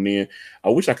 colors coming in. I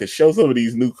wish I could show some of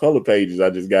these new color pages I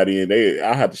just got in.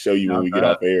 I'll have to show you when we get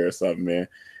off air or something, man.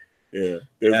 Yeah,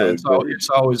 it's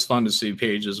always fun to see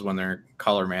pages when they're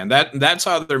color, man. That's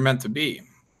how they're meant to be.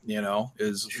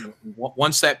 Is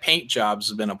once that paint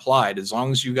job's been applied, as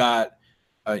long as you got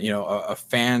a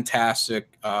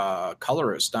fantastic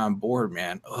colorist on board,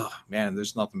 man. Oh man,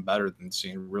 there's nothing better than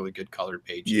seeing really good colored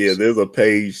pages. Yeah, there's a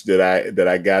page that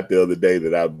I got the other day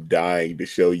that I'm dying to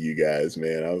show you guys,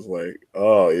 man. I was like,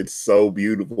 oh, it's so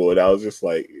beautiful, and I was just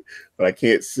like, but I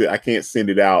can't send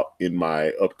it out in my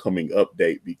upcoming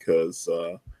update because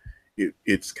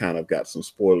it's kind of got some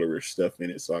spoilerish stuff in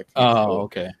it, so I can't. Oh,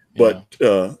 okay. But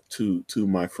to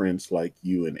my friends like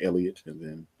you and Elliot, and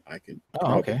then I can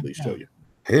probably show you.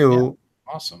 Hey,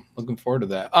 awesome. Looking forward to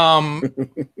that.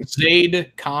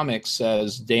 Zaid Comics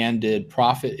says Dan did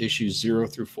Prophet issues 0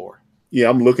 through 4. Yeah,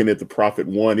 I'm looking at the Prophet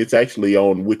 1. It's actually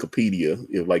on Wikipedia.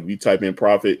 If like you type in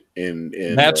Prophet and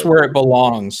that's where it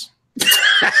belongs.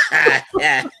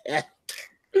 I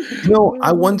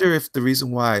wonder if the reason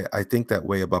why I think that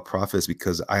way about Prophet is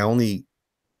because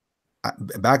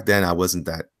back then I wasn't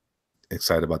that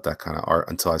excited about that kind of art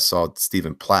until I saw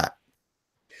Stephen Platt.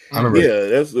 I remember,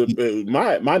 that's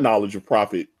my knowledge of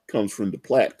Prophet comes from the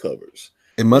Platt covers.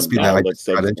 It must be that I just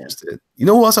got interested. You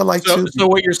know who else I like too? So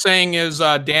what you're saying is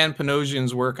Dan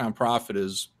Panosian's work on Prophet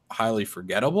is highly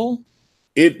forgettable?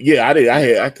 I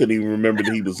couldn't even remember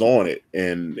that he was on it.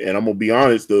 And I'm gonna be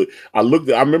honest, I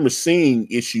remember seeing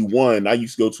issue 1. I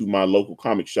used to go to my local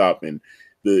comic shop, and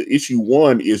the issue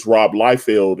 1 is Rob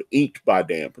Liefeld inked by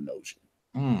Dan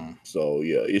Panosian. So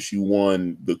yeah, issue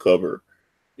 1, the cover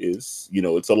is,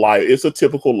 it's a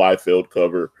typical Liefeld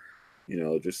cover,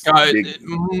 just it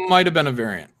might have been a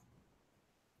variant.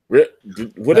 Were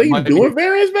they even doing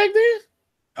variants back then?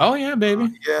 Oh yeah, baby.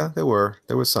 Yeah, there were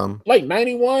some like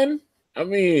 91. I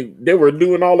mean, they were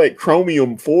doing all that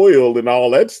chromium foil and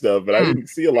all that stuff, but I didn't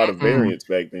see a lot of variants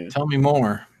back then. Tell me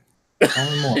more.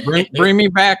 Bring me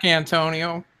back,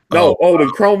 Antonio. No, the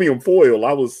chromium foil.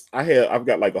 I've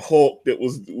got like a Hulk that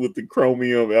was with the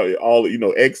chromium, all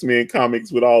X-Men comics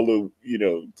with all the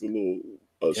the little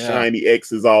shiny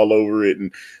X's all over it, and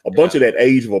a bunch of that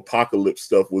Age of Apocalypse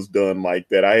stuff was done like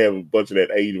that. I have a bunch of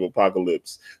that Age of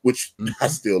Apocalypse, which I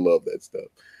still love that stuff.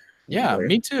 Yeah,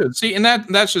 me too. See, and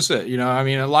that's just it. I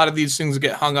mean, a lot of these things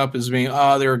get hung up as being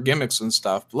they're gimmicks and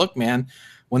stuff. But look, man,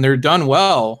 when they're done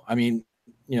well, I mean,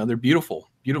 they're beautiful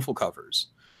covers.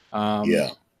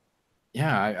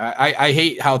 Yeah, I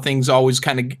hate how things always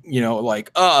kind of,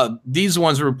 like, these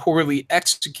ones were poorly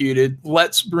executed.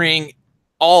 Let's bring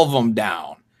all of them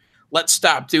down. Let's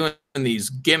stop doing these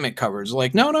gimmick covers.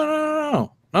 Like,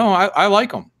 no, I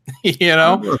like them,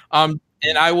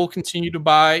 and I will continue to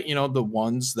buy, the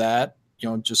ones that,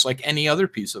 just like any other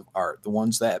piece of art, the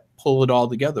ones that pull it all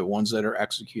together, ones that are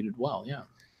executed well. Yeah.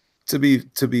 To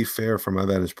be fair, from my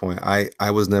vantage point,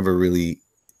 I was never really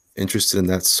interested in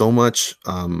that so much.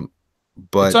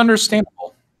 But it's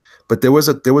understandable. But there was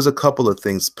a couple of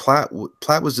things. Platt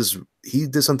was he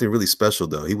did something really special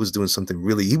though. He was doing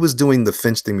the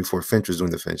Finch thing before Finch was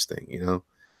doing the Finch thing,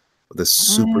 with the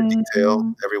super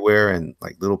detail everywhere and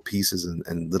like little pieces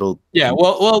and little. Yeah,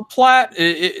 well, Platt,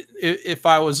 if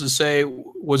I was to say,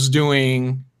 was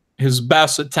doing his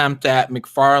best attempt at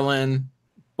McFarlane,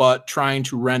 but trying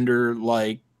to render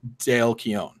like Dale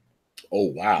Keown.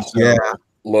 Oh wow! So, yeah.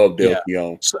 Love Dale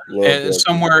Keown. And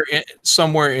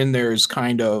somewhere in there is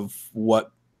kind of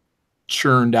what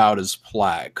churned out as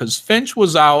Platt, because Finch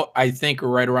was out, I think,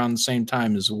 right around the same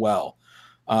time as well.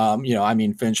 I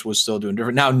mean, Finch was still doing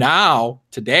different. Now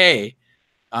today,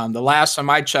 the last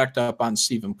time I checked up on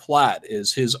Stephen Platt,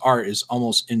 is his art is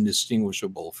almost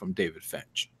indistinguishable from David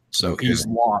Finch. So Okay.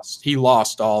 he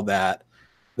lost all that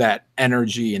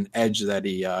energy and edge that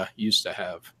he used to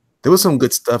have. There was some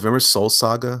good stuff. Remember Soul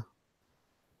Saga?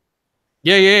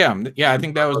 Yeah. I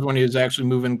think that was when he was actually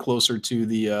moving closer to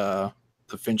the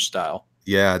Finch style.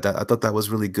 Yeah, I thought that was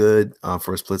really good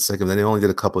for a split second. Then they only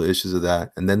did a couple of issues of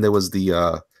that, and then there was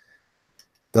the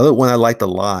other one I liked a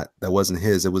lot. That wasn't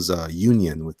his. It was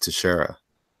Union with Teixeira.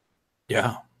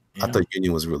 Yeah. I thought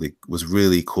Union was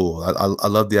really cool. I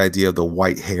love the idea of the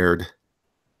white-haired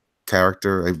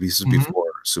character. This is before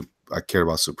I cared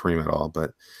about Supreme at all,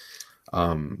 but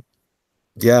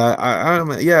yeah, I don't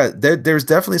know. Yeah, there's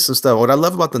definitely some stuff. What I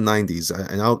love about the '90s,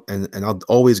 and I'll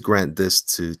always grant this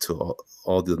to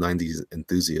all the '90s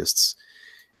enthusiasts,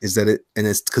 is that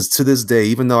it's because to this day,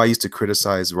 even though I used to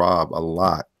criticize Rob a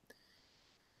lot,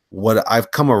 what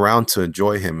I've come around to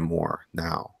enjoy him more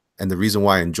now. And the reason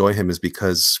why I enjoy him is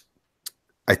because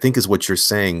I think is what you're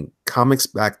saying. Comics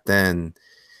back then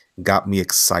got me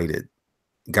excited,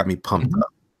 got me pumped up.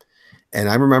 And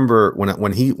I remember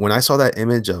when I saw that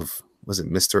image of, was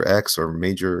it Mr. X or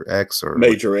Major X or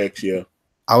Major X, yeah.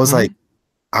 I was like,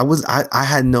 I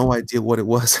had no idea what it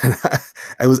was.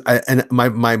 And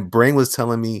my brain was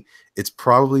telling me it's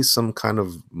probably some kind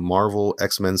of Marvel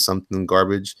X-Men something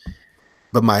garbage.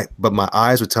 But my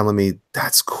eyes were telling me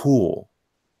that's cool.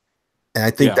 And I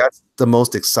think that's the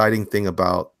most exciting thing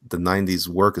about the '90s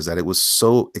work, is that it was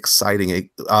so exciting.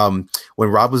 When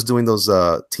Rob was doing those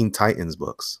Teen Titans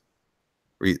books,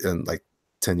 and like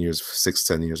 10 years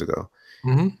ago,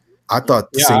 I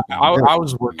thought the same thing. I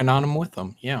was working on them with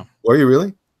him. Yeah. Were you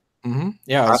really?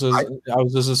 Yeah, I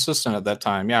was his assistant at that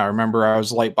time. Yeah, I remember I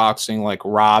was light boxing like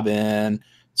Robin,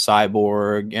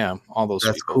 Cyborg, yeah, all those.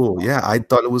 That's people. cool. Yeah, I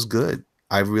thought it was good.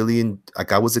 I really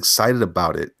I was excited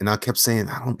about it, and I kept saying,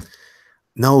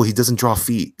 no, he doesn't draw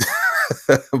feet.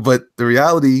 But the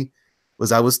reality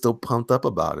was I was still pumped up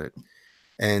about it.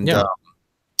 And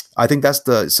I think that's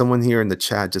someone here in the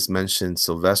chat just mentioned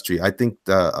Silvestri. I think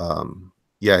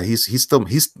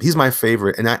he's my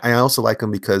favorite. And I also like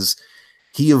him because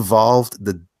he evolved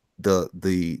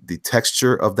the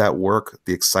texture of that work,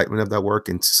 the excitement of that work,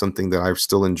 into something that I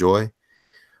still enjoy.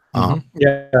 Kind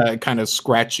of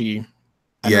scratchy,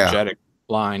 energetic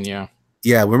line.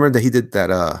 Yeah, remember that he did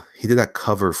that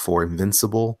cover for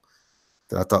Invincible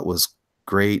that I thought was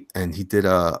great, and he did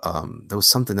there was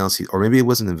something else, or maybe it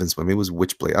wasn't Invincible, maybe it was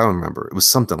Witchblade. I don't remember. It was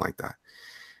something like that,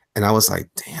 and I was like,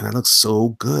 damn, that looks so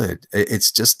good.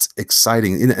 It's just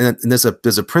exciting, and there's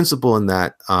a principle in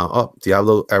that.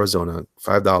 Diablo Arizona,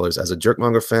 $5. As a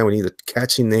Jerkmonger fan, we need a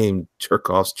catchy name: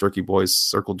 Jerk-offs, Jerky Boys,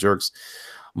 Circle Jerks,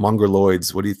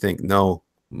 Mongerloids. What do you think? No,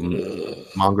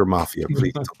 Monger Mafia.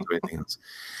 Please don't do anything else.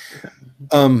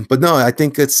 But no, I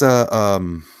think it's I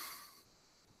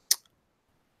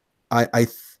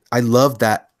love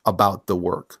that about the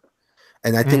work,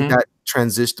 and I think that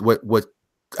transition. What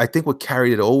I think what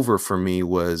carried it over for me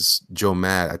was Joe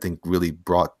Mad. I think really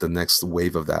brought the next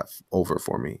wave of that over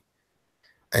for me,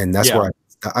 and that's where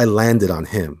I landed on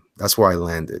him. That's where I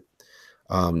landed.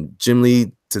 Jim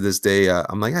Lee, to this day,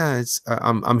 I'm like,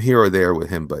 I'm here or there with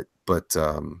him, but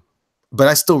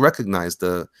I still recognize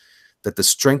that the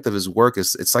strength of his work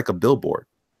it's like a billboard.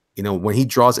 You know, when he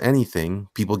draws anything,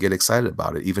 people get excited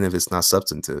about it, even if it's not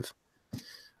substantive.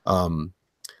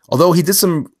 Although he did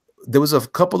there was a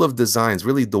couple of designs,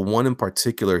 really the one in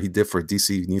particular he did for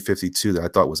DC New 52 that I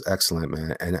thought was excellent,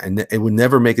 man. And it would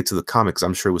never make it to the comics.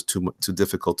 I'm sure it was too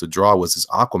difficult to draw, was his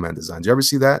Aquaman design. Did you ever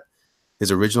see that?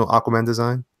 His original Aquaman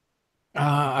design?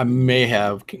 I may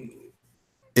have.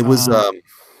 It was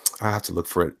I have to look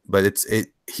for it, but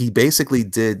he basically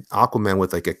did Aquaman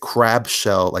with like a crab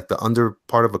shell, like the under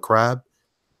part of a crab.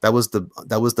 That was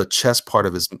the chest part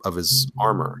of his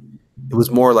armor. It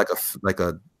was more like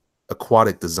a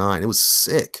aquatic design. It was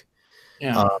sick.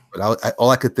 Yeah. But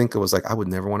all I could think of was like, I would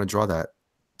never want to draw that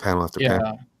panel after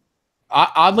panel.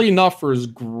 Oddly enough, for as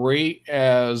great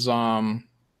as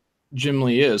Jim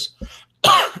Lee is,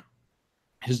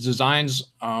 his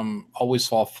designs always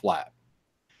fall flat.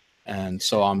 And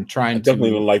so I'm trying to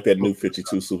definitely don't like that New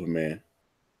 52 Superman.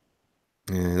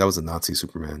 Yeah, that was a Nazi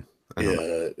Superman.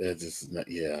 That's just not,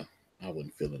 I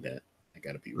wasn't feeling that. I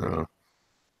gotta be real.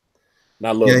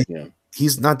 I love him.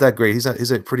 He's not that great.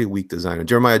 He's a pretty weak designer.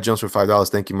 Jeremiah Jones for $5.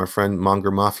 Thank you, my friend. Monger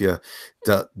Mafia.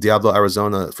 Diablo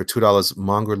Arizona for $2.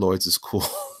 Monger Lloyds is cool.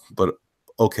 But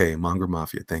okay, Monger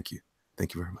Mafia. Thank you.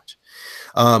 Thank you very much.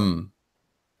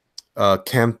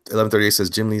 Camp 1138 says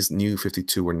Jim Lee's New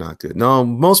 52 were not good. No,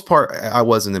 most part I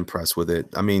wasn't impressed with it.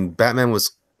 I mean, Batman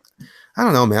was, I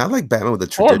don't know, man. I like Batman with the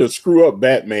tradition. Hard to screw up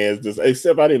Batman,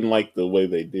 except I didn't like the way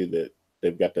they did that.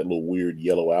 They've got that little weird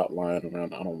yellow outline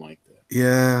around. I don't like that.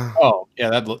 Yeah. Oh, yeah,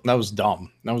 that was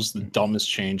dumb. That was the dumbest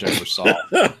change I ever saw.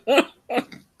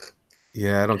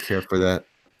 Yeah, I don't care for that.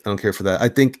 I don't care for that. I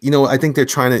think, you know, I think they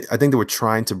were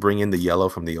trying to bring in the yellow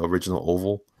from the original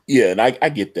oval. Yeah, and I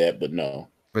get that, but no.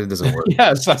 But it doesn't work.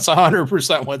 Yes, that's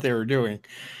 100% what they were doing.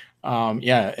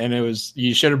 Yeah, and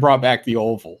you should have brought back the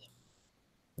oval.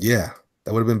 Yeah,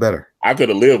 that would have been better. I could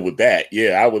have lived with that.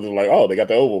 Yeah, I would have like, oh, they got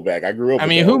the oval back. I grew up. I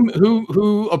mean,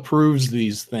 who approves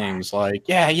these things? Like,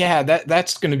 yeah,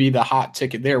 that's going to be the hot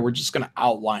ticket there. We're just going to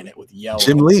outline it with yellow.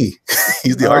 Jim Lee,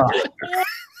 he's the art director.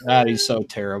 God, he's so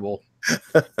terrible.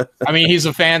 I mean, he's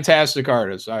a fantastic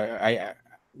artist. I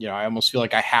almost feel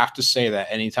like I have to say that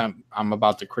anytime I'm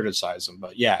about to criticize him.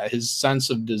 But yeah, his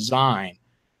sense of design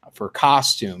for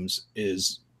costumes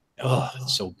is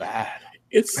it's so bad.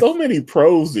 It's so many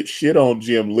pros that shit on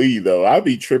Jim Lee, though. I'd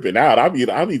be tripping out. I've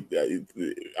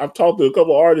talked to a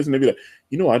couple of artists, and they'd be like,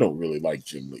 you know, I don't really like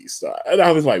Jim Lee's style. And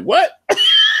I was like, what?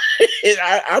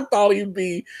 I thought he'd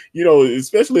be, you know,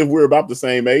 especially if we're about the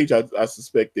same age, I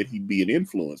suspect that he'd be an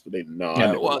influence, but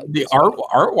the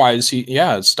art wise,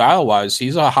 style wise,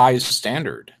 he's a high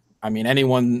standard. I mean,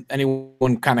 anyone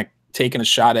kind of taking a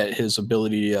shot at his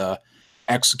ability to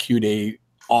execute a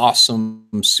awesome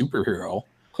superhero.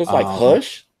 Because like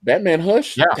Hush, Batman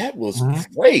Hush, that was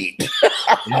great.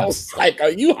 I was like,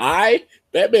 are you high?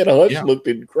 Batman Hush looked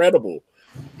incredible.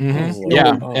 Like,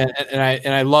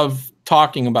 and I love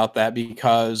talking about that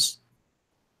because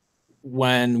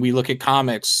when we look at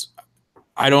comics,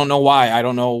 I don't know why. I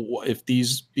don't know if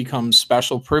these become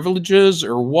special privileges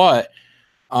or what.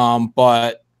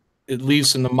 But at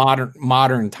least in the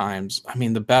modern times, I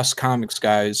mean, the best comics,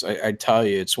 guys, I tell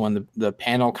you, it's when the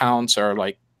panel counts are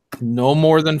like no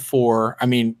more than 4. I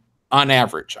mean, on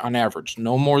average,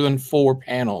 no more than 4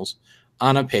 panels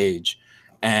on a page,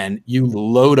 and you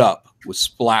load up with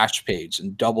splash page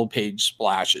and double page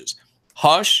splashes.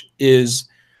 Hush is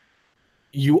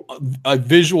a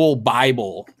visual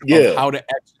Bible of how to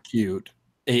execute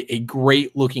a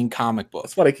great looking comic book.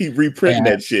 That's why they keep reprinting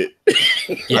that shit.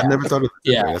 I never thought of it.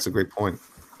 Yeah, that's a great point.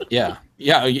 Yeah.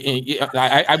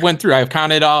 I went through. I've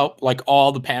counted out like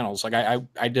all the panels. Like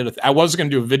I did. I was going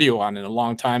to do a video on it a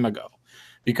long time ago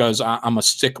because I'm a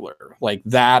stickler like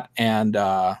that. And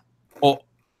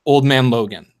Old Man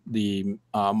Logan, the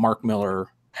Mark Miller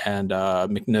and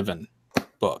McNiven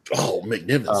book. Oh,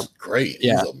 McNiven's great.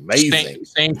 Yeah, he's amazing.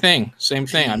 Same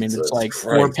thing. I mean, it's like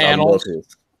 4 panels.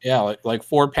 Yeah, like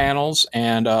 4 panels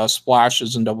and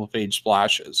splashes and double page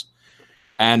splashes.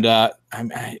 And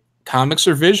comics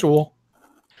are visual.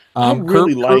 I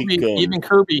really like even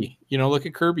Kirby. You know, look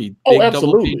at Kirby. Oh, big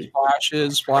absolutely. Double page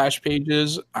splashes, splash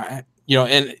pages.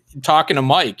 And talking to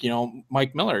Mike,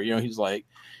 Mike Miller, he's like,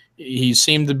 he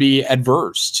seemed to be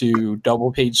adverse to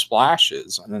double page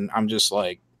splashes, and then I'm just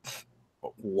like,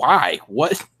 why?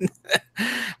 What?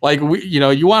 Like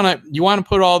you want to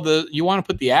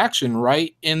put the action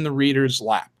right in the reader's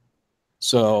lap.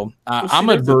 So I'm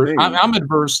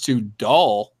adverse to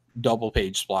dull double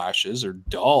page splashes or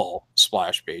dull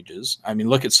splash pages. I mean,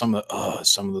 look at some of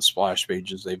the splash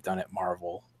pages they've done at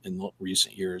Marvel in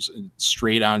recent years.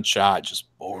 Straight on shot, just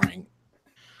boring.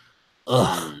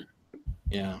 Ugh.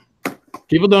 Yeah.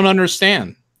 People don't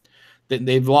understand that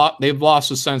they've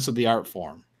lost a sense of the art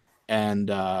form. And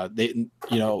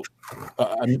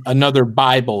another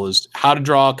Bible is how to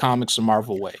draw comics the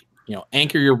Marvel way.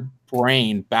 Anchor your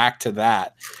brain back to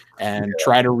that and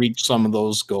try to reach some of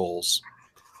those goals.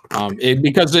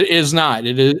 Because it is not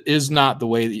the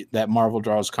way that Marvel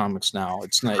draws comics now.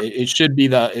 It's not. It should be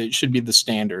the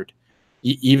standard,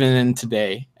 even in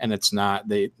today, and it's not.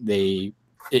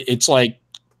 It's like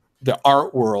the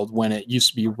art world when it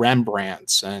used to be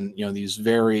Rembrandt's and these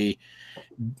very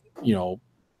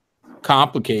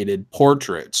complicated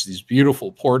portraits, these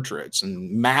beautiful portraits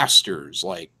and masters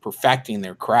like perfecting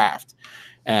their craft.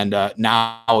 And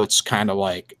now it's kind of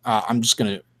like I'm just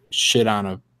gonna shit on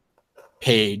a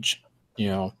page,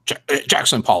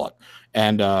 Jackson Pollock,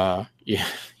 and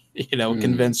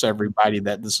convince everybody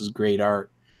that this is great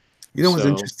art. What's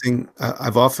interesting?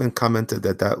 I've often commented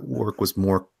that work was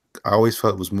more. I always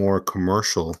felt it was more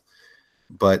commercial,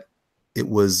 but it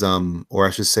was, or I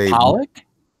should say, Pollock.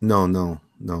 No.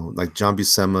 Like John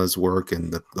Buscema's work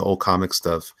and the old comic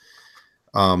stuff.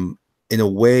 In a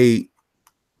way,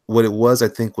 what it was, I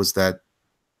think, was that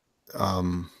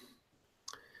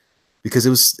because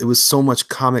it was so much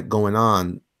comic going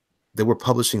on, they were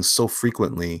publishing so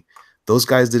frequently. Those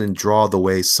guys didn't draw the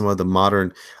way some of the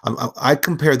modern. I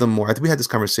compare them more. I think we had this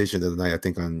conversation the other night. I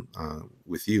think on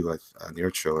with you on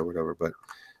your show or whatever. But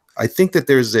I think that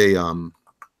there's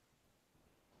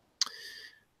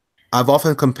I've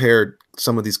often compared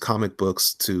some of these comic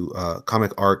books to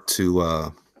comic art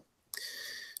to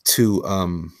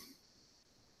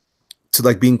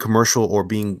like being commercial or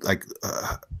being like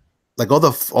I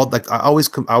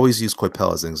always use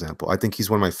Coipel as an example. I think he's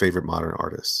one of my favorite modern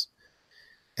artists.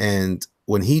 And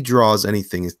when he draws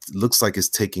anything, it looks like it's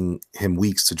taking him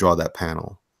weeks to draw that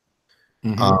panel.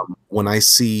 When I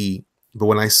see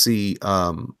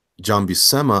John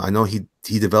Buscema, I know he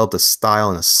developed a style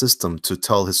and a system to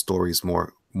tell his stories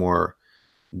more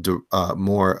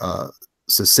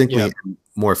succinctly, and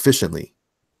more efficiently.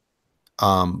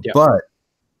 But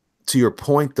to your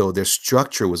point, though, their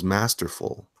structure was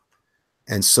masterful,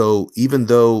 and so even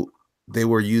though they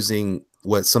were using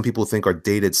what some people think are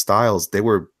dated styles, they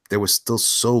were still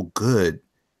so good.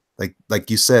 Like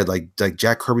you said, like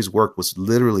Jack Kirby's work was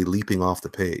literally leaping off the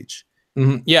page.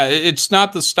 Yeah, it's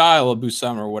not the style of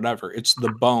Buscema or whatever. It's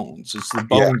the bones. It's the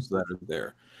bones that are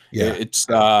there. Yeah,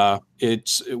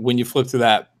 it's when you flip through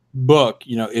that book,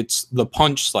 you know, it's the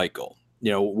punch cycle.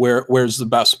 You know, where's the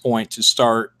best point to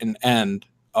start and end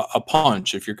a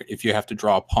punch if you have to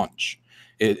draw a punch.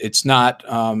 It's not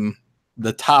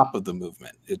the top of the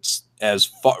movement. It's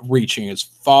reaching as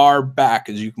far back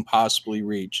as you can possibly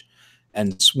reach,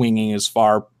 and swinging as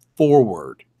far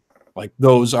forward. Like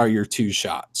those are your two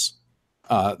shots.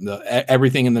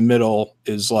 Everything in the middle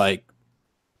is like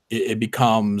it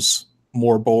becomes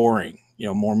more boring, you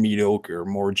know, more mediocre,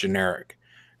 more generic.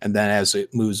 And then as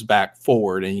it moves back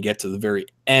forward and you get to the very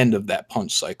end of that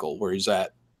punch cycle where he's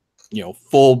at, you know,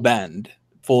 full bend,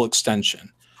 full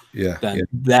extension. Then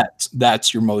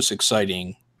that's your most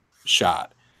exciting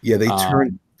shot. Yeah, they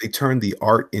turned the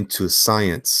art into a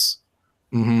science.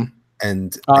 And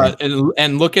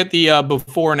look at the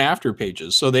before and after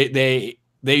pages. So they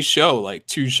show like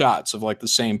two shots of like the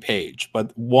same page,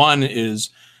 but one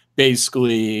is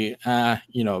basically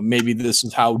you know, maybe this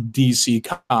is how DC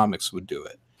Comics would do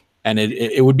it, and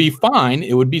it would be fine.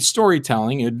 It would be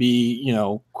storytelling. It would be, you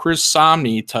know, Chris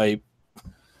Samnee type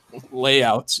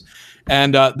layouts,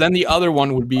 and then the other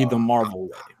one would be the Marvel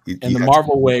way, and the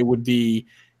Marvel way would be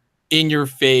in your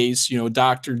face, you know,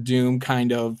 Doctor Doom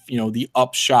kind of, you know, the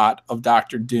upshot of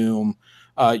Doctor Doom.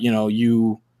 You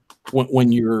know,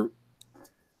 when you're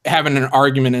having an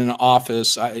argument in an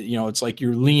office, you know, it's like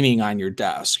you're leaning on your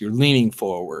desk, you're leaning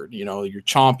forward, you know, you're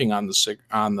chomping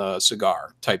on the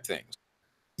cigar type things.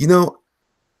 You know,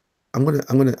 I'm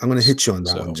gonna hit you on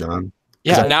that one, John.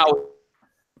 Yeah, now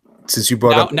since you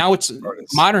brought up now it's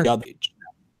modern age.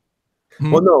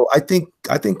 Well, no, I think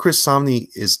Chris Samnee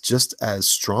is just as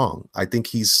strong. I think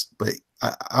he's, but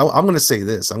I'm going to say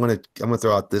this. I'm going to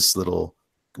throw out this little.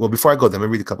 Well, before I go, let me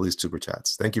read a couple of these super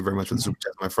chats. Thank you very much for the super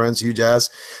chats, my friends. Hugh Jazz,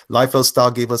 Liefeld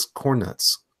Style gave us corn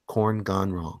nuts. Corn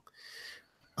gone wrong.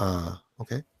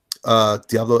 Okay.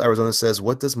 Diablo Arizona says,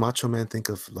 "What does Macho Man think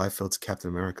of Liefeld's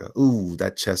Captain America?" Ooh,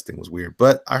 that chest thing was weird,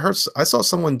 but I saw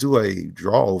someone do a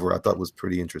draw over. I thought was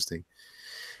pretty interesting.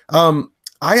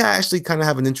 I actually kind of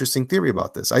have an interesting theory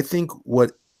about this. I think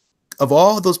of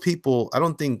all those people, I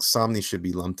don't think Samnee should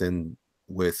be lumped in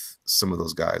with some of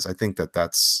those guys. I think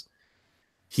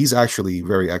he's actually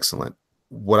very excellent.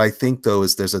 What I think though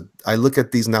is I look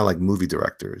at these now like movie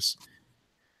directors.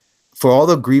 For all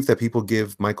the grief that people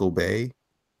give Michael Bay,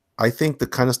 I think the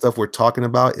kind of stuff we're talking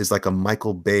about is like a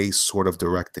Michael Bay sort of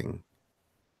directing,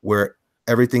 where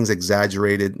everything's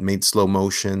exaggerated, made slow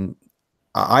motion.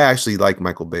 I actually like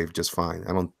Michael Bay just fine.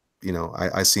 I don't, you know,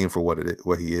 I see him for what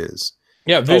he is.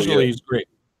 Yeah, visually he's great.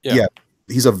 Yeah,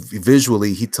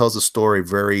 visually he tells a story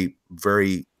very,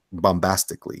 very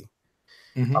bombastically.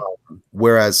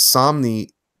 Whereas Samnee,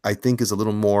 I think, is a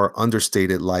little more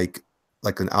understated, like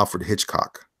an Alfred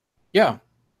Hitchcock. Yeah.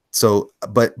 So,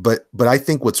 but I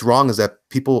think what's wrong is that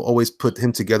people always put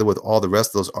him together with all the rest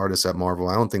of those artists at Marvel.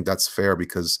 I don't think that's fair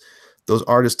because those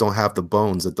artists don't have the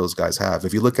bones that those guys have.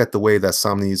 If you look at the way that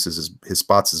Samnee uses his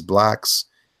spots as blacks,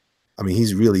 I mean,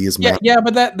 he really is. Yeah,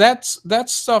 but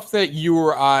that's stuff that you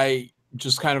or I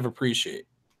just kind of appreciate.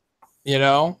 You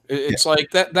know, it's like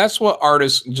that's what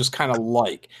artists just kind of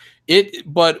like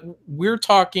it. But we're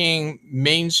talking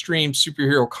mainstream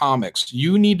superhero comics.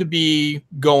 You need to be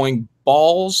going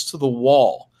balls to the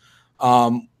wall.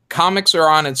 Comics are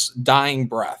on its dying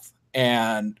breath,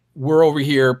 and we're over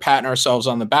here patting ourselves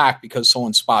on the back because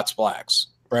someone spots blacks,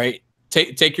 right?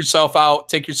 Take yourself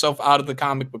out of the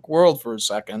comic book world for a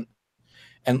second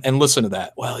and listen to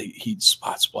that. Well, he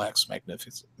spots blacks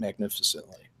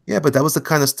magnificently. Yeah, but that was the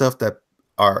kind of stuff that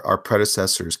our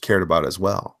predecessors cared about as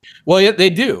well. Well, yeah, they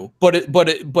do, but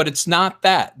it's not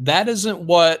that. That isn't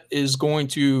what is going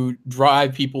to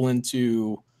drive people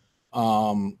into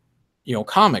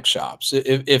comic shops.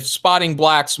 If spotting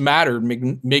blacks mattered, Mike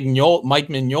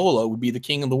Mignola would be the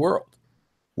king of the world.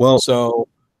 Well, so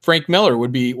Frank Miller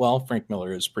would be, Frank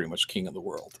Miller is pretty much king of the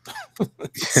world.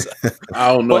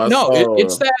 I don't know. But no,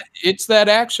 it's that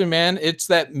action, man. It's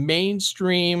that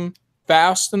mainstream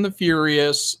Fast and the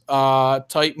Furious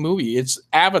type movie. It's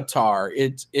Avatar.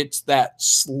 It's that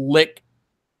slick,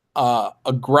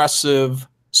 aggressive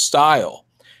style.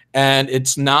 And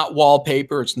it's not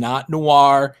wallpaper. It's not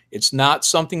noir. It's not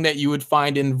something that you would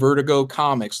find in Vertigo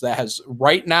Comics that has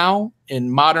right now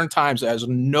in modern times, that has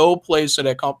no place at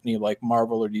a company like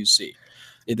Marvel or DC.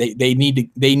 They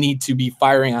need to be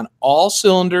firing on all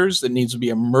cylinders. There needs to be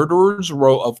a murderer's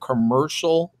row of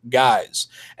commercial guys.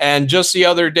 And just the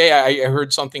other day, I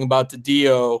heard something about the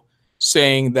Dio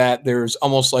saying that there's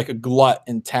almost like a glut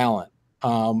in talent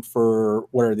for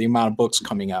the amount of books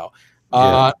coming out.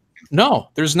 No,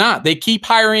 there's not. They keep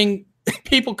hiring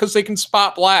people because they can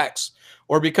spot blacks,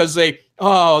 or because they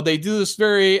do this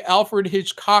very Alfred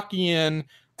Hitchcockian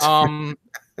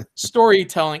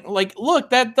storytelling. Like,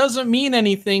 look, that doesn't mean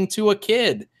anything to a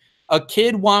kid. A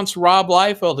kid wants Rob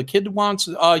Liefeld. A kid wants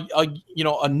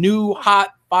a new hot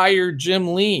fire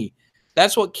Jim Lee.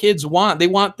 That's what kids want. They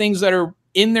want things that are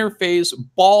in their face,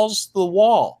 balls to the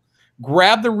wall.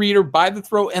 Grab the reader by the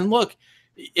throat, and look.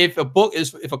 If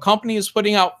a company is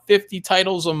putting out 50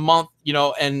 titles a month,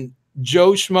 and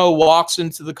Joe Schmo walks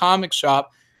into the comic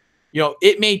shop,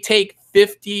 it may take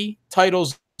 50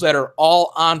 titles that are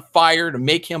all on fire to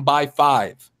make him buy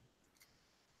 5.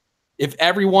 If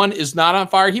everyone is not on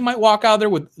fire, he might walk out there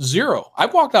with 0.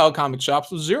 I've walked out of comic shops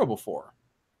with 0 before.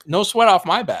 No sweat off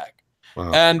my back.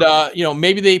 Wow. And,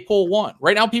 maybe they pull 1.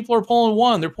 Right now, people are pulling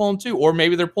 1. They're pulling 2. Or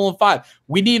maybe they're pulling 5.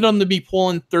 We need them to be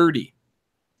pulling 30.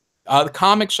 The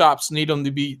comic shops need them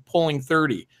to be pulling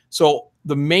 30. So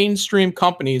the mainstream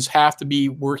companies have to be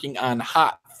working on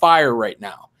hot fire right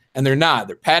now. And they're not.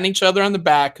 They're patting each other on the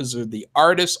back because they're the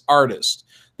artist.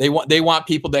 They want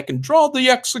people that can draw the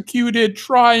executed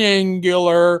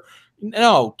triangular.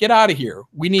 No, get out of here.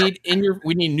 We need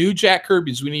new Jack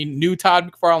Kirby's. We need new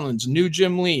Todd McFarlane's, new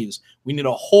Jim Lee's. We need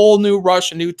a whole new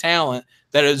rush of new talent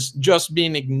that is just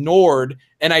being ignored.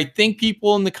 And I think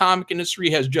people in the comic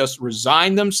industry has just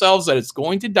resigned themselves that it's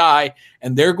going to die,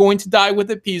 and they're going to die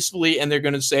with it peacefully. And they're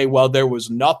going to say, well, there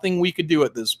was nothing we could do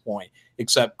at this point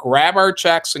except grab our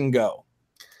checks and go.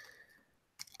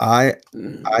 I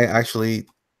actually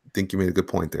think you made a good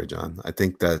point there, John. I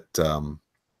think that John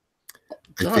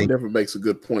never makes a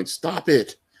good point. Stop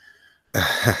it.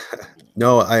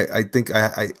 No, I think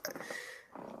I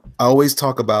always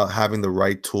talk about having the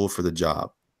right tool for the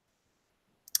job.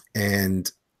 And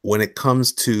when it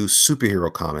comes to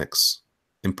superhero comics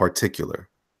in particular,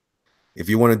 if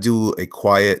you want to do a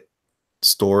quiet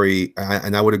story,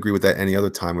 and I would agree with that any other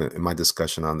time in my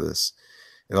discussion on this,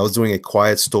 if I was doing a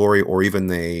quiet story, or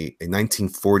even a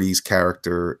 1940s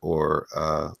character, or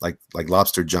like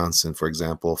Lobster Johnson, for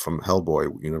example, from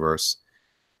Hellboy universe,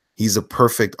 he's a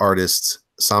perfect artist.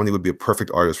 Somni would be a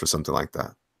perfect artist for something like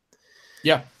that.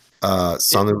 Yeah.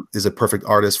 Somni is a perfect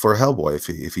artist for Hellboy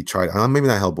if he tried. Maybe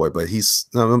not Hellboy, but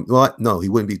no, he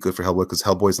wouldn't be good for Hellboy because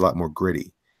Hellboy is a lot more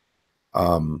gritty.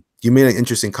 You made an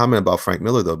interesting comment about Frank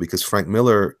Miller, though, because I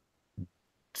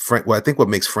think what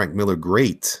makes Frank Miller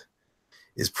great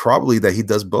is probably that he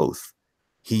does both.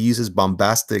 He uses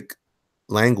bombastic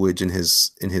language in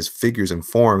his figures and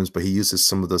forms, but he uses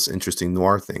some of those interesting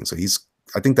noir things. So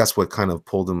I think that's what kind of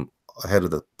pulled him ahead of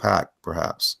the pack,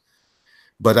 perhaps.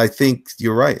 But I think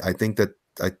you're right. I think that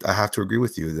I have to agree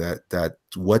with you that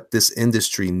what this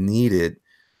industry needed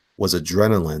was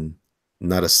adrenaline,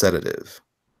 not a sedative.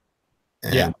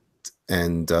 And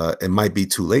it might be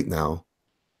too late now,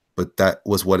 but that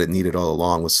was what it needed all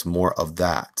along, was some more of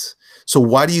that. So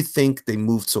why do you think they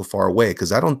moved so far away?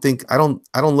 Because I don't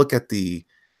look at the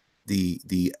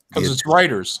because it's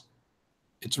writers.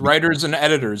 It's writers and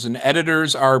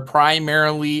editors are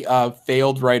primarily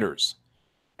failed writers.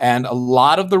 And a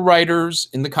lot of the writers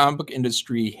in the comic book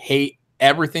industry hate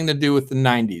everything to do with the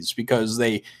 90s because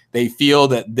they feel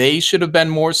that they should have been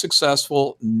more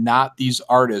successful, not these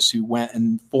artists who went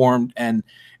and formed and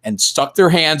stuck their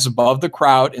hands above the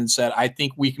crowd and said, I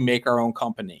think we can make our own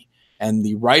company. And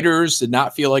the writers did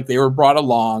not feel like they were brought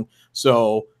along.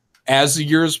 So as the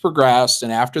years progressed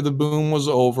and after the boom was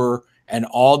over and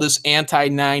all this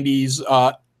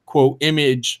anti-90s quote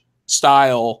image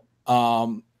style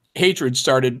hatred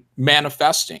started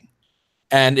manifesting,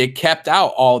 and it kept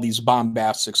out all these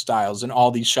bombastic styles and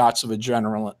all these shots of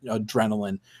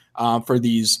adrenaline for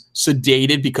these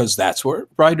sedated, because that's what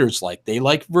writers like. They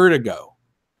like vertigo.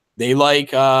 They like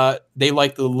the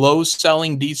low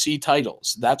selling DC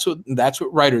titles. That's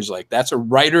what writers like. That's a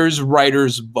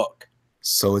writer's book.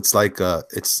 So it's like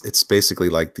it's basically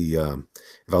like the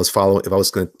if I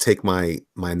was going to take my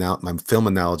film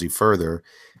analogy further,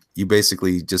 you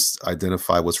basically just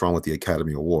identify what's wrong with the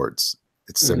Academy Awards.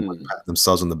 It's them pat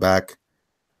themselves on the back,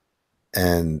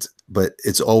 but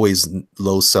it's always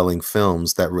low selling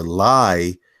films that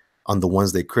rely on the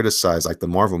ones they criticize, like the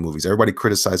Marvel movies. Everybody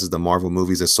criticizes the Marvel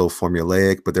movies. They're so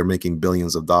formulaic, but they're making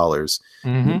billions of dollars.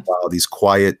 While these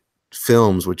quiet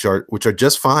films, which are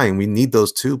just fine, we need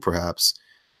those too, perhaps.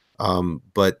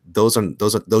 But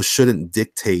those shouldn't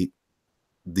dictate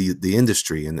the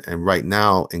industry. And right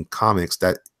now in comics,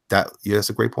 that's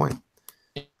a great point.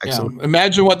 Excellent. Yeah.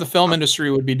 Imagine what the film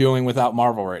industry would be doing without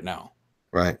Marvel right now.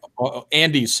 Right.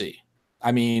 And DC.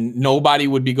 I mean, nobody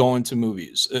would be going to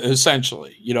movies,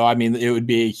 essentially. You know, I mean, it would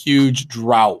be a huge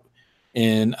drought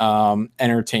in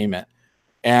entertainment.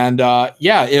 And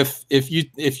yeah,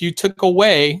 if you took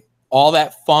away all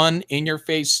that fun in your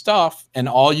face stuff and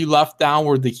all you left down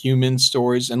were the human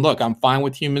stories, and look, I'm fine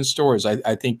with human stories.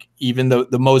 I think even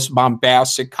the most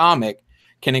bombastic comic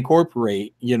can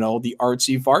incorporate, you know, the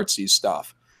artsy fartsy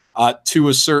stuff to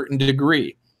a certain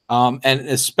degree. And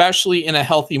especially in a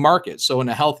healthy market. So in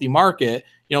a healthy market,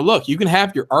 you know, look, you can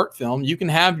have your art film, you can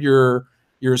have your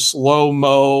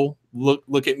slow-mo,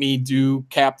 look at me do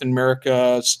Captain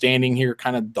America standing here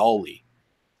kind of dully.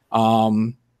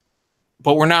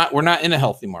 But we're not in a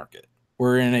healthy market.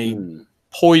 We're in a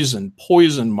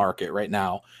poison market right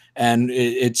now. And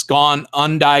it's gone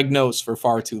undiagnosed for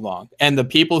far too long. And the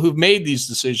people who've made these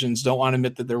decisions don't want to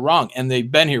admit that they're wrong. And they've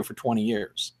been here for 20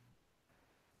 years.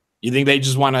 You think they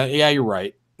just want to, yeah, you're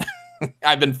right.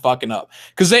 I've been fucking up.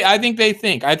 Because I think they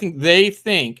think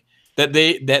that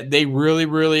they really,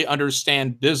 really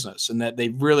understand business and that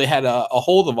they've really had a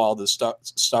hold of all this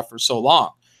stuff for so long.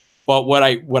 But what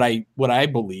I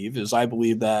believe is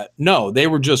that no, they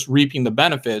were just reaping the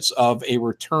benefits of a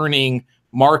returning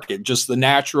market, just the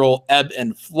natural ebb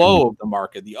and flow of the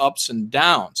market, the ups and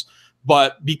downs.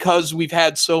 But because we've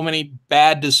had so many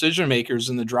bad decision makers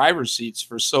in the driver's seats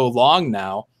for so long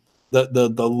now,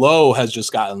 the low has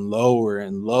just gotten lower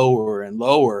and lower and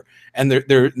lower, and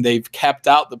they've kept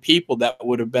out the people that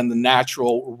would have been the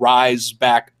natural rise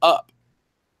back up.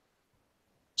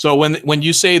 So when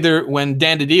you say when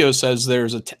Dan DiDio says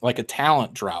there's a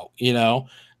talent drought, you know,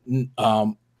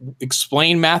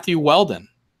 explain Matthew Weldon,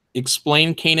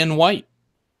 explain Cain White.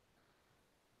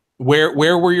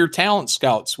 Where were your talent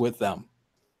scouts with them?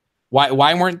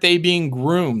 Why weren't they being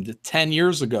groomed 10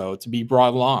 years ago to be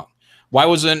brought along? Why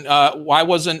wasn't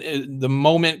the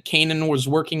moment Kanan was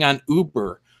working on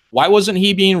Uber, why wasn't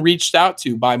he being reached out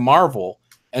to by Marvel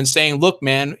and saying, look,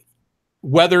 man,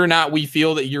 whether or not we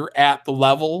feel that you're at the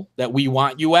level that we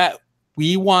want you at,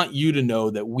 we want you to know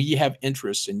that we have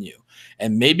interest in you.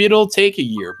 And maybe it'll take a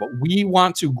year, but we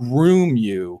want to groom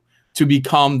you to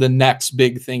become the next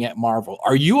big thing at Marvel.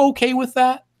 Are you okay with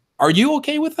that? Are you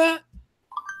okay with that?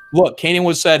 Look, Kanan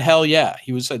was said, hell yeah.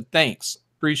 He was said, thanks,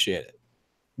 appreciate it.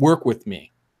 Work with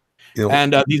me. You know,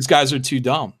 and these guys are too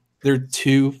dumb. They're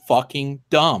too fucking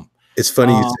dumb. It's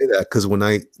funny you say that, because when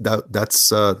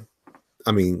that's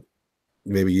I mean,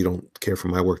 maybe you don't care for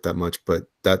my work that much, but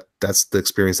that's the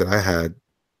experience that I had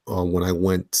when I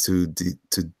went to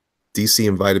DC.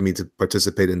 Invited me to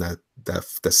participate in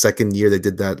the second year they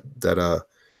did that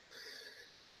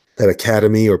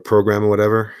academy or program or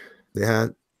whatever they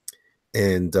had,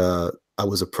 and I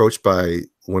was approached by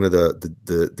one of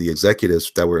the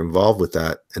executives that were involved with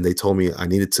that, and they told me I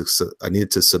needed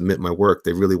to submit my work.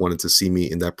 They really wanted to see me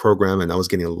in that program, and I was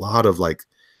getting a lot of like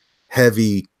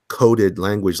heavy coded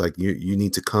language, like you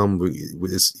need to come with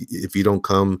this. If you don't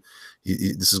come,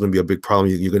 this is going to be a big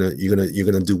problem. You're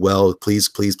gonna do well. Please,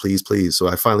 please, please, please. So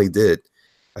I finally did.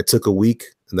 I took a week,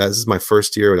 and this is my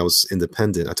first year, and I was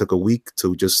independent. I took a week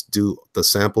to just do the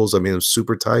samples. I made them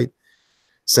super tight,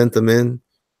 sent them in.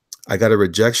 I got a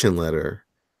rejection letter,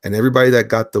 and everybody that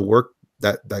got the work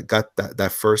that got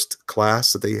that first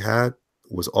class that they had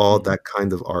was all that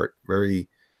kind of art, very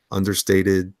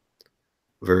understated,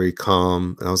 very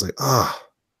calm. And I was like,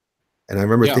 and I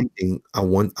remember thinking, I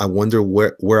wonder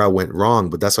where I went wrong.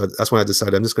 But that's when I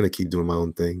decided I'm just going to keep doing my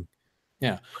own thing.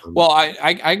 Yeah. Well,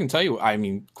 I can tell you, I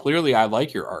mean, clearly I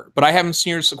like your art, but I haven't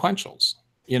seen your sequentials.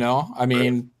 You know, I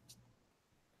mean,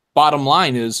 bottom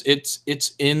line is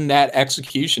it's in that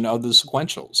execution of the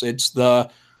sequentials. It's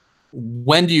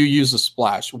when do you use a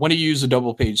splash? When do you use a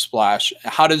double page splash?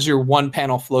 How does your one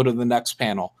panel flow to the next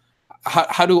panel?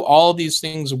 How do all these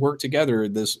things work together?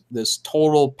 This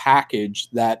total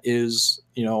package that is,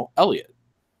 you know, Elliot.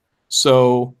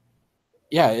 So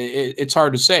yeah, it's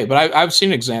hard to say, but I've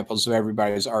seen examples of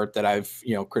everybody's art that I've,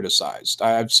 criticized.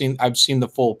 I've seen the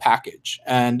full package,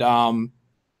 and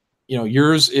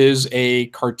yours is a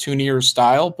cartoonier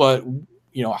style, but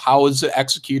how is it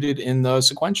executed in the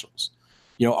sequentials?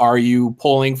 Are you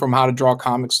pulling from How to Draw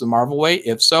Comics the Marvel way?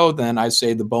 If so, then I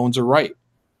say the bones are right.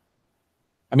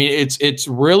 I mean, it's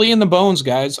really in the bones,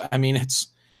 guys. I mean, it's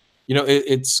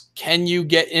can you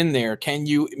get in there? Can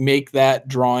you make that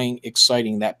drawing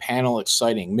exciting, that panel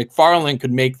exciting? McFarlane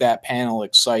could make that panel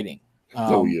exciting.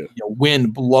 Oh yeah.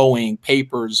 Wind blowing,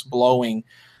 papers blowing.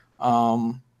 Rob,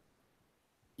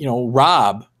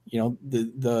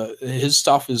 his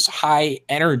stuff is high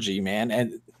energy, man,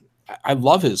 and I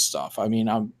love his stuff. I mean,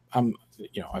 I don't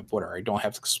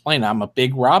have to explain. I'm a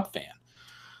big Rob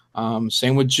fan.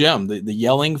 Same with Jim. The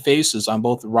yelling faces on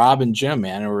both Rob and Jim,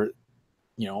 man, are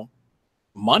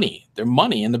money. They're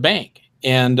money in the bank,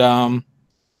 and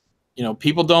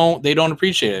people don't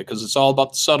appreciate it because it's all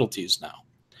about the subtleties now.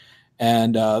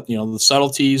 And the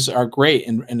subtleties are great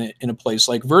in a place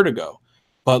like Vertigo.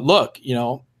 But look,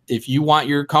 if you want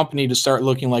your company to start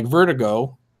looking like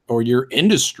Vertigo, or your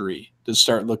industry to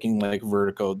start looking like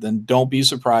Vertigo, then don't be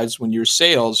surprised when your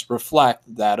sales reflect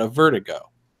that of Vertigo.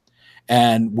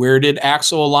 And where did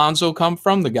Axel Alonso come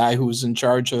from? The guy who was in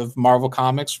charge of Marvel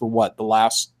Comics for what, the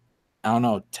last,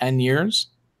 10 years?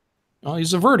 Well,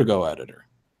 he's a Vertigo editor.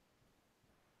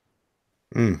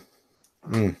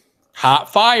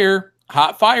 Hot fire,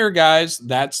 guys.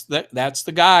 That's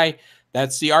the guy.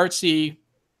 That's the artsy,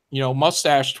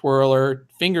 mustache twirler,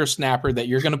 finger snapper that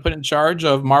you're going to put in charge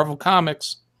of Marvel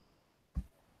Comics.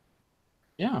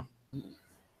 Yeah.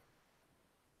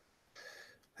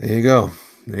 There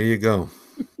you go.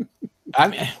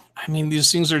 I mean,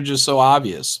 these things are just so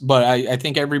obvious, but I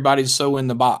think everybody's so in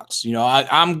the box.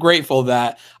 I'm grateful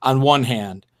that on one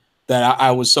hand that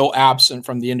I was so absent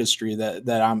from the industry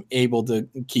that I'm able to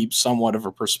keep somewhat of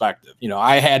a perspective.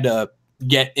 I had to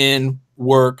get in,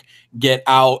 work, get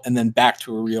out, and then back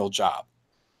to a real job.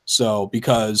 So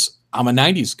because I'm a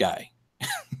 90s guy,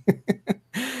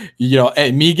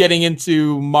 and me getting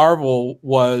into Marvel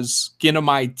was skin of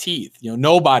my teeth.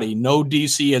 No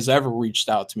DC has ever reached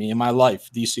out to me in my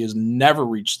life. DC has never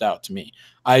reached out to me.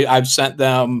 I've sent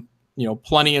them,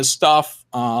 plenty of stuff,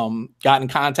 got in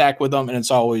contact with them, and it's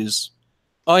always,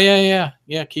 oh yeah,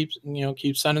 keep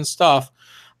sending stuff.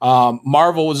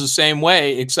 Marvel was the same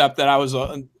way, except that I was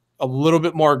a little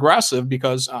bit more aggressive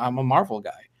because I'm a Marvel guy.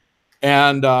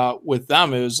 And with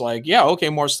them, it was like, yeah,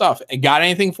 okay, more stuff. And got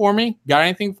anything for me?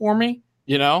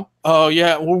 Oh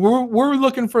yeah, well, we're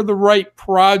looking for the right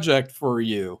project for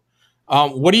you.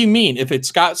 What do you mean? If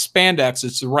it's got spandex,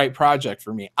 it's the right project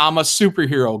for me. I'm a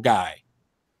superhero guy.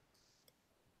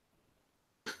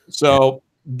 So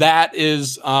that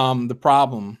is the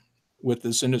problem with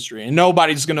this industry, and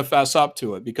nobody's going to fess up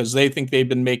to it because they think they've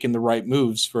been making the right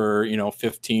moves for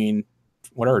 15,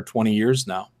 20 years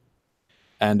now.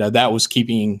 And that was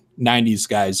keeping 90s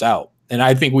guys out. And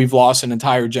I think we've lost an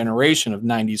entire generation of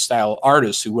 90s style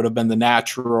artists who would have been the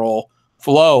natural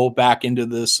flow back into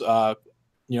this,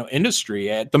 industry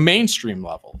at the mainstream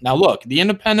level. Now, look, the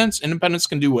independents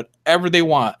can do whatever they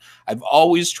want. I've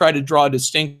always tried to draw a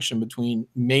distinction between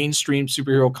mainstream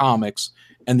superhero comics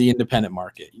and the independent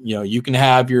market. You can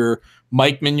have your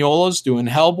Mike Mignolas doing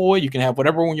Hellboy. You can have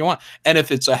whatever one you want. And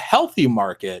if it's a healthy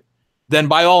market, then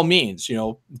by all means,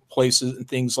 places and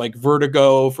things like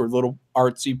Vertigo for little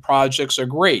artsy projects are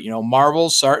great. Marvel,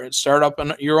 start up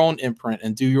on your own imprint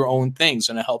and do your own things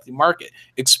in a healthy market.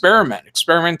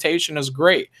 Experimentation is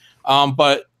great.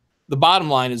 But the bottom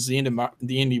line is the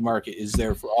indie market is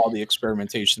there for all the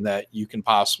experimentation that you can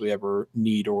possibly ever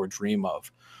need or dream of.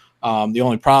 The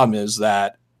only problem is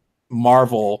that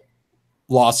Marvel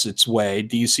lost its way,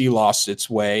 DC lost its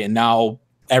way, and now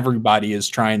everybody is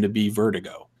trying to be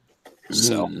Vertigo.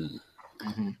 So,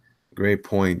 Great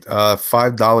point.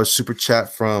 $5 super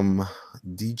chat from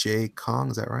DJ Kong.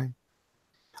 Is that right?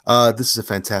 This is a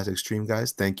fantastic stream,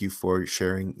 guys. Thank you for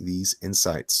sharing these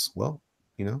insights. Well,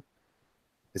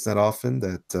 it's not often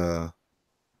that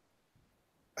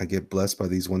I get blessed by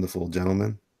these wonderful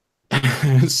gentlemen.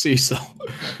 Cecil,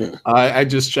 I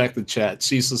just checked the chat.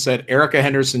 Cecil said Erica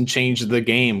Henderson changed the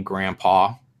game,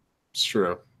 Grandpa. It's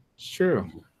true.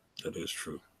 That is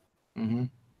true.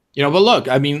 But look,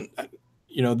 I mean,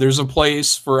 there's a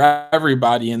place for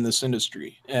everybody in this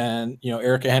industry, and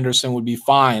Erica Henderson would be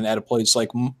fine at a place like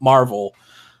Marvel.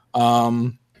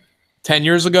 10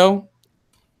 years ago,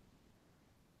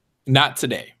 not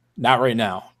today, not right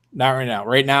now.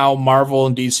 Right now, Marvel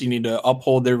and DC need to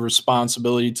uphold their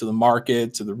responsibility to the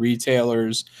market, to the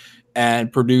retailers,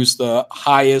 and produce the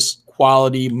highest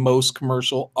quality, most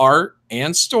commercial art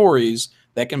and stories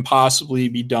that can possibly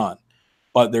be done.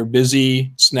 But they're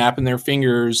busy snapping their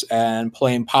fingers and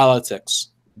playing politics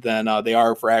than they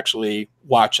are for actually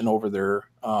watching over their,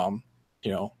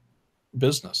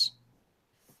 business.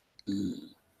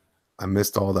 I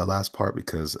missed all that last part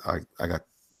because I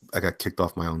got kicked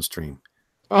off my own stream.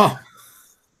 Oh,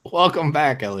 welcome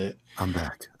back, Elliot. I'm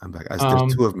back.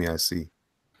 There's two of me, I see.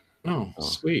 Oh,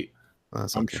 sweet. Well,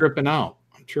 I'm okay. tripping out.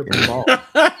 I'm tripping ball.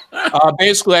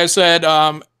 Basically, I said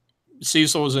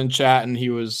Cecil was in chat and he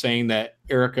was saying that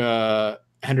Erica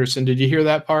Henderson. Did you hear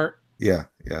that part? Yeah.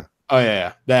 Oh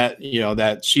yeah,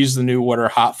 that she's the new water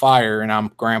hot fire, and I'm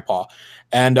grandpa,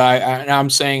 and I'm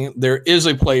saying there is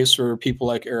a place for people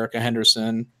like Erica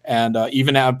Henderson, and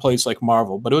even at a place like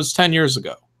Marvel, but it was 10 years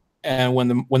ago, and when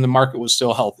the market was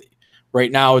still healthy.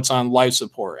 Right now, it's on life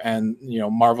support, and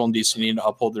Marvel and DC need to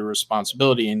uphold their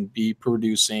responsibility and be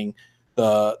producing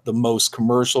the most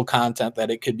commercial content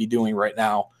that it could be doing right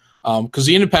now, because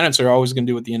the independents are always going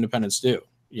to do what the independents do.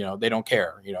 They don't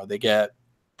care. They get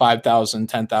 5,000,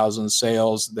 10,000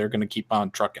 sales, they're going to keep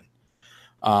on trucking.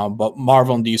 But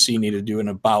Marvel and DC need to do an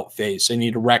about face. They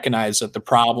need to recognize that the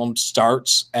problem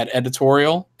starts at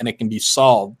editorial and it can be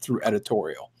solved through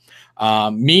editorial.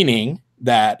 Meaning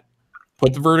that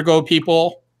put the Vertigo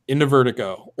people into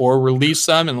Vertigo or release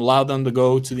them and allow them to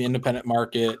go to the independent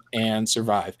market and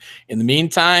survive. In the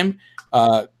meantime,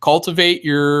 cultivate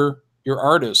your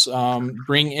artists.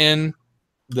 Bring in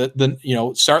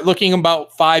start looking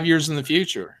about 5 years in the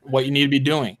future, what you need to be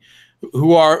doing.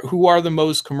 Who are the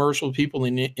most commercial people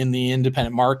in the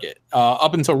independent market?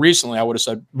 Up until recently, I would have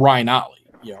said Ryan Otley.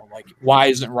 Why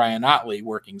isn't Ryan Otley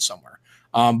working somewhere?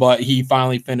 But he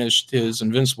finally finished his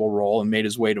Invincible role and made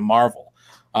his way to Marvel.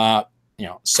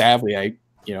 Sadly,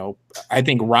 I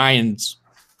think Ryan's.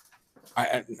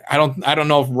 I don't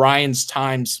know if Ryan's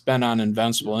time spent on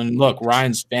Invincible. And look,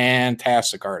 Ryan's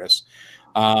fantastic artist.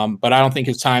 But I don't think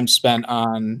his time spent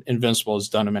on Invincible has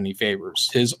done him any favors.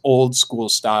 His old school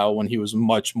style, when he was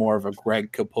much more of a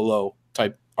Greg Capullo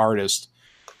type artist,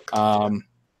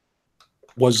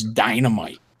 was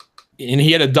dynamite, and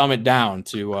he had to dumb it down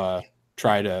to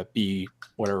try to be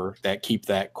whatever keep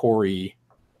that Corey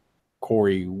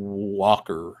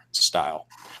Walker style.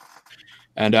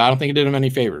 And I don't think it did him any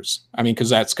favors. I mean, because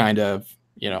that's kind of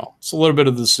it's a little bit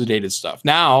of the sedated stuff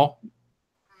now.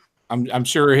 I'm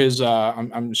sure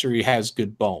I'm sure he has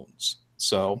good bones.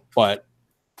 So, but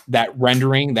that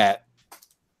rendering, that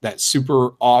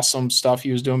super awesome stuff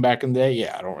he was doing back in the day,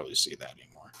 I don't really see that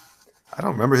anymore. I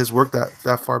don't remember his work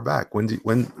that far back. When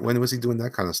was he doing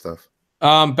that kind of stuff?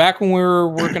 Back when we were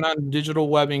working on Digital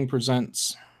Webbing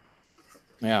Presents.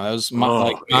 Yeah, that was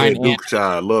Ed Dukeshire.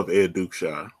 I love Ed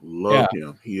Dukeshire. Love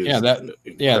him. He is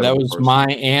that was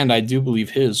mine, and I do believe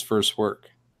his first work.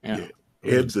 Yeah.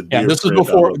 Ed's a dear this friend. is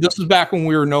before. This is back when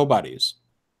we were nobodies.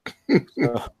 It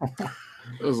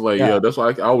was like, that's why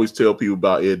I always tell people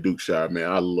about Ed Dukeshire, man.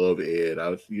 I love Ed.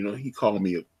 He called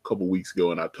me a couple weeks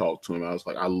ago and I talked to him. I was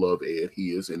like, I love Ed.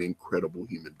 He is an incredible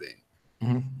human being.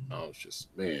 Mm-hmm. I was just,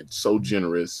 man, so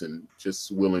generous and just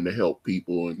willing to help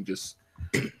people and just,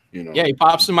 Yeah, he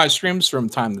pops in my streams from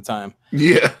time to time.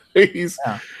 Yeah,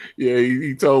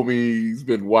 he told me he's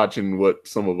been watching what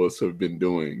some of us have been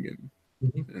doing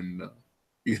and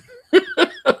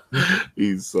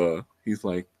he's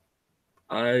like,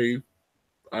 I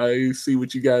see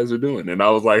what you guys are doing, and I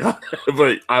was like,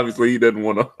 but obviously he doesn't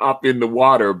want to hop in the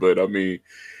water, but I mean,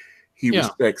 he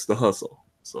respects the hustle.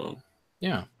 So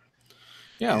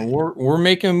we're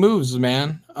making moves,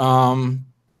 man.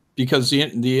 Because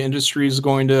the industry is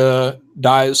going to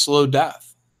die a slow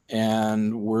death,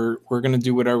 and we're going to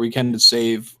do whatever we can to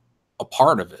save a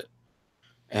part of it,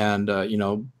 and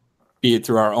be it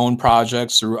through our own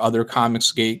projects, through other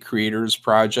Comicsgate creators'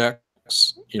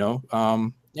 projects. We're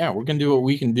going to do what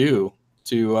we can do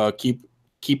to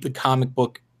keep the comic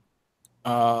book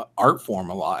art form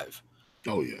alive.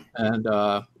 Oh yeah,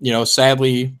 and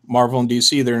sadly, Marvel and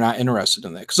DC, they're not interested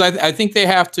in that, because I think they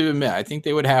have to admit. I think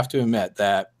they would have to admit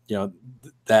that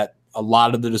that a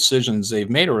lot of the decisions they've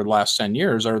made over the last 10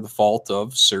 years are the fault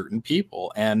of certain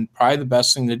people, and probably the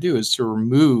best thing to do is to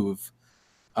remove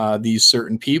these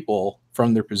certain people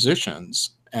from their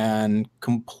positions, and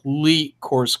complete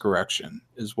course correction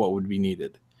is what would be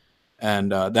needed.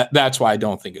 And that's why I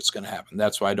don't think it's going to happen.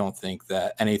 That's why I don't think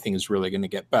that anything is really going to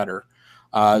get better.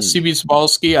 CB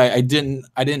Cebulski, I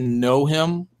didn't know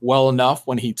him well enough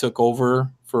when he took over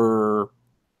for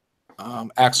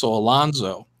Axel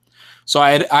Alonso, so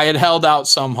I had held out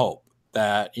some hope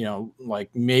that like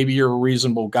maybe you're a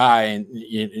reasonable guy, and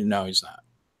no, he's not.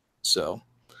 So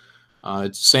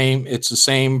it's the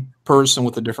same person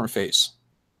with a different face.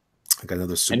 I got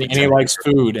another super. And he likes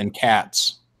food and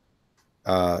cats.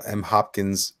 M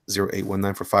Hopkins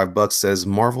 0819 for $5 says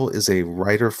Marvel is a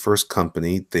writer first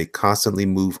company. They constantly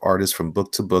move artists from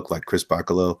book to book, like Chris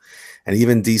Bacalo, and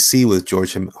even DC with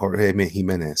Jorge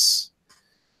Jimenez.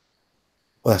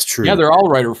 Well, that's true. Yeah, they're all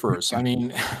writer first. I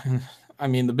mean,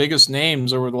 the biggest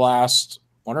names over the last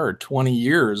 20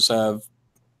 years have,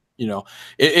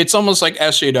 it's almost like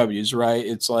SJWs, right?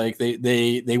 It's like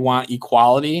they want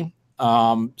equality.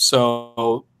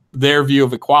 So their view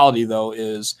of equality, though,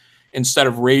 is instead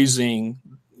of raising,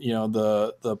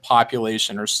 the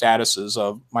population or statuses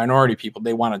of minority people,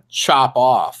 they want to chop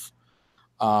off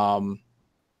the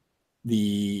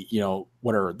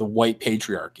white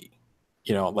patriarchy.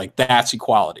 Like that's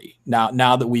equality.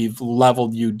 Now that we've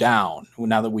leveled you down,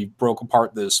 now that we've broke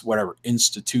apart this whatever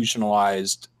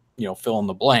institutionalized, fill in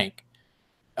the blank,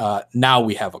 now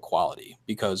we have equality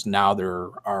because now there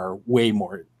are way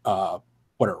more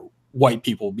white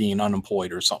people being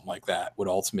unemployed or something like that would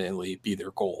ultimately be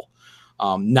their goal.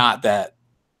 Not to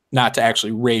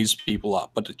actually raise people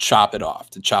up, but to chop that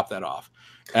off.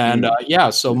 And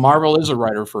so Marvel is a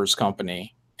writer first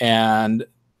company, and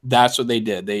that's what they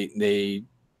did. They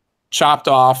chopped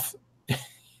off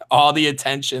all the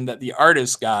attention that the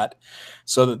artists got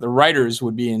so that the writers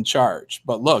would be in charge.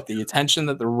 But look, the attention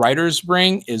that the writers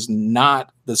bring is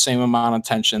not the same amount of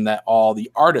attention that all the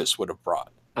artists would have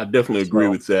brought. I definitely agree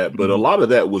with that. But a lot of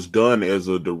that was done as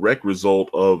a direct result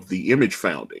of the Image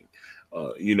founding.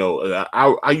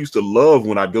 I used to love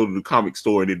when I go to the comic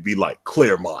store and it'd be like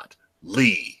Claremont,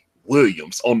 Lee,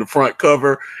 Williams on the front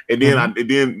cover, and then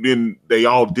then they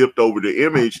all dipped over to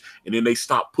Image, and then they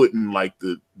stopped putting like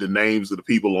the names of the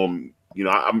people on.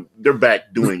 They're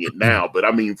back doing it now, but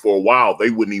I mean, for a while they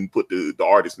wouldn't even put the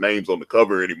artist names on the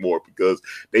cover anymore because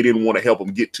they didn't want to help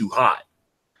them get too hot.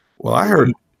 Well, I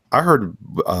heard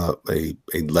a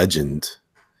legend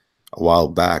a while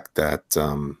back that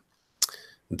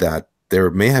that there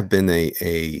may have been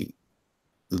the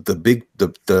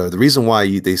reason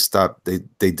why they stopped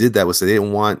they did that was that they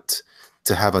didn't want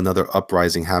to have another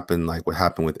uprising happen like what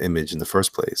happened with Image in the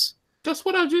first place. That's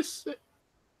what I just said.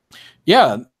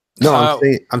 Yeah. No,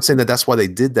 I'm saying that's why they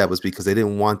did that was because they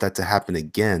didn't want that to happen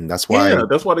again. That's why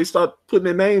they start putting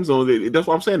their names on it. That's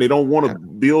what I'm saying. They don't want to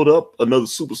build up another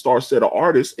superstar set of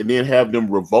artists and then have them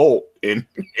revolt and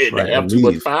have too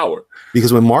much power.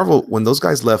 Because when those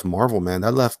guys left Marvel, man,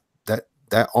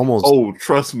 that almost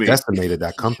trust me, decimated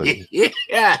that company.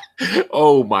 Yeah.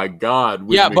 Oh my God.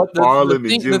 Yeah, but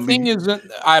the thing isn't.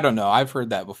 I don't know. I've heard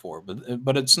that before,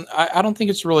 but it's. I don't think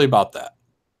it's really about that.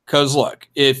 Because look,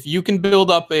 if you can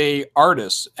build up a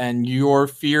artist and your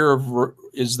fear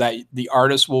is that the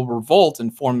artist will revolt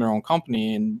and form their own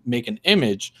company and make an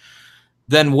image,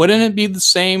 then wouldn't it be the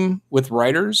same with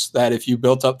writers? That if you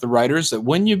built up the writers, that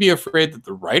wouldn't you be afraid that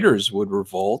the writers would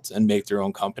revolt and make their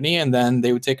own company and then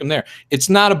they would take them there? It's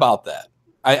not about that.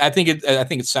 I think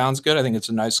it sounds good. I think it's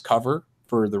a nice cover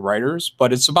for the writers,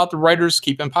 but it's about the writers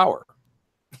keeping power.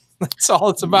 That's all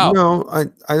it's about. No, I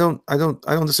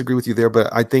don't disagree with you there,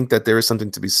 but I think that there is something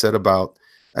to be said about.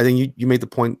 I think you made the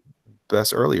point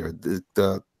best earlier.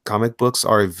 The comic books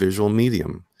are a visual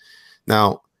medium.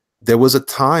 Now, there was a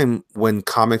time when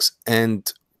comics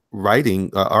and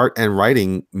writing, art and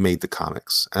writing, made the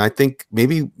comics, and I think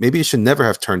maybe it should never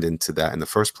have turned into that in the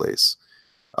first place,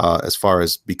 as far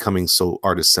as becoming so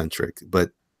artist centric. But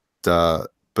I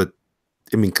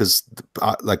mean, because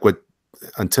like what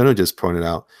Antonio just pointed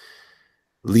out.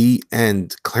 Lee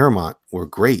and Claremont were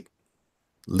great.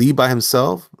 Lee by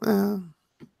himself, did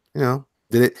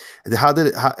it?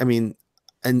 I mean,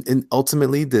 and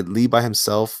ultimately, did Lee by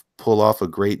himself pull off a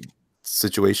great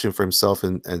situation for himself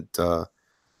and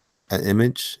at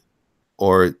Image,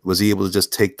 or was he able to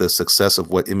just take the success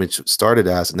of what Image started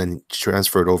as and then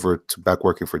transfer it over to back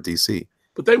working for DC?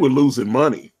 But they were losing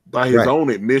money by his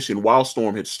own admission.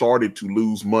 Wildstorm had started to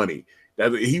lose money.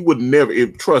 That he would never.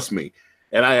 Trust me.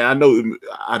 And I know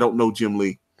I don't know Jim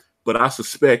Lee, but I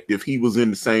suspect if he was in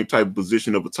the same type of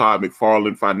position of a Todd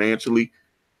McFarlane financially,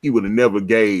 he would have never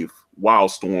gave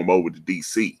Wildstorm over to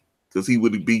DC because he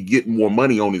would be getting more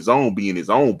money on his own, being his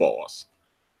own boss.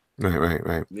 Right.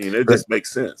 I mean, it just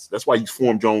makes sense. That's why you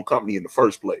formed your own company in the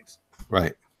first place.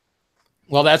 Right.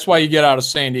 Well, that's why you get out of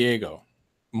San Diego,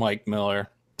 Mike Miller.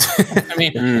 I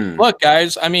mean, look,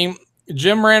 guys. I mean,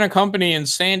 Jim ran a company in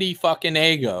San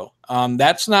Diego.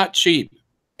 That's not cheap.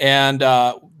 And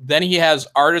then he has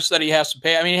artists that he has to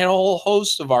pay. I mean, he had a whole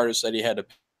host of artists that he had to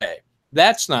pay.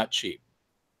 That's not cheap.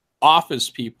 Office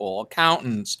people,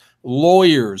 accountants,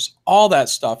 lawyers, all that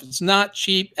stuff. It's not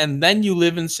cheap. And then you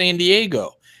live in San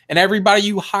Diego. And everybody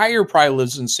you hire probably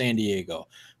lives in San Diego.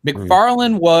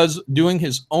 McFarlane was doing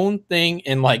his own thing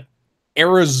in like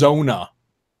Arizona.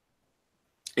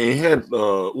 And he had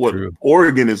True.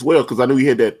 Oregon as well, because I knew he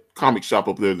had that comic shop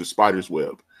up there, the Spider's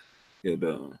Web.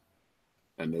 And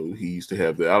I know he used to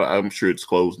have that. I'm sure it's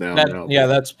closed down now. Yeah,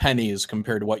 that's pennies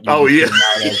compared to what you. Oh yeah,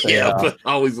 yeah. But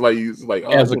I always like he's like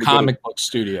as a comic book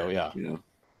studio. Yeah.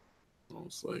 I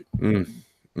was like,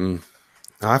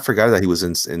 I forgot that he was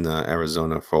in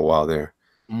Arizona for a while there.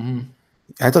 Mm-hmm.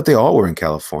 I thought they all were in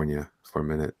California for a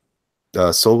minute.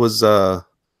 So was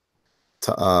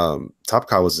Top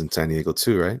Cow was in San Diego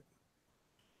too, right?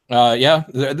 Yeah.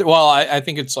 Well, I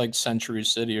think it's like Century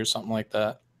City or something like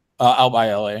that, out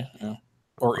by LA,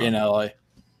 or in LA.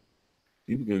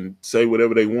 People can say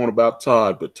whatever they want about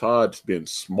Todd, but Todd's been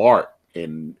smart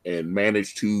and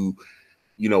managed to,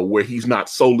 where he's not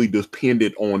solely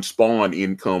dependent on Spawn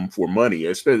income for money.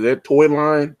 Especially that toy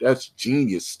line, that's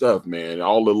genius stuff, man.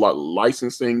 All the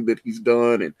licensing that he's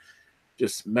done, and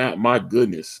just my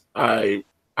goodness, I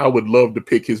would love to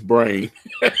pick his brain.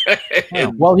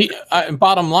 Well,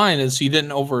 bottom line is he didn't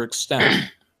overextend.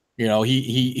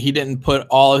 He didn't put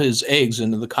all of his eggs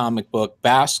into the comic book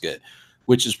basket,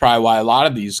 which is probably why a lot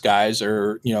of these guys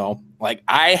are, like,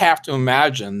 I have to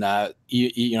imagine that,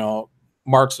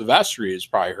 Mark Silvestri is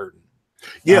probably hurting.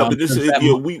 Yeah, but this is,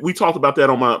 we talked about that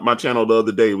on my channel the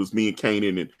other day. It was me and Cain,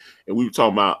 and we were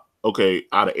talking about, okay,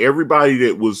 out of everybody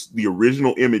that was the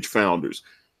original Image founders,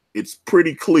 it's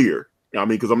pretty clear. I mean,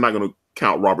 because I'm not going to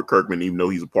count Robert Kirkman, even though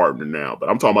he's a partner now, but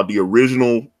I'm talking about the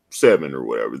original 7 or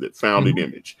whatever that founded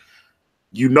Image.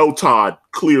 Todd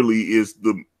clearly is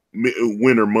the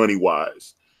winner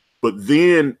money-wise. But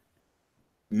then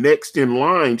next in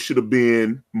line should have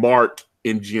been Mark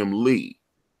and Jim Lee,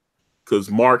 because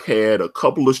Mark had a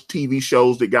couple of TV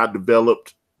shows that got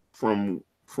developed from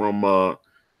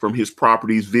his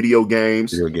properties, video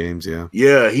games.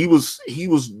 Yeah, he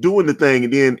was doing the thing,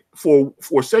 and then for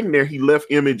a second there, he left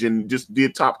Image and just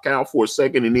did Top Cow for a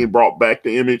second, and then brought back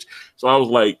the Image. So I was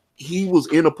like, he was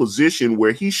in a position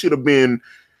where he should have been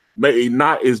maybe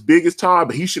not as big as Todd,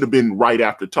 but he should have been right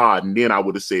after Todd, and then I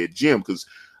would have said Jim, because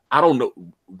I don't know,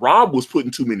 Rob was putting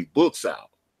too many books out.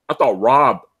 I thought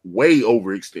Rob way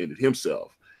overextended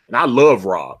himself, and I love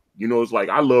Rob. It's like,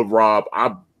 I love Rob.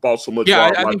 I bought so much. Yeah,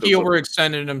 I think he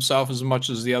overextended himself as much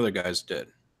as the other guys did.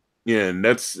 Yeah, and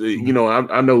that's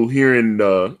I know hearing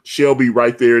Shelby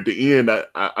right there at the end.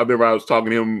 I remember I was talking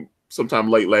to him sometime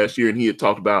late last year, and he had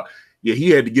talked about, he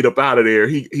had to get up out of there.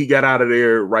 He got out of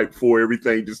there right before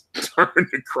everything just turned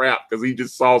to crap, because he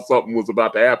just saw something was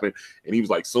about to happen, and he was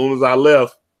like, soon as I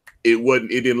left, it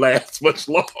didn't last much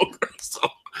longer. So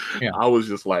I was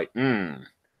just like,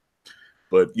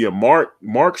 But yeah,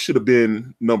 Mark should have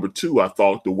been number 2. I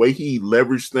thought the way he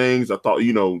leveraged things, I thought,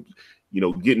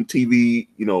 getting TV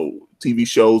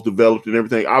shows developed and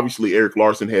everything. Obviously, Eric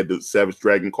Larson had the Savage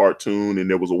Dragon cartoon, and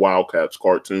there was a Wildcats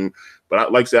cartoon.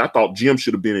 But like I said, I thought Jim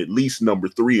should have been at least number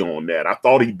 3 on that. I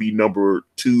thought he'd be number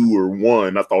 2 or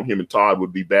 1. I thought him and Todd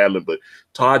would be battling, but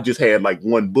Todd just had like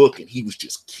one book, and he was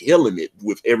just killing it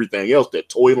with everything else, that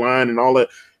toy line and all that.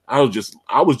 I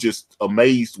was just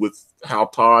amazed with how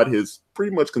Todd has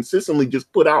pretty much consistently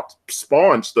just put out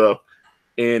Spawn stuff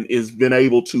and has been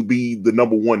able to be the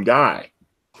number 1 guy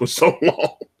for so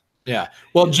long. Yeah.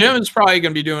 Well, Jim is probably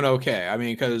going to be doing okay. I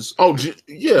mean, because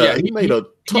he made a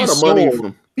ton of money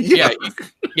from.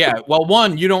 Yeah. Well,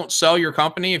 one, you don't sell your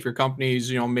company if your company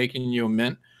is making you a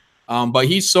mint, but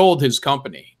he sold his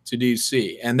company to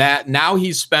DC, and that now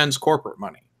he spends corporate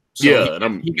money.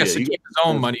 So he gets to keep his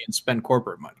own money and spend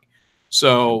corporate money.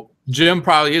 So Jim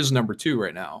probably is number 2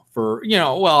 right now for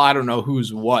I don't know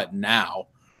who's what now.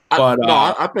 But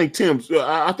I think Jim's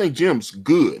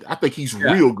good. I think he's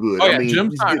real good. Oh, yeah, I mean,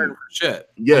 Jim's not hurting for shit.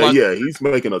 Yeah, he's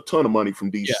making a ton of money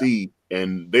from DC,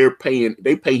 and they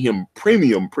pay him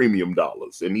premium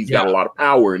dollars, and he's got a lot of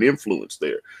power and influence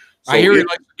there. So I hear he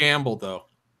likes to gamble, though.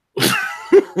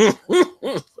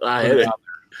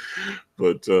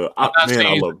 But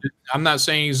I'm not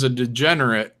saying he's a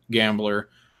degenerate gambler,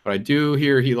 but I do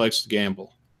hear he likes to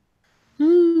gamble.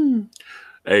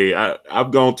 Hey, I've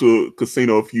gone to a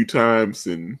casino a few times,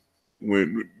 and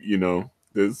when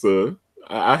there's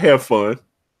I have fun.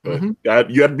 But you got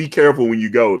to be careful when you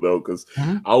go, though, because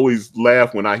I always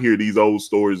laugh when I hear these old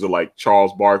stories of like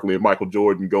Charles Barkley and Michael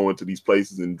Jordan going to these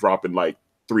places and dropping like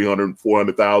 300,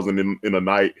 400,000 in a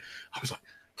night. I was like,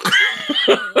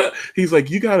 he's like,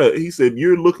 he said,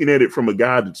 you're looking at it from a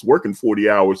guy that's working 40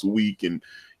 hours a week and,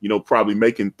 probably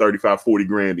making 35, 40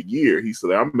 grand a year. He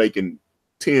said, I'm making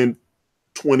 10,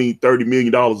 20, $30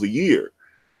 million a year.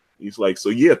 He's like, so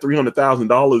yeah,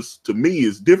 $300,000 to me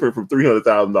is different from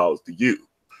 $300,000 to you.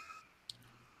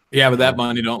 Yeah, but that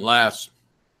money don't last.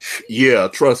 Yeah,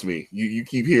 trust me. You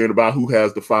keep hearing about who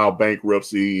has to file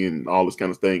bankruptcy and all this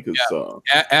kind of thing. Because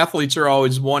athletes are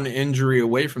always one injury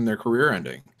away from their career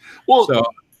ending. Well, so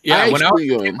yeah, when I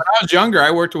was younger, I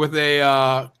worked with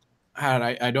a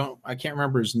I can't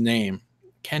remember his name,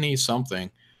 Kenny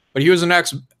something, but he was an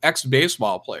ex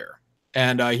baseball player,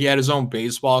 and he had his own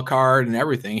baseball card and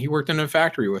everything. He worked in a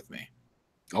factory with me.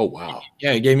 Oh wow!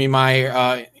 Yeah, he gave me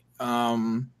my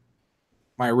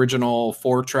my original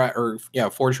 4-track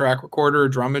recorder,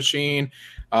 drum machine,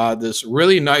 this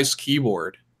really nice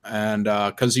keyboard, and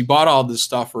because he bought all this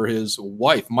stuff for his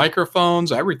wife,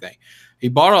 microphones, everything. He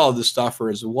bought all this stuff for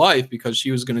his wife because she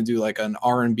was going to do like an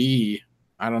R&B,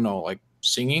 I don't know, like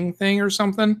singing thing or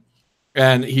something.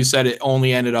 And he said it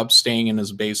only ended up staying in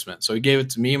his basement. So he gave it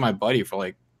to me and my buddy for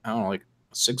like, I don't know, like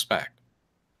a 6-pack.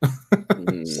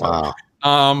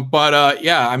 Wow. But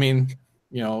yeah, I mean,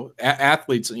 you know,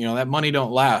 athletes, you know, that money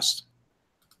don't last.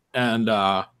 And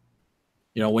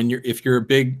you know, when if you're a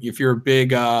big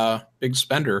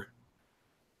spender,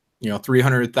 you know,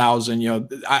 300,000, you know,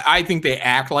 I think they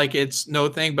act like it's no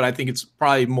thing, but I think it's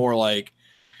probably more like,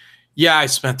 yeah, I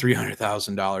spent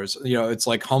 $300,000. You know, it's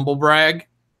like humble brag.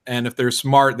 And if they're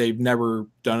smart, they've never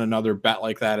done another bet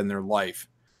like that in their life.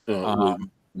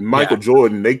 Michael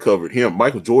Jordan, they covered him.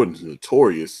 Michael Jordan's a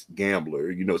notorious gambler,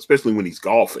 you know, especially when he's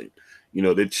golfing. You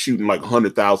know, they're shooting like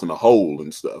 100,000 a hole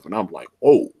and stuff. And I'm like,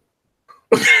 whoa.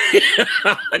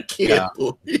 I can't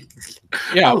believe.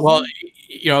 Yeah, well,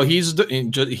 you know, he's the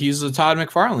Todd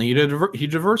McFarlane. He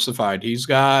diversified. He's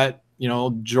got, you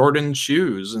know, Jordan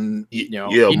shoes and, you know,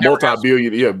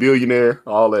 billionaire,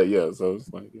 all that. Yeah. So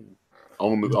it's like,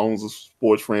 owns a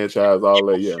sports franchise, all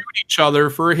that. Yeah. Shoot each other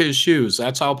for his shoes.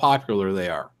 That's how popular they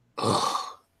are.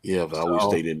 Yeah, but I wish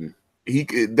they didn't.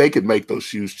 They could make those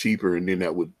shoes cheaper, and then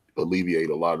that would alleviate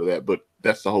a lot of that. But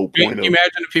that's the whole point. Can you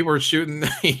imagine if people were shooting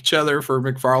each other for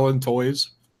McFarlane toys?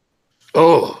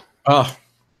 Oh,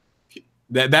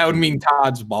 that would mean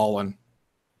Todd's balling.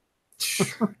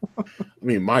 I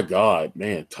mean, my God,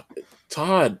 man,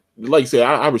 Todd. Like I said,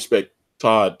 I respect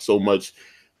Todd so much.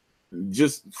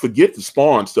 Just forget the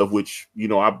Spawn stuff, which, you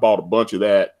know, I bought a bunch of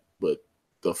that. But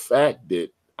the fact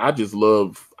that I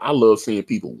love seeing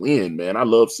people win, man. I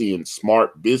love seeing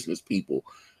smart business people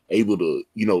able to,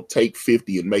 you know, take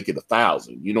 50 and make it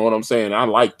 1,000. You know what I'm saying? I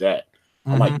like that.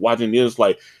 I like watching this.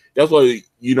 Like, that's why,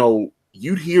 you know,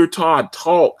 you'd hear Todd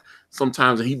talk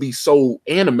sometimes and he'd be so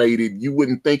animated, you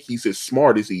wouldn't think he's as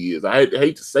smart as he is. I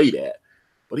hate to say that.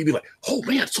 But he'd be like, oh,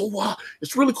 man, so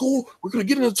it's really cool. We're going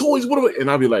to get into toys. And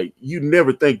I'd be like, you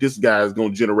never think this guy is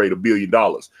going to generate $1 billion.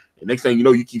 And next thing you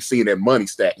know, you keep seeing that money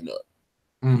stacking up.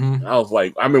 I was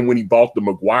like, I remember when he bought the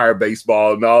McGuire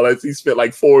baseball and all that. He spent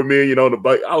like $4 million on the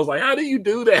bike. I was like, how do you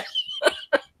do that?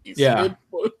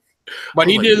 But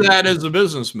he did that as a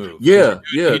business move. Yeah,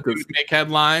 he would make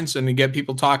headlines and to get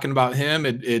people talking about him.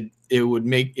 It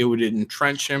would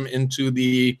entrench him into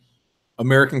the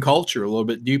American culture a little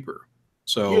bit deeper.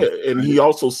 So yeah, and he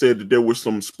also said that there were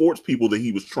some sports people that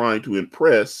he was trying to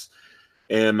impress,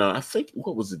 and I think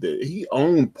what was it that he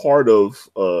owned part of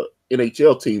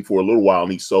NHL team for a little while,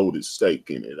 and he sold his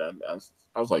stake in it.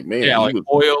 I was like, man, like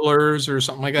Oilers or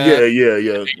something like that.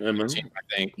 Yeah.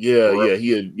 I think.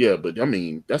 Yeah. But I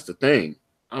mean, that's the thing.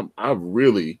 I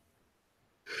really,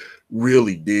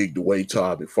 really dig the way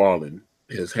Todd McFarlane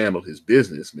has handled his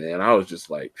business, man. I was just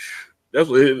like, that's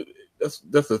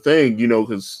the thing, you know,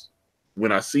 because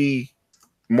when I see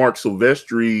Mark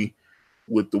Silvestri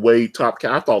with the way Top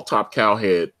Cow, I thought Top Cow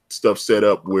had stuff set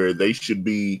up where they should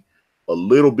be a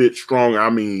little bit stronger. I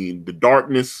mean, the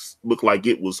darkness looked like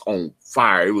it was on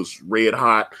fire. It was red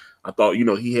hot. I thought, you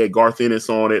know, he had Garth Ennis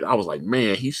on it. I was like,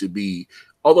 man, he should be.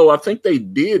 Although I think they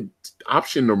did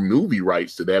option the movie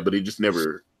rights to that, but it just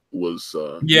never was.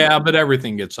 But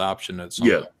everything gets optioned at some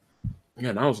point. Yeah,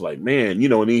 and I was like, man, you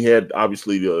know, and he had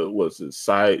obviously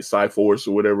Cyforce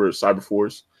or whatever,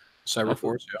 Cyberforce.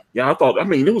 Cyberforce, I thought, I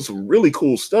mean, there was some really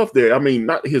cool stuff there. I mean,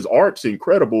 not his art's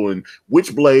incredible, and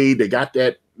Witchblade, they got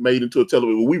that made into a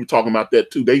television. We were talking about that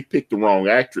too. They picked the wrong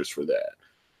actress for that.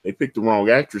 They picked the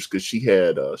wrong actress because she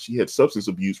had substance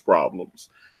abuse problems,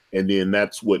 and then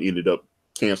that's what ended up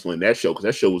canceling that show because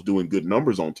that show was doing good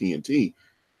numbers on TNT.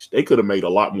 They could have made a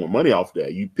lot more money off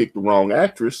that. You picked the wrong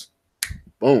actress,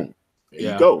 boom.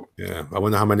 There you go. Yeah. I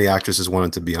wonder how many actresses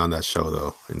wanted to be on that show,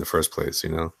 though, in the first place,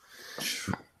 you know?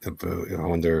 I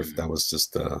wonder if that was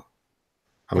just how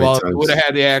many times. If it would have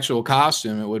had the actual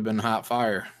costume, it would have been hot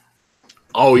fire.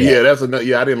 Oh, yeah. That's another.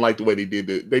 Yeah, I didn't like the way they did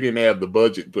it. They didn't have the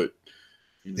budget, but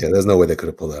Yeah, there's no way they could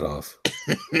have pulled that off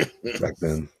back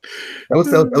then. That was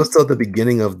still at the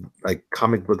beginning of like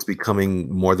comic books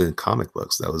becoming more than comic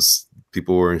books. That was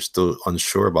people were still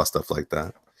unsure about stuff like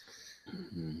that.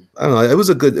 I don't know. It was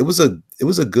a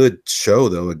good show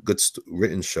though, a good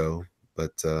written show.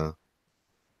 But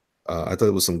I thought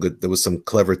it was there was some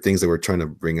clever things they were trying to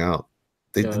bring out.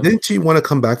 Didn't she want to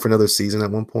come back for another season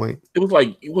at one point? It was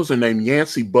like, it was her name,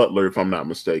 Yancey Butler, if I'm not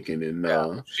mistaken.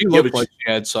 And she looked like she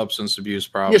had substance abuse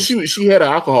problems. Yeah, she had an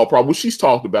alcohol problem, which she's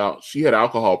talked about. She had an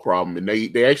alcohol problem, and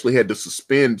they actually had to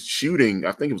suspend shooting.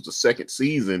 I think it was the second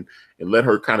season, and let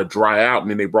her kind of dry out. And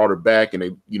then they brought her back, and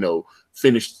they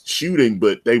finished shooting.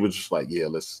 But they were just like, yeah,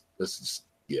 let's just,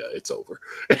 it's over.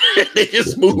 They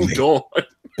just moved on.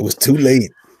 It was too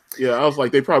late. Yeah, I was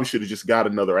like, they probably should have just got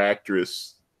another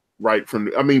actress. Right from,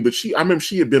 but I remember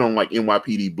she had been on like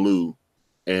NYPD Blue,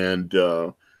 and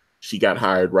she got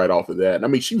hired right off of that. And I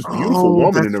mean, she was a beautiful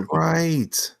woman and everything.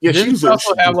 Right. Yeah, she was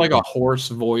also have like a hoarse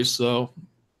voice though.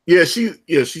 Yeah, she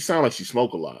sounded like she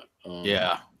smoked a lot.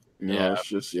 It's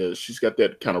just she's got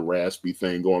that kind of raspy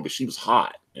thing going, but she was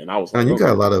hot, and I was like, you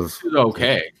got a lot of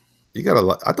okay. You got a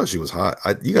lot. I thought she was hot.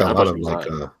 You got a lot of like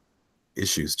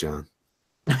issues, John.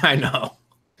 I know.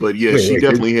 But yeah, she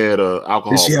definitely had alcohol.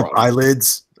 Did she have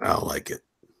eyelids? I don't like it.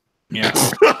 Yeah.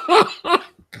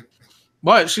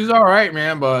 But she's all right,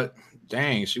 man. But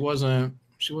dang, she wasn't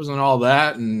all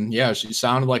that. And yeah, she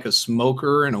sounded like a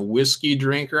smoker and a whiskey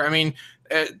drinker. I mean,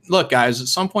 look, guys, at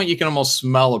some point you can almost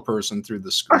smell a person through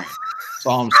the screen. That's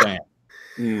all I'm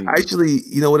saying. Actually,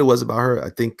 you know what it was about her?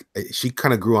 I think she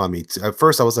kind of grew on me. At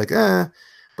first, I was like,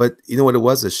 but you know what it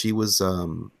was? Is she was,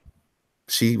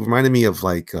 she reminded me of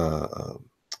like,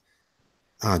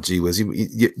 gee whiz,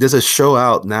 there's a show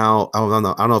out now. I don't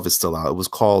know if it's still out. It was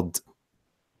called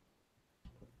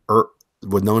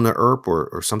Winona Earp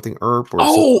or something Earp.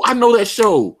 Something. I know that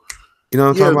show. You know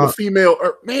what I'm talking about? The female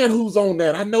Earp. Man, who's on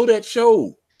that? I know that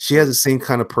show. She has the same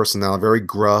kind of personality, very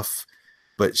gruff,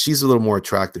 but she's a little more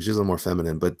attractive. She's a little more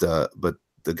feminine. But the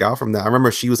gal from that, I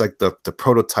remember she was like the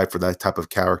prototype for that type of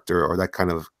character or that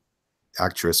kind of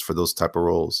actress for those type of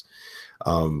roles.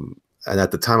 And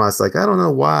at the time, I was like, I don't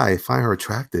know why I find her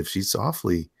attractive. She's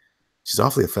awfully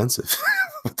offensive.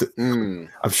 I'm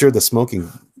sure the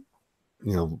smoking,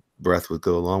 breath would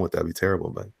go along with that. It'd be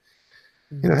terrible, but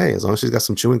hey, as long as she's got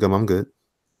some chewing gum, I'm good.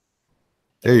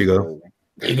 There you go.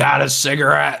 You got a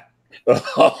cigarette?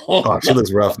 Oh, she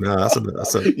looks rough now.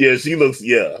 That's a yeah, she looks.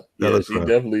 Yeah, she rough.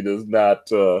 Definitely does not.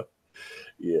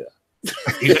 You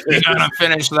gonna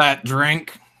finish that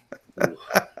drink,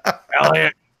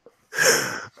 Elliot?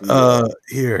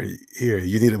 Here,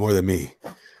 you need it more than me.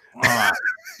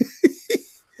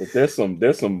 But there's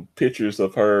some pictures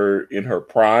of her in her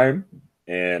prime,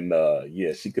 and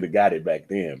she could have got it back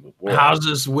then. But boy, how's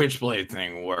this Witchblade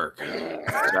thing work?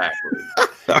 Exactly.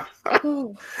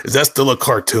 Is that still a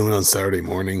cartoon on Saturday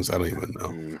mornings? I don't even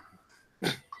know.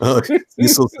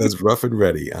 Cecil says rough and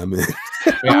ready. I'm in.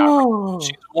 Yeah,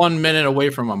 she's 1 minute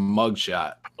away from a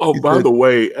mugshot. Oh, by the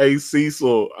way, hey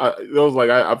Cecil,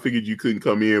 I figured you couldn't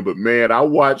come in, but man, I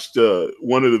watched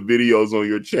one of the videos on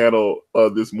your channel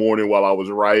this morning while I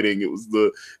was writing. It was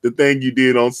the thing you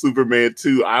did on Superman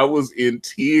 2. I was in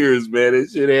tears, man. It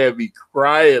should have me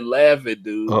crying, laughing,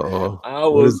 dude. I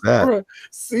was.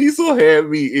 Cecil had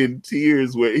me in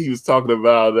tears where he was talking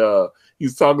about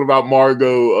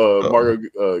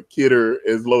Margot Kidder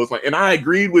as Lois Lane, and I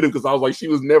agreed with him because I was like, she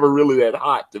was never really that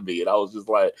hot to me, and I was just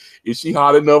like, is she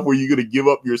hot enough where you're gonna give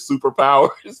up your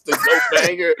superpowers to go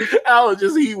bang her?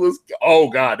 Oh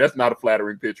god, that's not a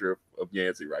flattering picture of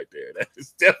Yancey right there. That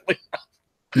is definitely not.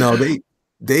 No, they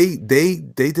did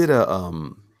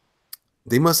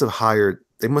they must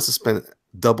have spent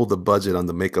double the budget on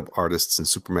the makeup artists in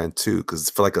Superman 2 because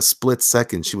for like a split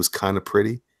second she was kind of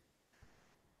pretty.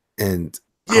 And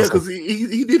yeah, because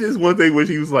he did this one thing where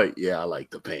he was like, "Yeah, I like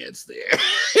the pants there."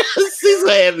 Cecil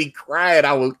had me crying.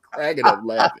 I was cracking up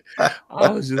laughing. I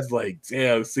was just like,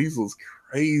 "Damn, Cecil's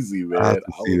crazy, man." I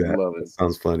was loving it.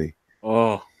 Sounds funny.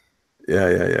 Oh,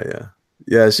 yeah.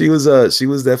 Yeah, she was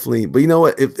definitely. But you know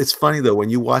what? It's funny though when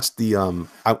you watch the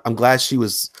I'm glad she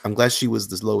was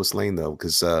this Lois Lane though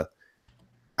because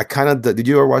I kind of did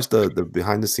you ever watch the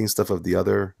behind the scenes stuff of the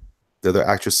other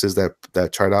actresses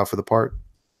that tried out for the part?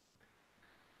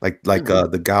 Like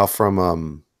the gal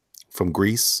from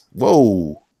Greece.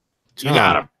 Whoa, John. You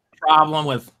got a problem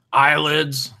with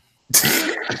eyelids?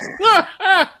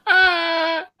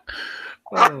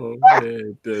 Oh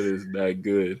man, that is not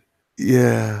good.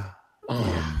 Yeah.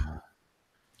 Oh.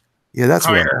 Yeah, that's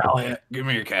Come right. here, Elliot. Give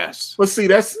me your cast. But see,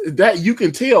 that you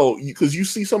can tell because you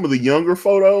see some of the younger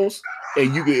photos,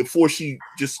 and you get before she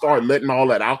just started letting all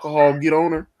that alcohol get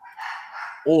on her.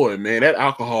 Boy, man, that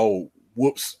alcohol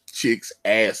whoops chicks'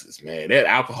 asses, man. That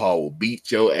alcohol will beat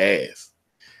your ass.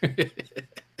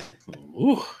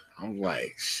 Ooh, I'm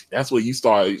like, that's what you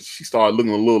started. She started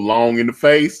looking a little long in the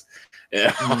face,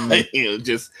 and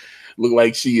just looked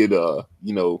like she had,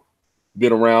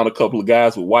 been around a couple of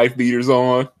guys with wife beaters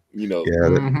on.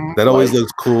 That always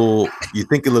looks cool. You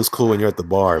think it looks cool when you're at the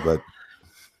bar, but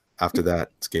after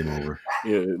that, it's game over.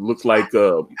 Yeah, it looks like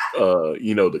the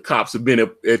cops have been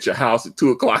up at your house at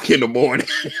 2:00 in the morning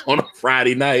on a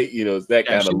Friday night. It's that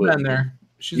kind of look. Been there.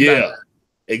 She's been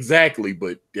exactly.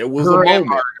 But there was her a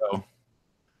moment.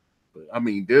 But I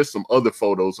mean, there's some other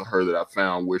photos of her that I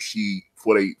found where she,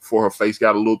 before her face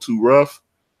got a little too rough.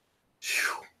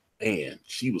 Man,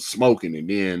 she was smoking, and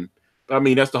then. I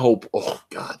mean, that's the whole. Oh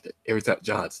God! Every time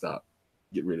John stop,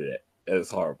 get rid of that. That is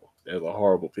horrible. That is a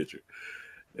horrible picture.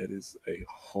 That is a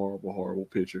horrible, horrible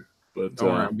picture. But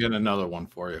don't worry, I'm getting another one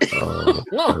for you. Oh,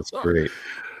 that's great.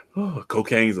 Oh,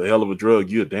 cocaine's a hell of a drug.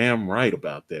 You're damn right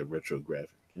about that retrographic.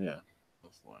 Yeah.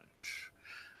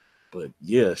 But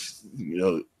yes,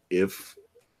 if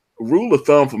rule of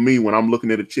thumb for me when I'm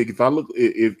looking at a chick, if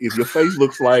your face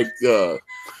looks like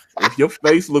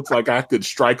I could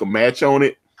strike a match on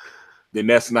it, then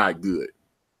that's not good.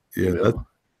 Yeah.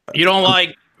 You don't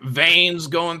like veins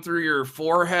going through your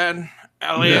forehead,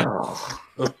 Elliot? No.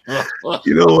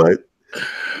 You know what?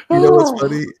 You know what's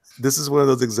funny? This is one of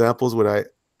those examples when I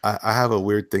have a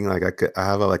weird thing. Like I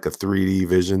have a 3D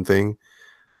vision thing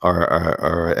or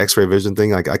an X-ray vision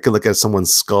thing. Like I could look at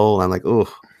someone's skull and I'm like, oh,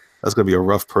 that's gonna be a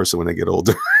rough person when they get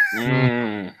older.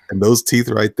 And those teeth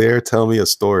right there tell me a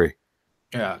story.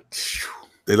 Yeah.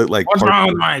 They look like what's wrong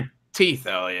with my teeth,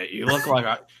 Elliot? You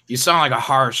sound like a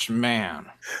harsh man.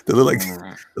 They look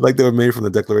like they were made from the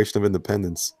Declaration of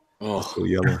Independence. Oh, so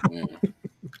yellow.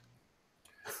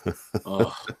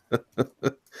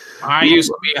 I used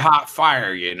to be a hot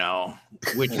fire, Witchblade.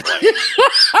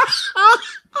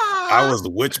 I was the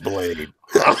Witchblade.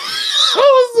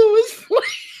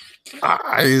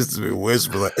 I used to be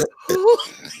Witchblade.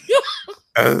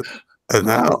 And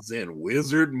now I was in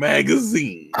Wizard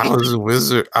magazine. I was a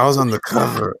wizard. I was on the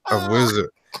cover of Wizard.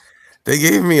 They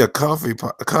gave me a coffee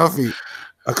pot to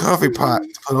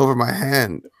put over my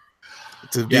hand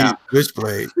to be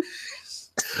Witchblade.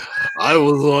 I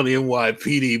was on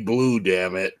NYPD Blue,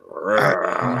 damn it.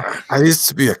 I used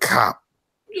to be a cop.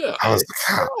 Yeah. I was a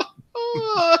cop.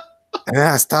 And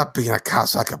then I stopped being a cop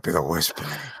so I could be a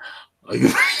Witchblade.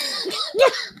 And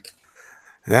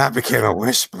then I became a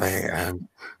Witchblade. And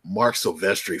Mark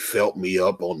Silvestri felt me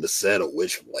up on the set of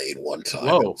Witchblade one time.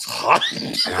 Whoa. It was hot.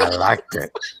 And I liked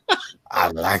it.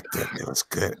 It was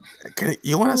good.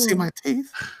 You want to see my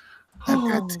teeth? I've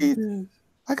got teeth.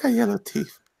 I got yellow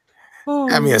teeth.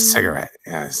 Have me a cigarette.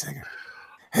 Yeah, a cigarette.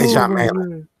 Hey, John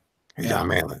Malin. Hey, John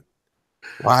Malin.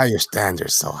 Why are your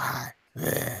standards so high?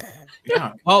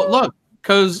 Yeah. Well, look,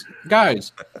 because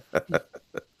guys,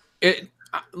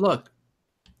 we're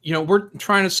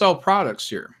trying to sell products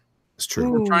here. It's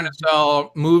true. We're trying to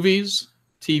sell movies,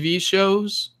 TV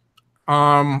shows.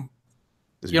 When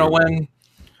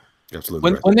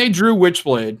they drew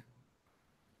Witchblade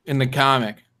in the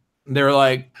comic, they're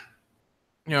like,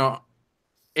 A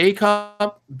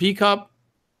cup, B cup,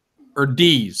 or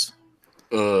D's.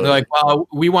 They're like, well,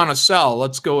 we want to sell.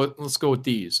 Let's go with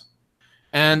D's.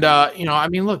 And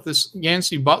look, this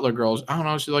Yancy Butler girl, I don't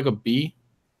know, she's like a B,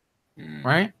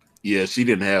 right? Yeah, she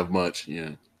didn't have much.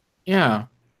 Yeah,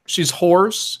 she's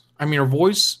hoarse. I mean, her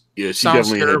voice. Yeah, she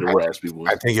definitely had the raspy voice.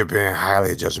 I think you're being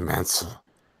highly judgmental.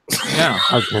 Yeah.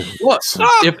 Look,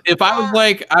 if I was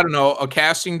like, I don't know, a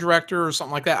casting director or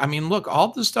something like that, I mean, look,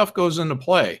 all this stuff goes into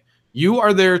play. You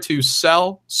are there to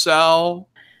sell,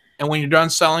 and when you're done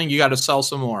selling, you got to sell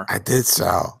some more. I did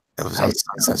sell. It was on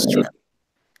Sunset Strip.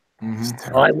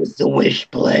 I was the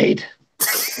Witchblade.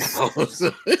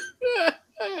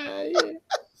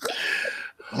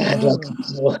 I had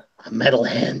like a metal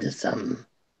hand or something.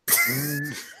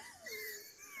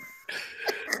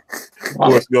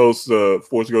 Force Ghost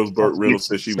Burt Reynolds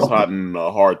said she was hot in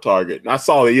Hard Target. And I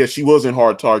saw that. Yeah, she was in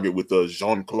Hard Target with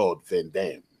Jean-Claude Van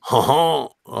Damme.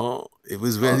 It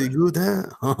was very good,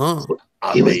 huh?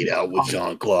 I made out with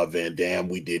Jean-Claude Van Damme.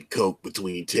 We did coke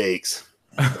between takes.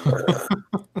 It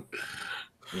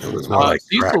was more like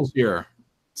Cecil's here.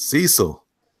 Cecil.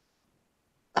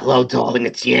 Hello, darling.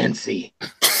 It's Yancy.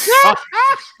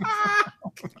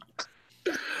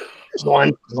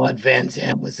 Jean-Claude Van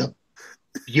Damme was a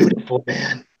beautiful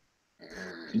man.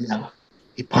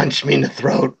 He punched me in the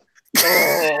throat.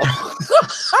 Oh.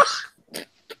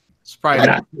 It's probably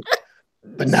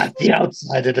but not the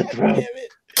outside of the throat.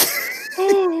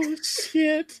 Oh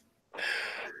shit.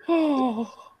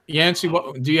 Oh. Yancey,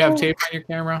 what do you have tape on your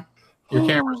camera? Your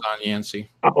camera's on, Yancey.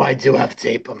 Oh, I do have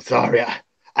tape. I'm sorry.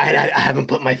 I haven't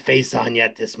put my face on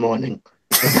yet this morning.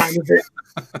 What time is it?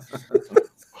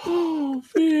 Oh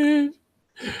man.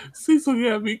 Cecil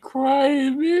got me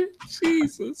crying, man.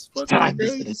 Jesus. What time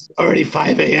is it? It's already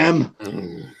 5 a.m.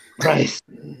 Christ.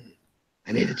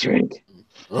 I need a drink.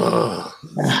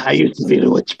 I used to be the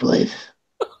Witchblade.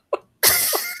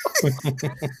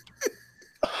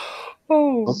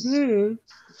 Oh man.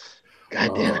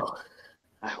 God damn it.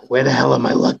 Where the hell are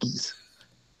my luckies?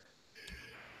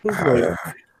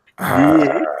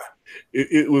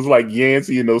 It was like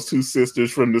Yancey and those two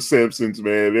sisters from The Simpsons,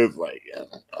 man. It was like, yeah.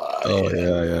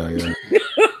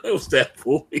 It was that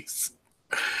voice.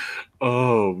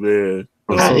 Oh man.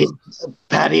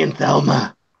 Patty and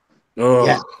Thelma. Oh.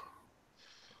 Yeah.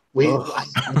 I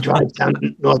drive down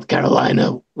to North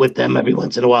Carolina with them every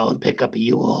once in a while and pick up a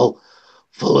U-Haul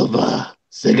full of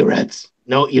cigarettes.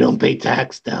 No, you don't pay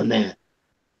tax down there.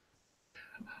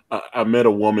 I met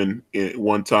a woman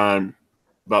one time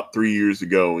about 3 years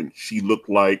ago, and she looked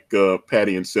like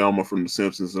Patty and Selma from The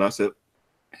Simpsons. And I said,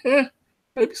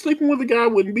 maybe sleeping with a guy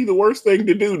wouldn't be the worst thing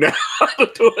to do now.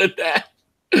 Doing that.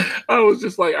 I was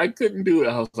just like, I couldn't do it.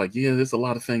 I was like, yeah, there's a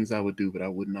lot of things I would do, but I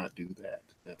would not do that.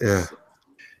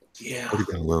 Yeah. I'll leave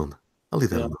that alone.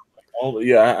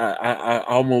 I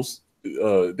almost,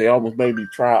 they almost made me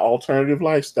try alternative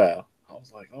lifestyle. I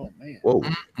was like, oh man. Whoa.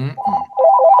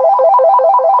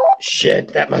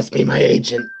 Shit, that must be my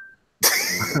agent.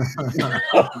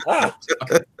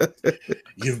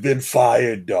 You've been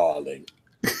fired, darling.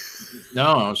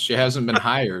 No, she hasn't been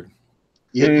hired.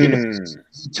 You know,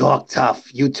 you talk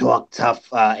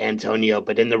tough, Antonio,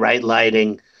 but in the right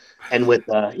lighting and with,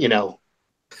 a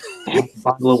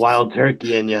bottle of wild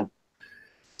turkey in you,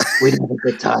 we'd have a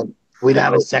good time. We'd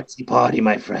have a sexy party,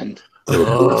 my friend.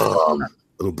 Little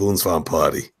Boone's Farm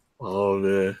party. Oh,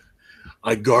 man.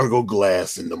 I gargle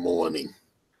glass in the morning.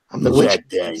 I'm the Jack witch.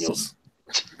 Daniels.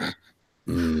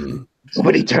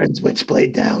 Nobody turns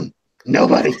Witchblade down.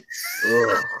 Nobody.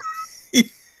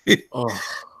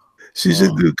 She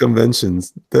should do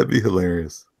conventions. That'd be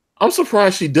hilarious. I'm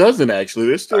surprised she doesn't, actually.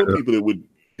 There's still people that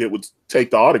would take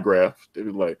the autograph. They'd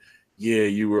be like, yeah,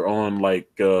 you were on like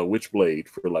Witchblade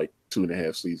for like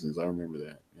 2.5 seasons. I remember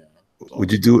that. Yeah.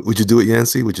 Would you do it? Would you do it,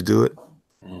 Yancey? Would you do it?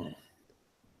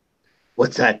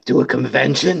 What's that? Do a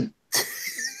convention?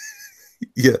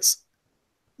 Yes.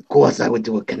 Of course I would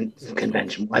do a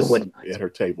convention. Why wouldn't I? At her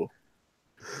table.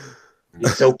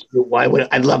 You're so cute. Why would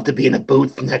I'd love to be in a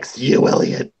booth next to you,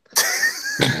 Elliot.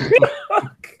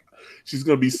 She's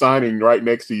going to be signing right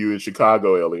next to you in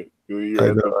Chicago, Elliot. I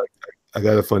know. I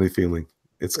got a funny feeling.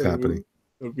 It's happening.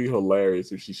 It would be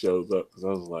hilarious if she shows up, because I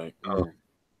was like,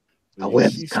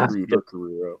 she screwed her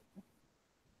career up.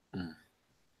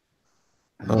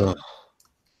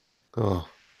 Oh.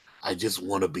 I just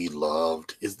want to be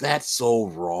loved. Is that so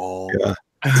wrong? Yeah.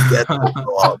 Is that so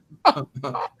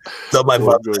wrong? So my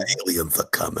mother, aliens are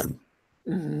coming.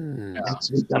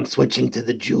 Next week I'm switching to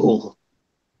the Jewel.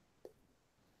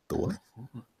 The what?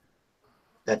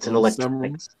 That's an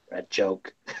electronic cigarette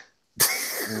joke.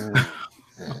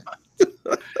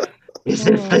 Is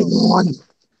this thing on?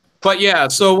 But yeah,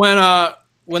 so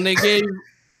when they gave,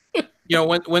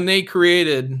 when they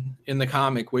created in the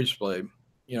comic Witchblade,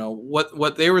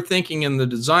 what they were thinking in the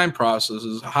design process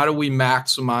is how do we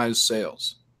maximize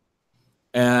sales?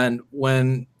 And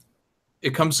when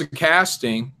it comes to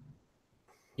casting,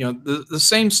 the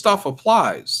same stuff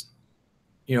applies.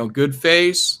 Good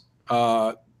face.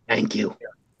 Thank you.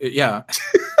 Yeah.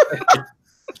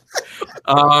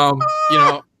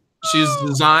 She's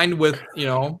designed with,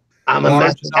 I'm a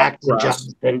method actor,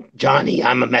 Johnny.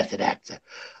 I'm a method actor.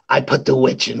 I put the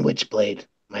witch in Witchblade,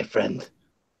 my friend.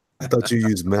 I thought you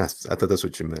used meth. I thought that's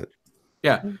what you meant.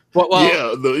 Yeah.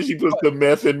 She puts the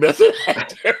method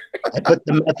actor. I put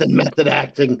the method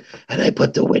acting, and I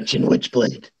put the witch in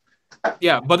Witchblade.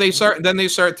 Yeah, but they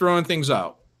start throwing things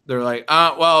out. They're like,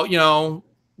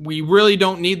 we really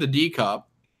don't need the D cup.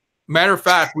 Matter of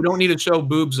fact, we don't need to show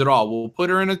boobs at all. We'll put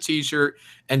her in a t-shirt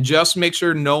and just make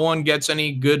sure no one gets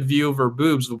any good view of her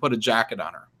boobs. We'll put a jacket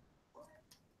on her.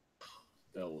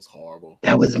 That was horrible.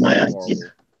 That was my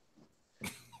idea.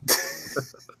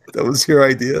 That was your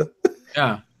idea?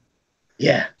 Yeah.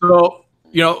 Yeah.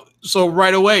 So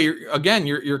right away,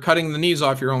 you're cutting the knees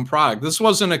off your own product. This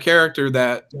wasn't a character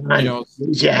that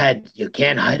use your head. You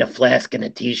can't hide a flask in a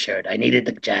t-shirt. I needed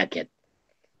the jacket.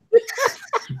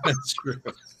 That's true.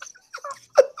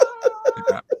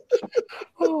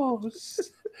 Oh,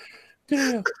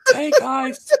 damn. Hey,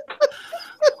 guys.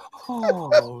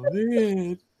 Oh,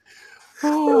 man.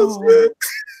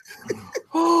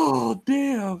 Oh,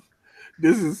 damn.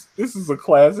 This is a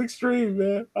classic stream,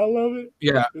 man. I love it.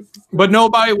 Yeah, but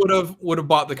nobody would have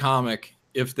bought the comic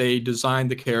if they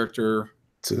designed the character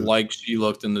like she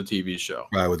looked in the TV show.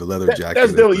 Right, with the leather jacket.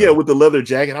 That's definitely, with the leather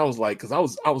jacket. I was like, because I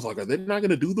was like, are they not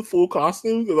gonna do the full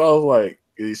costume? Because I was like,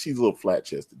 she's a little flat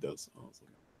chested, though. So I was like,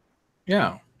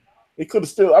 yeah, it could have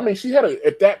still. I mean, she had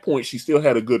at that point, she still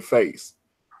had a good face.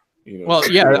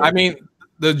 Well, yeah. I mean,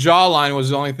 the jawline was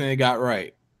the only thing they got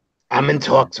right. I'm in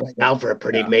talks right now for a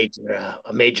pretty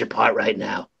major part right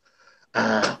now.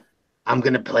 I'm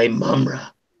gonna play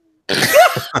Mumra.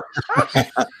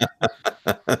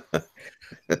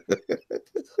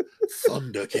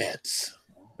 Thundercats.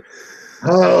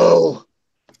 Oh.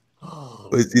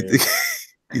 Wait,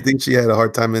 you think she had a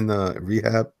hard time in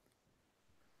rehab?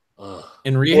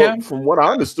 In rehab? Well, from what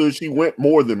I understood, she went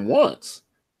more than once.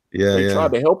 Yeah, they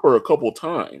tried to help her a couple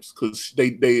times because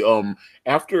they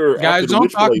after guys, after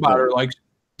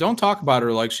don't talk about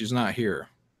her like she's not here.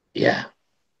 Yeah.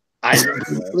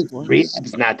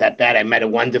 Rehab's not that bad. I met a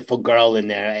wonderful girl in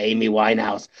there, Amy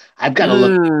Winehouse. I've got to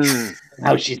look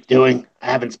how she's doing. I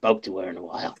haven't spoke to her in a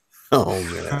while. Oh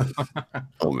man.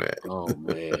 Oh man. Oh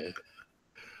man.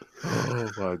 Oh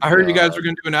my God. I heard you guys were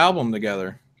going to do an album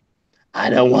together. I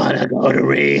don't want to go to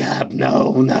rehab.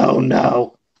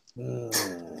 No.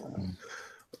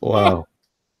 Wow.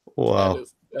 Wow.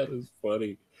 That is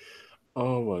funny.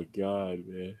 Oh my God,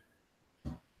 man.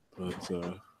 But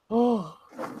oh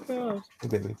gosh. Hey,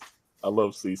 baby. I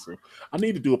love Cecil. I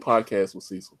need to do a podcast with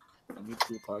Cecil.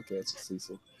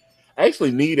 I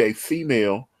actually need a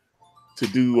female to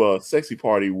do a sexy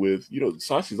party with.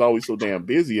 Sasha's always so damn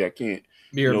busy. I can't.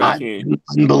 I can't.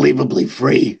 Unbelievably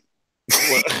free.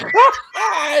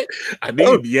 I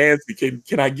need Yancey.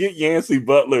 Can I get Yancey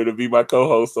Butler to be my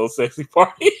co-host on Sexy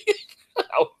Party? That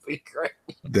would be great.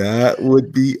 That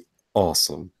would be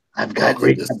awesome. I've got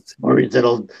stories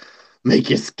that'll make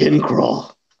your skin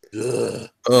crawl. Oh,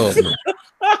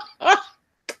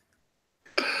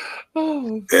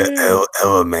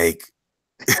 it'll make.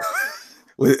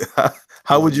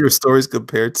 How would your stories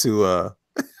compare to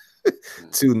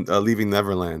Leaving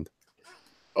Neverland?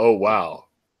 Oh wow.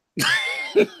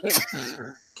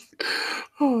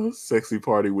 Sexy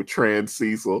party with trans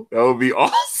Cecil. That would be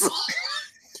awesome.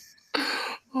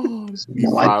 Be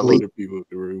 500 people in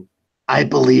the room. I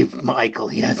believe Michael.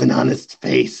 He has an honest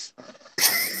face.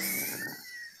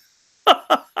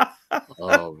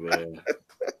 Oh man.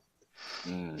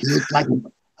 He looks like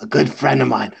a good friend of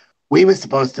mine. We were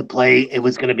supposed to play. It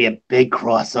was going to be a big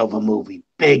crossover movie,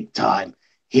 big time.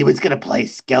 He was going to play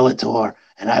Skeletor,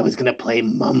 and I was going to play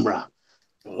Mumra.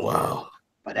 Wow.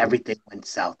 But everything went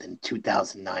south in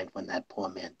 2009 when that poor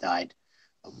man died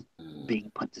of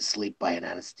being put to sleep by an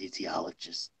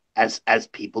anesthesiologist, as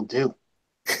people do.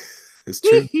 It's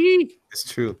true.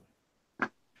 It's true.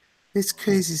 It's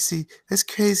crazy. See, that's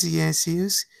crazy, Yancy.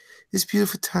 It's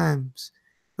beautiful times.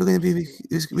 We're gonna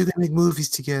make movies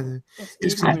together.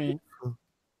 It's gonna be beautiful.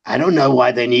 I don't know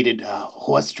why they needed a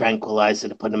horse tranquilizer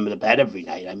to put him in the bed every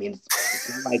night. I mean,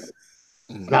 it's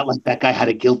not like that guy had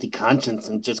a guilty conscience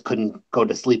and just couldn't go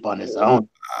to sleep on his own.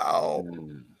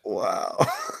 Wow.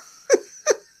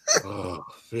 Oh,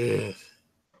 man.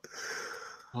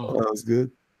 Oh, that was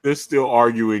good. They're still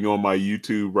arguing on my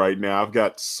YouTube right now. I've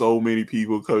got so many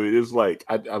people coming. It's like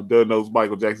I've done those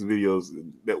Michael Jackson videos.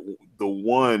 That the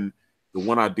one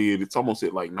I did, it's almost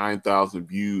at like 9,000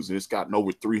 views, and it's gotten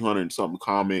over 300 and something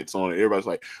comments on it. Everybody's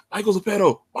like, "Michael's a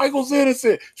pedo. Michael's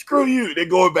innocent. Screw you." They're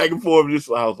going back and forth.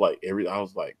 I was like,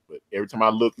 but every time I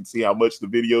look and see how much the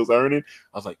video's earning,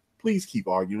 I was like, please keep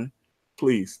arguing,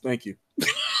 please, thank you.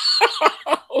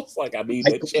 I was like, I need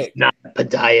that check. Not a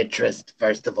podiatrist,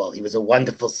 first of all. He was a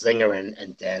wonderful singer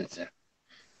and dancer.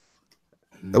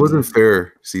 That wasn't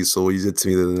fair, Cecil, what you did to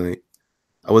me the other night.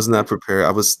 I was not prepared.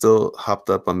 I was still hopped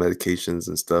up on medications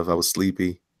and stuff. I was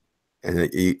sleepy. And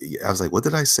I was like, what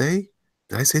did I say?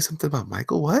 Did I say something about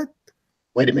Michael? What?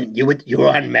 Wait a minute. You were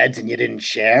on meds and you didn't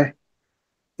share?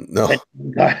 No.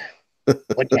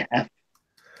 What you have?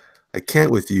 I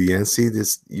can't with you, Yancy.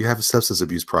 You have a substance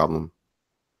abuse problem.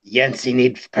 Yancy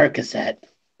needs Percocet.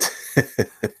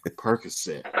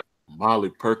 Percocet.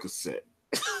 Molly Percocet.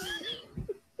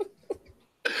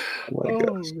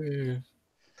 Oh, man.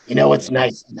 You know what's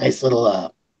nice? Nice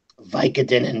little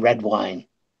Vicodin and red wine.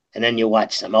 And then you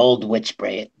watch some old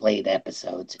Witchblade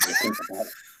episodes and you think about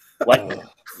what.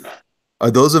 Are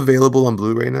those available on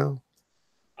Blu-ray now?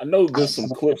 I know there's some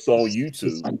clips on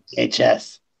YouTube. On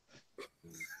VHS.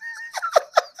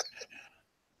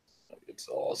 It's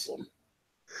all awesome.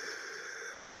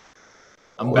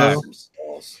 I'm back.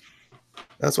 Awesome.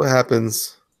 That's what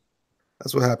happens.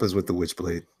 That's what happens with the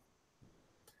Witchblade.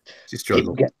 She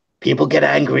struggled. People get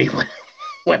angry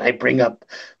when I bring up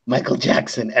Michael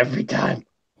Jackson every time.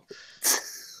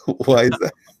 Why is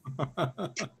that?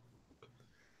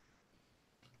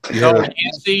 No,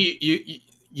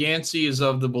 Yancey is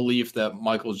of the belief that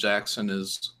Michael Jackson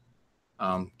is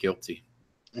guilty.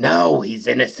 No, he's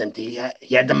innocent. He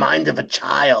had the mind of a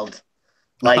child,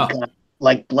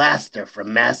 like Blaster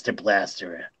from Master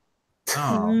Blaster.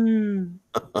 Oh,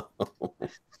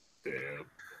 Damn.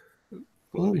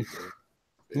 Oof.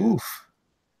 Damn. Oof.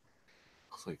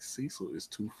 It's like Cecil is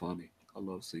too funny. I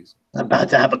love Cecil. I'm about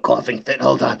to have a coughing fit.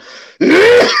 Hold on.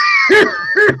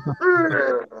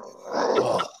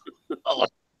 Oh,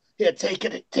 here, take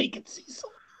it, Cecil.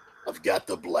 I've got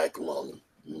the black lung.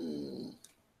 Mm.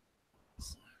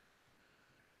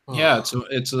 yeah.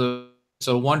 It's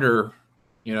a wonder,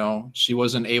 she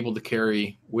wasn't able to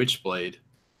carry Witchblade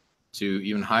to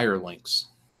even higher links.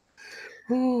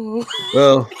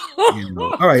 Well,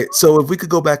 all right. So if we could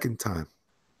go back in time.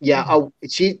 Yeah. Oh,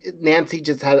 Nancy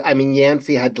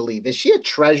had to leave. Is she a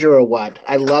treasure or what?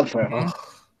 I love her. Mhm.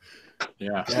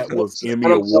 Yeah. That was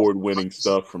Emmy Award-winning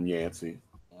stuff from Yancey.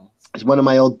 She's one of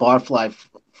my old Barfly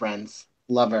friends.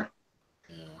 Love her.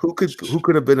 Yeah. Who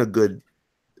could have been a good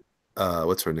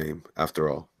what's her name after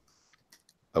all?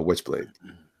 A Witchblade.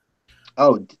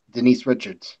 Oh, Denise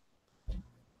Richards.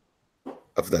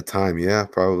 Of that time, yeah,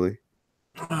 probably.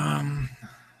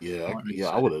 Yeah,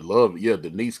 I would have loved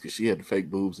Denise, because she had the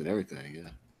fake boobs and everything.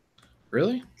 Yeah.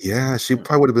 Really? Yeah, she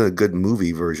probably would have been a good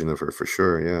movie version of her for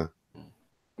sure. Yeah.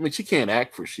 I mean, she can't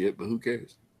act for shit, but who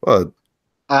cares? Well,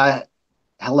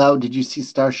 hello, did you see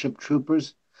Starship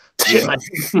Troopers? Yeah.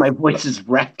 my voice is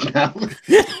wrecked now.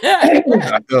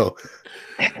 I know.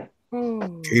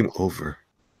 Game over.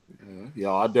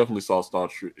 Yeah, I definitely saw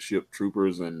Starship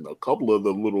Troopers and a couple of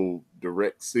the little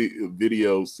direct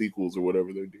video sequels or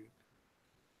whatever they did.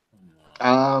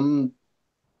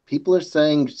 People are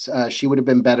saying she would have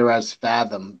been better as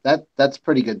Fathom. That's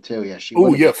pretty good too. Yeah,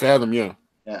 Fathom. Yeah.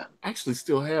 Yeah. I actually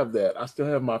still have that. I still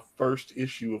have my first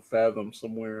issue of Fathom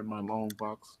somewhere in my long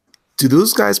box. Do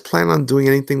those guys plan on doing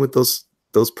anything with those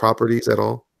properties at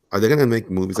all? Are they gonna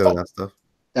make movies out of that stuff?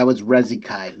 That was Rezi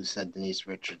Kai who said Denise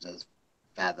Richards as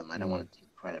Fathom. I don't want to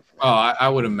take credit for that. Oh, I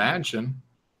would imagine.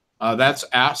 That's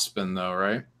Aspen, though,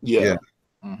 right? Yeah.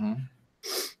 Mm-hmm.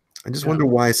 I just wonder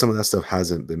why some of that stuff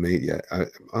hasn't been made yet.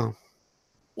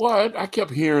 Well, I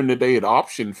kept hearing that they had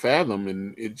optioned Fathom,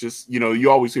 and it just, you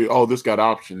always hear, oh, this got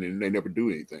optioned, and they never do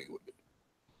anything with it.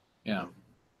 Yeah.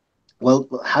 Well,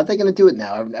 how are they going to do it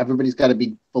now? Everybody's got to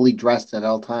be fully dressed at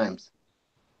all times.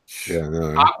 Yeah,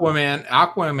 no, right?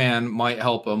 Aquaman might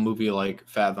help a movie like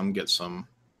Fathom get some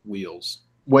wheels.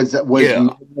 Was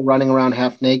Mira running around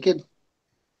half naked?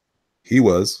 He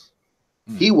was.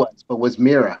 He was, but was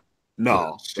Mira?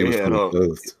 No, she was fully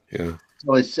clothed. Yeah.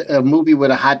 So it's a movie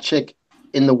with a hot chick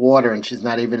in the water, and she's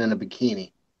not even in a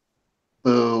bikini.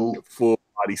 Boo! Full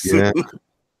body suit.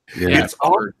 Yeah. It's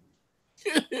hard.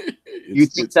 You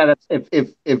think that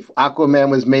if Aquaman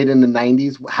was made in the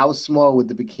 90s, how small would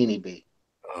the bikini be?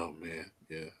 Oh man,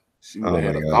 yeah. She would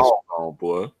have had a thong on,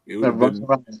 boy. It would have been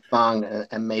around a thong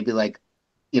and maybe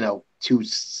two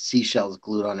seashells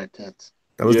glued on her tits.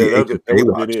 That was the age of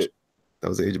Baywatch. That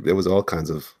was the age of, there was all kinds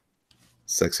of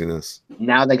sexiness.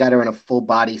 Now they got her in a full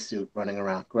bodysuit running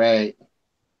around. Great.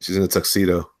 She's in a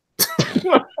tuxedo.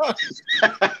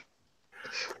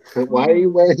 But why are you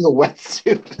wearing a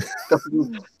wetsuit?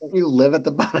 Don't you live at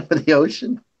the bottom of the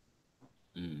ocean?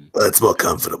 Well, it's more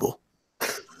comfortable.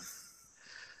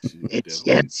 It's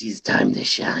Yancey's time to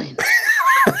shine.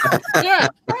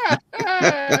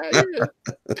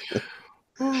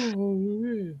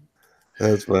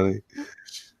 That's funny.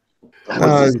 I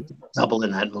was double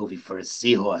in that movie for a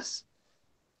seahorse.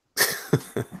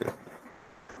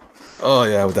 Oh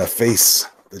yeah, with that face,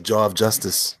 the jaw of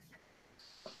justice.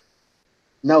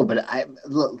 No, but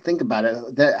think about it.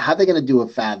 How are they going to do a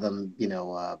Fathom,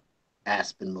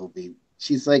 Aspen movie?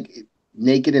 She's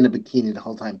naked in a bikini the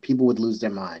whole time. People would lose their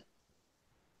mind.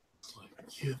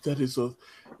 Yeah, that is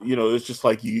it's just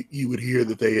like you would hear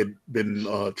that they had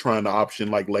been trying to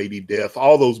option like Lady Death,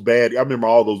 all those bad. I remember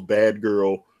all those bad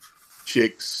girl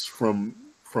chicks from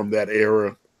that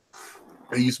era.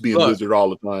 I used to be in Blizzard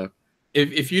all the time.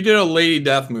 If you did a Lady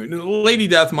Death movie, Lady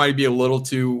Death might be a little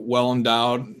too well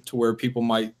endowed to where people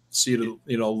might see it,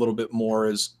 a little bit more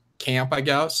as camp, I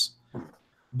guess.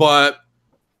 But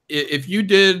if you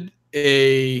did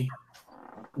a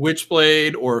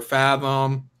Witchblade or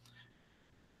Fathom,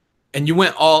 and you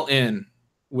went all in,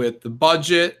 with the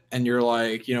budget, and you're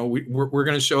like, you know, we're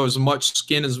going to show as much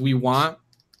skin as we want,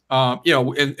 you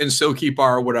know, and still keep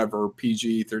our whatever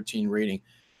PG-13 rating.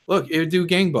 Look, it would do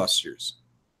gangbusters,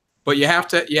 but you have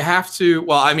to.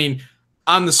 Well, I mean,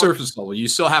 on the surface level, you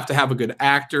still have to have a good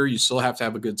actor. You still have to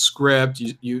have a good script.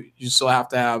 You still have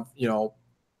to have, you know,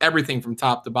 everything from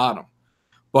top to bottom.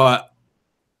 But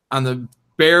on the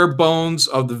bare bones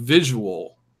of the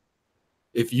visual,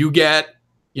 if you get,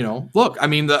 you know, look, I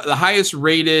mean, the highest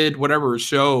rated whatever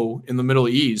show in the Middle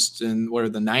East in the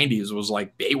 90s was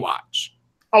like Baywatch.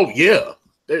 Oh yeah,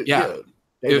 yeah.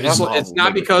 It's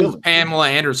not because Pamela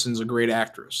Anderson's a great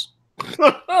actress.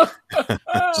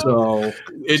 So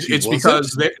it's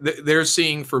because they're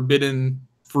seeing forbidden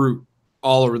fruit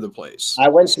all over the place. I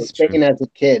went to Spain as a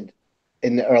kid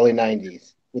in the early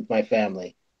 90s with my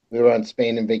family. We were on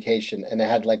Spain on vacation, and it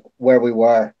had like where we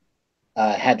were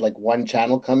had like one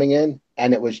channel coming in,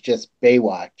 and it was just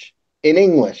Baywatch in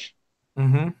English.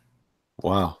 Mm-hmm.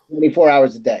 Wow. 24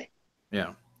 hours a day.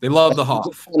 Yeah. They love the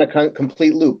Hoff. On a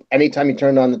complete loop. Anytime you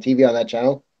turned on the TV on that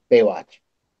channel, Baywatch.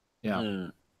 Yeah.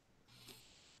 Mm.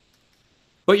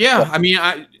 But yeah, I mean,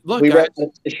 we read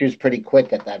issues pretty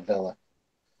quick at that villa.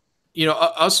 You know,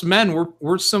 us men,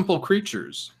 we're simple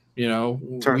creatures. You know,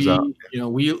 Turns out. You know,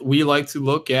 we like to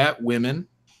look at women,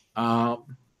 you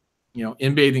know,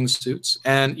 in bathing suits,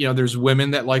 and you know, there's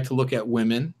women that like to look at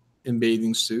women in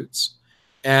bathing suits,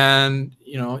 and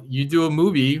you know, you do a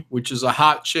movie which is a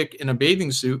hot chick in a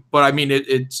bathing suit, but I mean,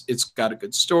 it's got a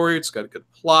good story, it's got a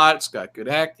good plot, it's got good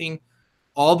acting,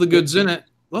 all the goods in it.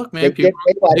 Look, man, people,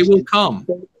 they will come.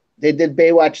 They did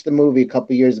Baywatch the movie a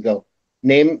couple years ago.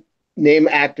 Name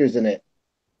actors in it.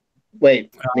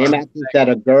 Wait, name actors that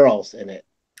are girls in it.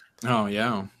 Oh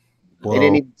yeah. They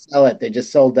didn't even sell it. They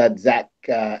just sold that Zac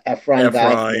Efron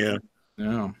guy.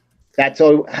 Yeah. That's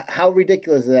so. How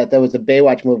ridiculous is that? There was a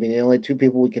Baywatch movie, and the only two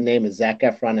people we can name is Zac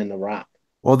Efron and The Rock.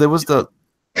 Well, there was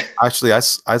actually, I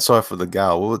saw it for the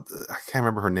gal. I can't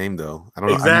remember her name though. I don't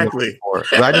know. Exactly.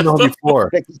 I didn't know her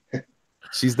before.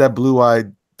 She's that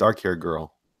blue-eyed, dark-haired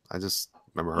girl. I just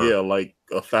remember her. Yeah, like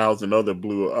 1,000 other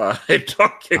blue-eyed,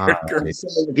 dark-haired girls.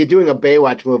 So if you're doing a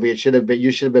Baywatch movie, you should have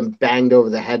been banged over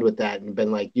the head with that and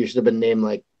been like, you should have been named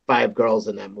like 5 girls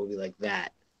in that movie like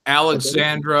that.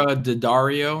 Alexandra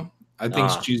Daddario. I think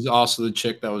she's also the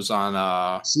chick that was on.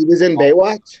 She was in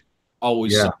Baywatch.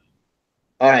 Always. Yeah.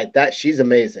 All right, she's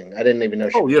amazing. I didn't even know.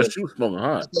 She was smoking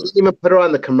hot. They didn't even put her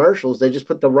on the commercials. They just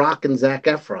put The Rock and Zac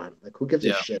Efron. Like, who gives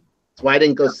a shit? That's why I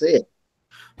didn't go see it.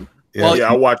 Yeah. Well,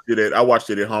 I watched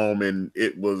it at home, and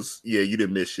it was you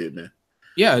didn't miss shit, man.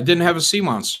 Yeah, it didn't have a sea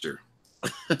monster.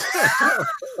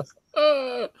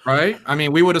 Right? I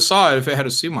mean, we would have saw it if it had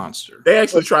a sea monster. They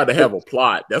actually tried to have a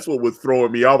plot. That's what was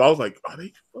throwing me off. I was like, are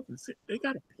they fucking sick? They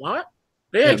got a plot?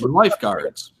 They actually the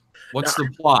lifeguards. What's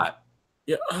the plot?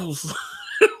 Yeah, I was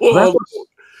well,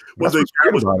 was the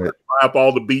guy was up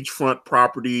all the beachfront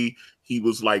property. He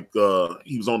was like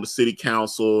he was on the city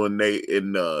council, and they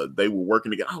were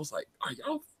working together. I was like, are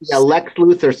y'all? Yeah, Lex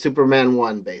Luthor, Superman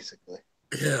 1, basically.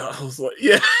 Yeah, I was like,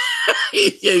 yeah,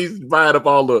 he's buying up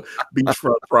all the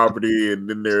beachfront property, and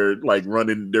then they're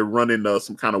running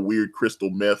some kind of weird crystal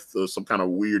meth or some kind of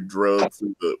weird drug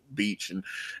through the beach,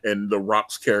 and the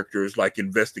Rock's character is like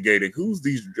investigating who's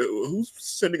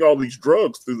sending all these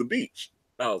drugs through the beach.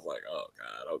 I was like, oh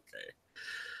god, okay.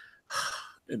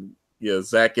 And yeah,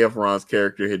 Zac Efron's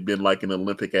character had been like an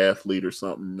Olympic athlete or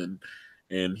something,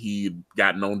 and he had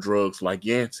gotten on drugs like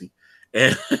Yancey.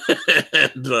 And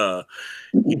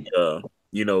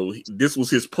you know, this was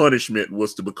his punishment,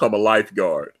 was to become a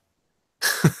lifeguard.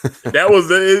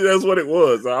 That's what it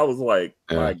was. I was like,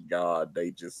 my God,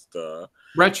 they just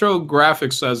Retro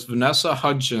Graphics says Vanessa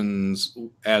Hudgens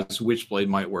as Witchblade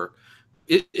might work.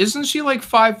 Isn't she like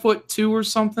 5'2" or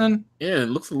something? Yeah, it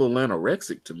looks a little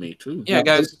anorexic to me too. Yeah,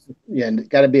 guys. Yeah,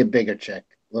 got to be a bigger chick.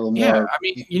 A little more. Yeah, I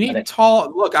mean, you need tall.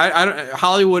 Look, I don't.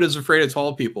 Hollywood is afraid of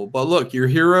tall people, but look, your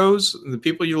heroes, the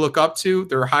people you look up to,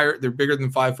 they're higher. They're bigger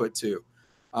than 5'2".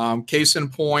 Case in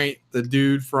point, the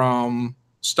dude from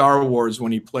Star Wars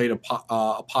when he played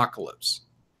Apocalypse.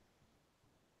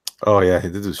 Oh yeah,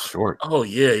 this is short. Oh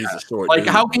yeah, he's a short. Like,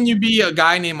 dude. how can you be a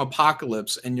guy named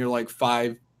Apocalypse and you're like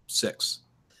 5'6"?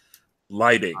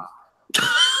 Lighting.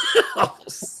 I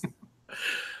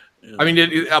mean,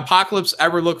 did Apocalypse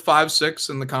ever look 5'6"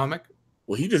 in the comic?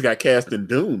 Well, he just got cast in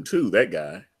Dune too. That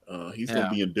guy, he's gonna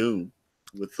be in Dune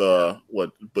with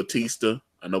Batista.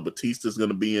 I know Batista's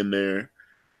gonna be in there.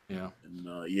 Yeah,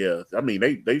 and yeah. I mean,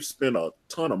 they've spent a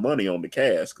ton of money on the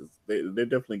cast because they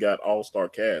definitely got all-star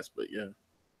cast. But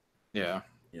yeah.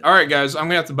 All right, guys, I'm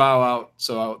gonna have to bow out.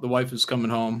 So the wife is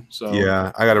coming home. So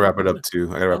Yeah, I gotta wrap it up too.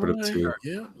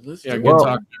 Yeah, let's yeah, do good it.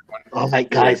 talking. All right,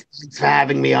 guys, thanks for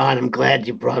having me on. I'm glad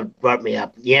you brought me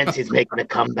up. Yancey's making a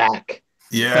comeback.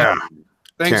 Yeah,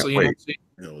 Thanks, can't wait. Yancey.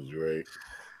 That was great.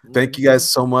 Thank you guys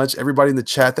so much, everybody in the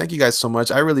chat. Thank you guys so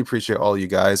much. I really appreciate all you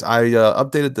guys. I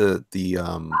updated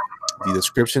the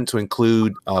description to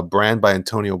include Brand by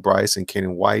Antonio Bryce and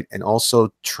Cain White, and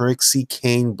also Trixie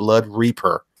Cain Blood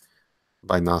Reaper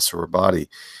by Nasser Rabadi.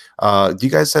 Do you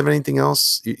guys have anything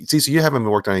else? See, so you haven't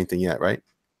worked on anything yet, right?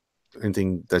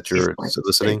 Anything that you're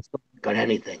soliciting? Got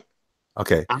anything?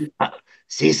 Okay.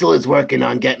 Cecil is working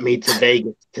on getting me to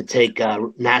Vegas to take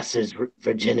Nasser's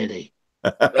virginity.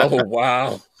 Oh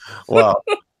wow. Wow.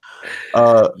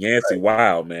 Yancey,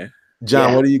 wow, man. John,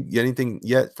 Yeah. what do you get? Anything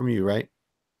yet from you, right?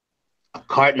 A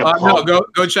carton of No,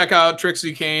 go check out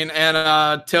Trixie Cain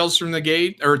and Tales from the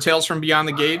Gate or Tales from Beyond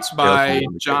the Gates by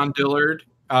John Dillard.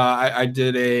 I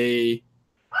did a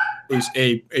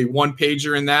one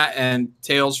pager in that, and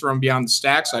Tales from Beyond the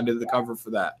Stacks. I did the cover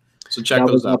for that. So check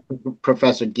those out.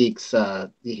 Professor Geeks,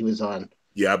 he was on.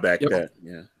 Yeah, I back that.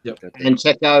 Yeah. Yep. And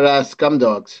check out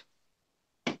Scumdogs.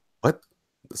 What?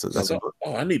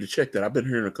 Oh, I need to check that. I've been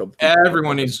hearing a couple.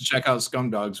 Everyone needs to check out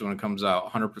Scumdogs when it comes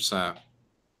out. 100%.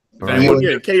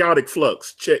 Yeah, Chaotic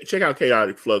Flux. Check out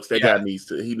Chaotic Flux. That guy needs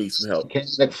some help.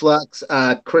 Chaotic Flux,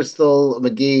 Crystal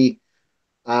McGee.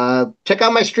 Check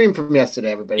out my stream from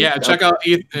yesterday, everybody. Yeah, check out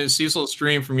Cecil's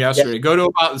stream from yesterday. Go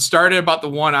to start at about the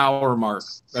 1 hour mark.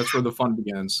 That's where the fun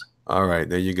begins. All right,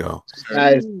 there you go.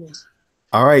 Guys.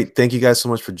 All right, thank you guys so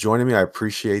much for joining me. I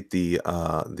appreciate the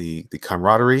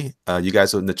camaraderie. You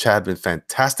guys in the chat have been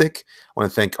fantastic. I want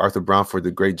to thank Arthur Brown for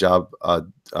the great job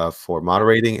for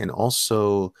moderating, and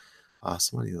also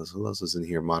somebody else. Who else is in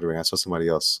here moderating? I saw somebody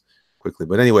else quickly,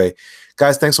 but anyway,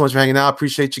 guys, thanks so much for hanging out.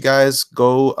 Appreciate you guys.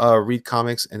 Go read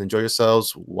comics and enjoy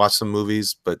yourselves. Watch some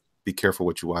movies, but be careful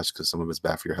what you watch because some of it's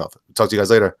bad for your health. Talk to you guys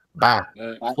later. Bye.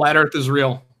 Flat Earth is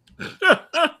real.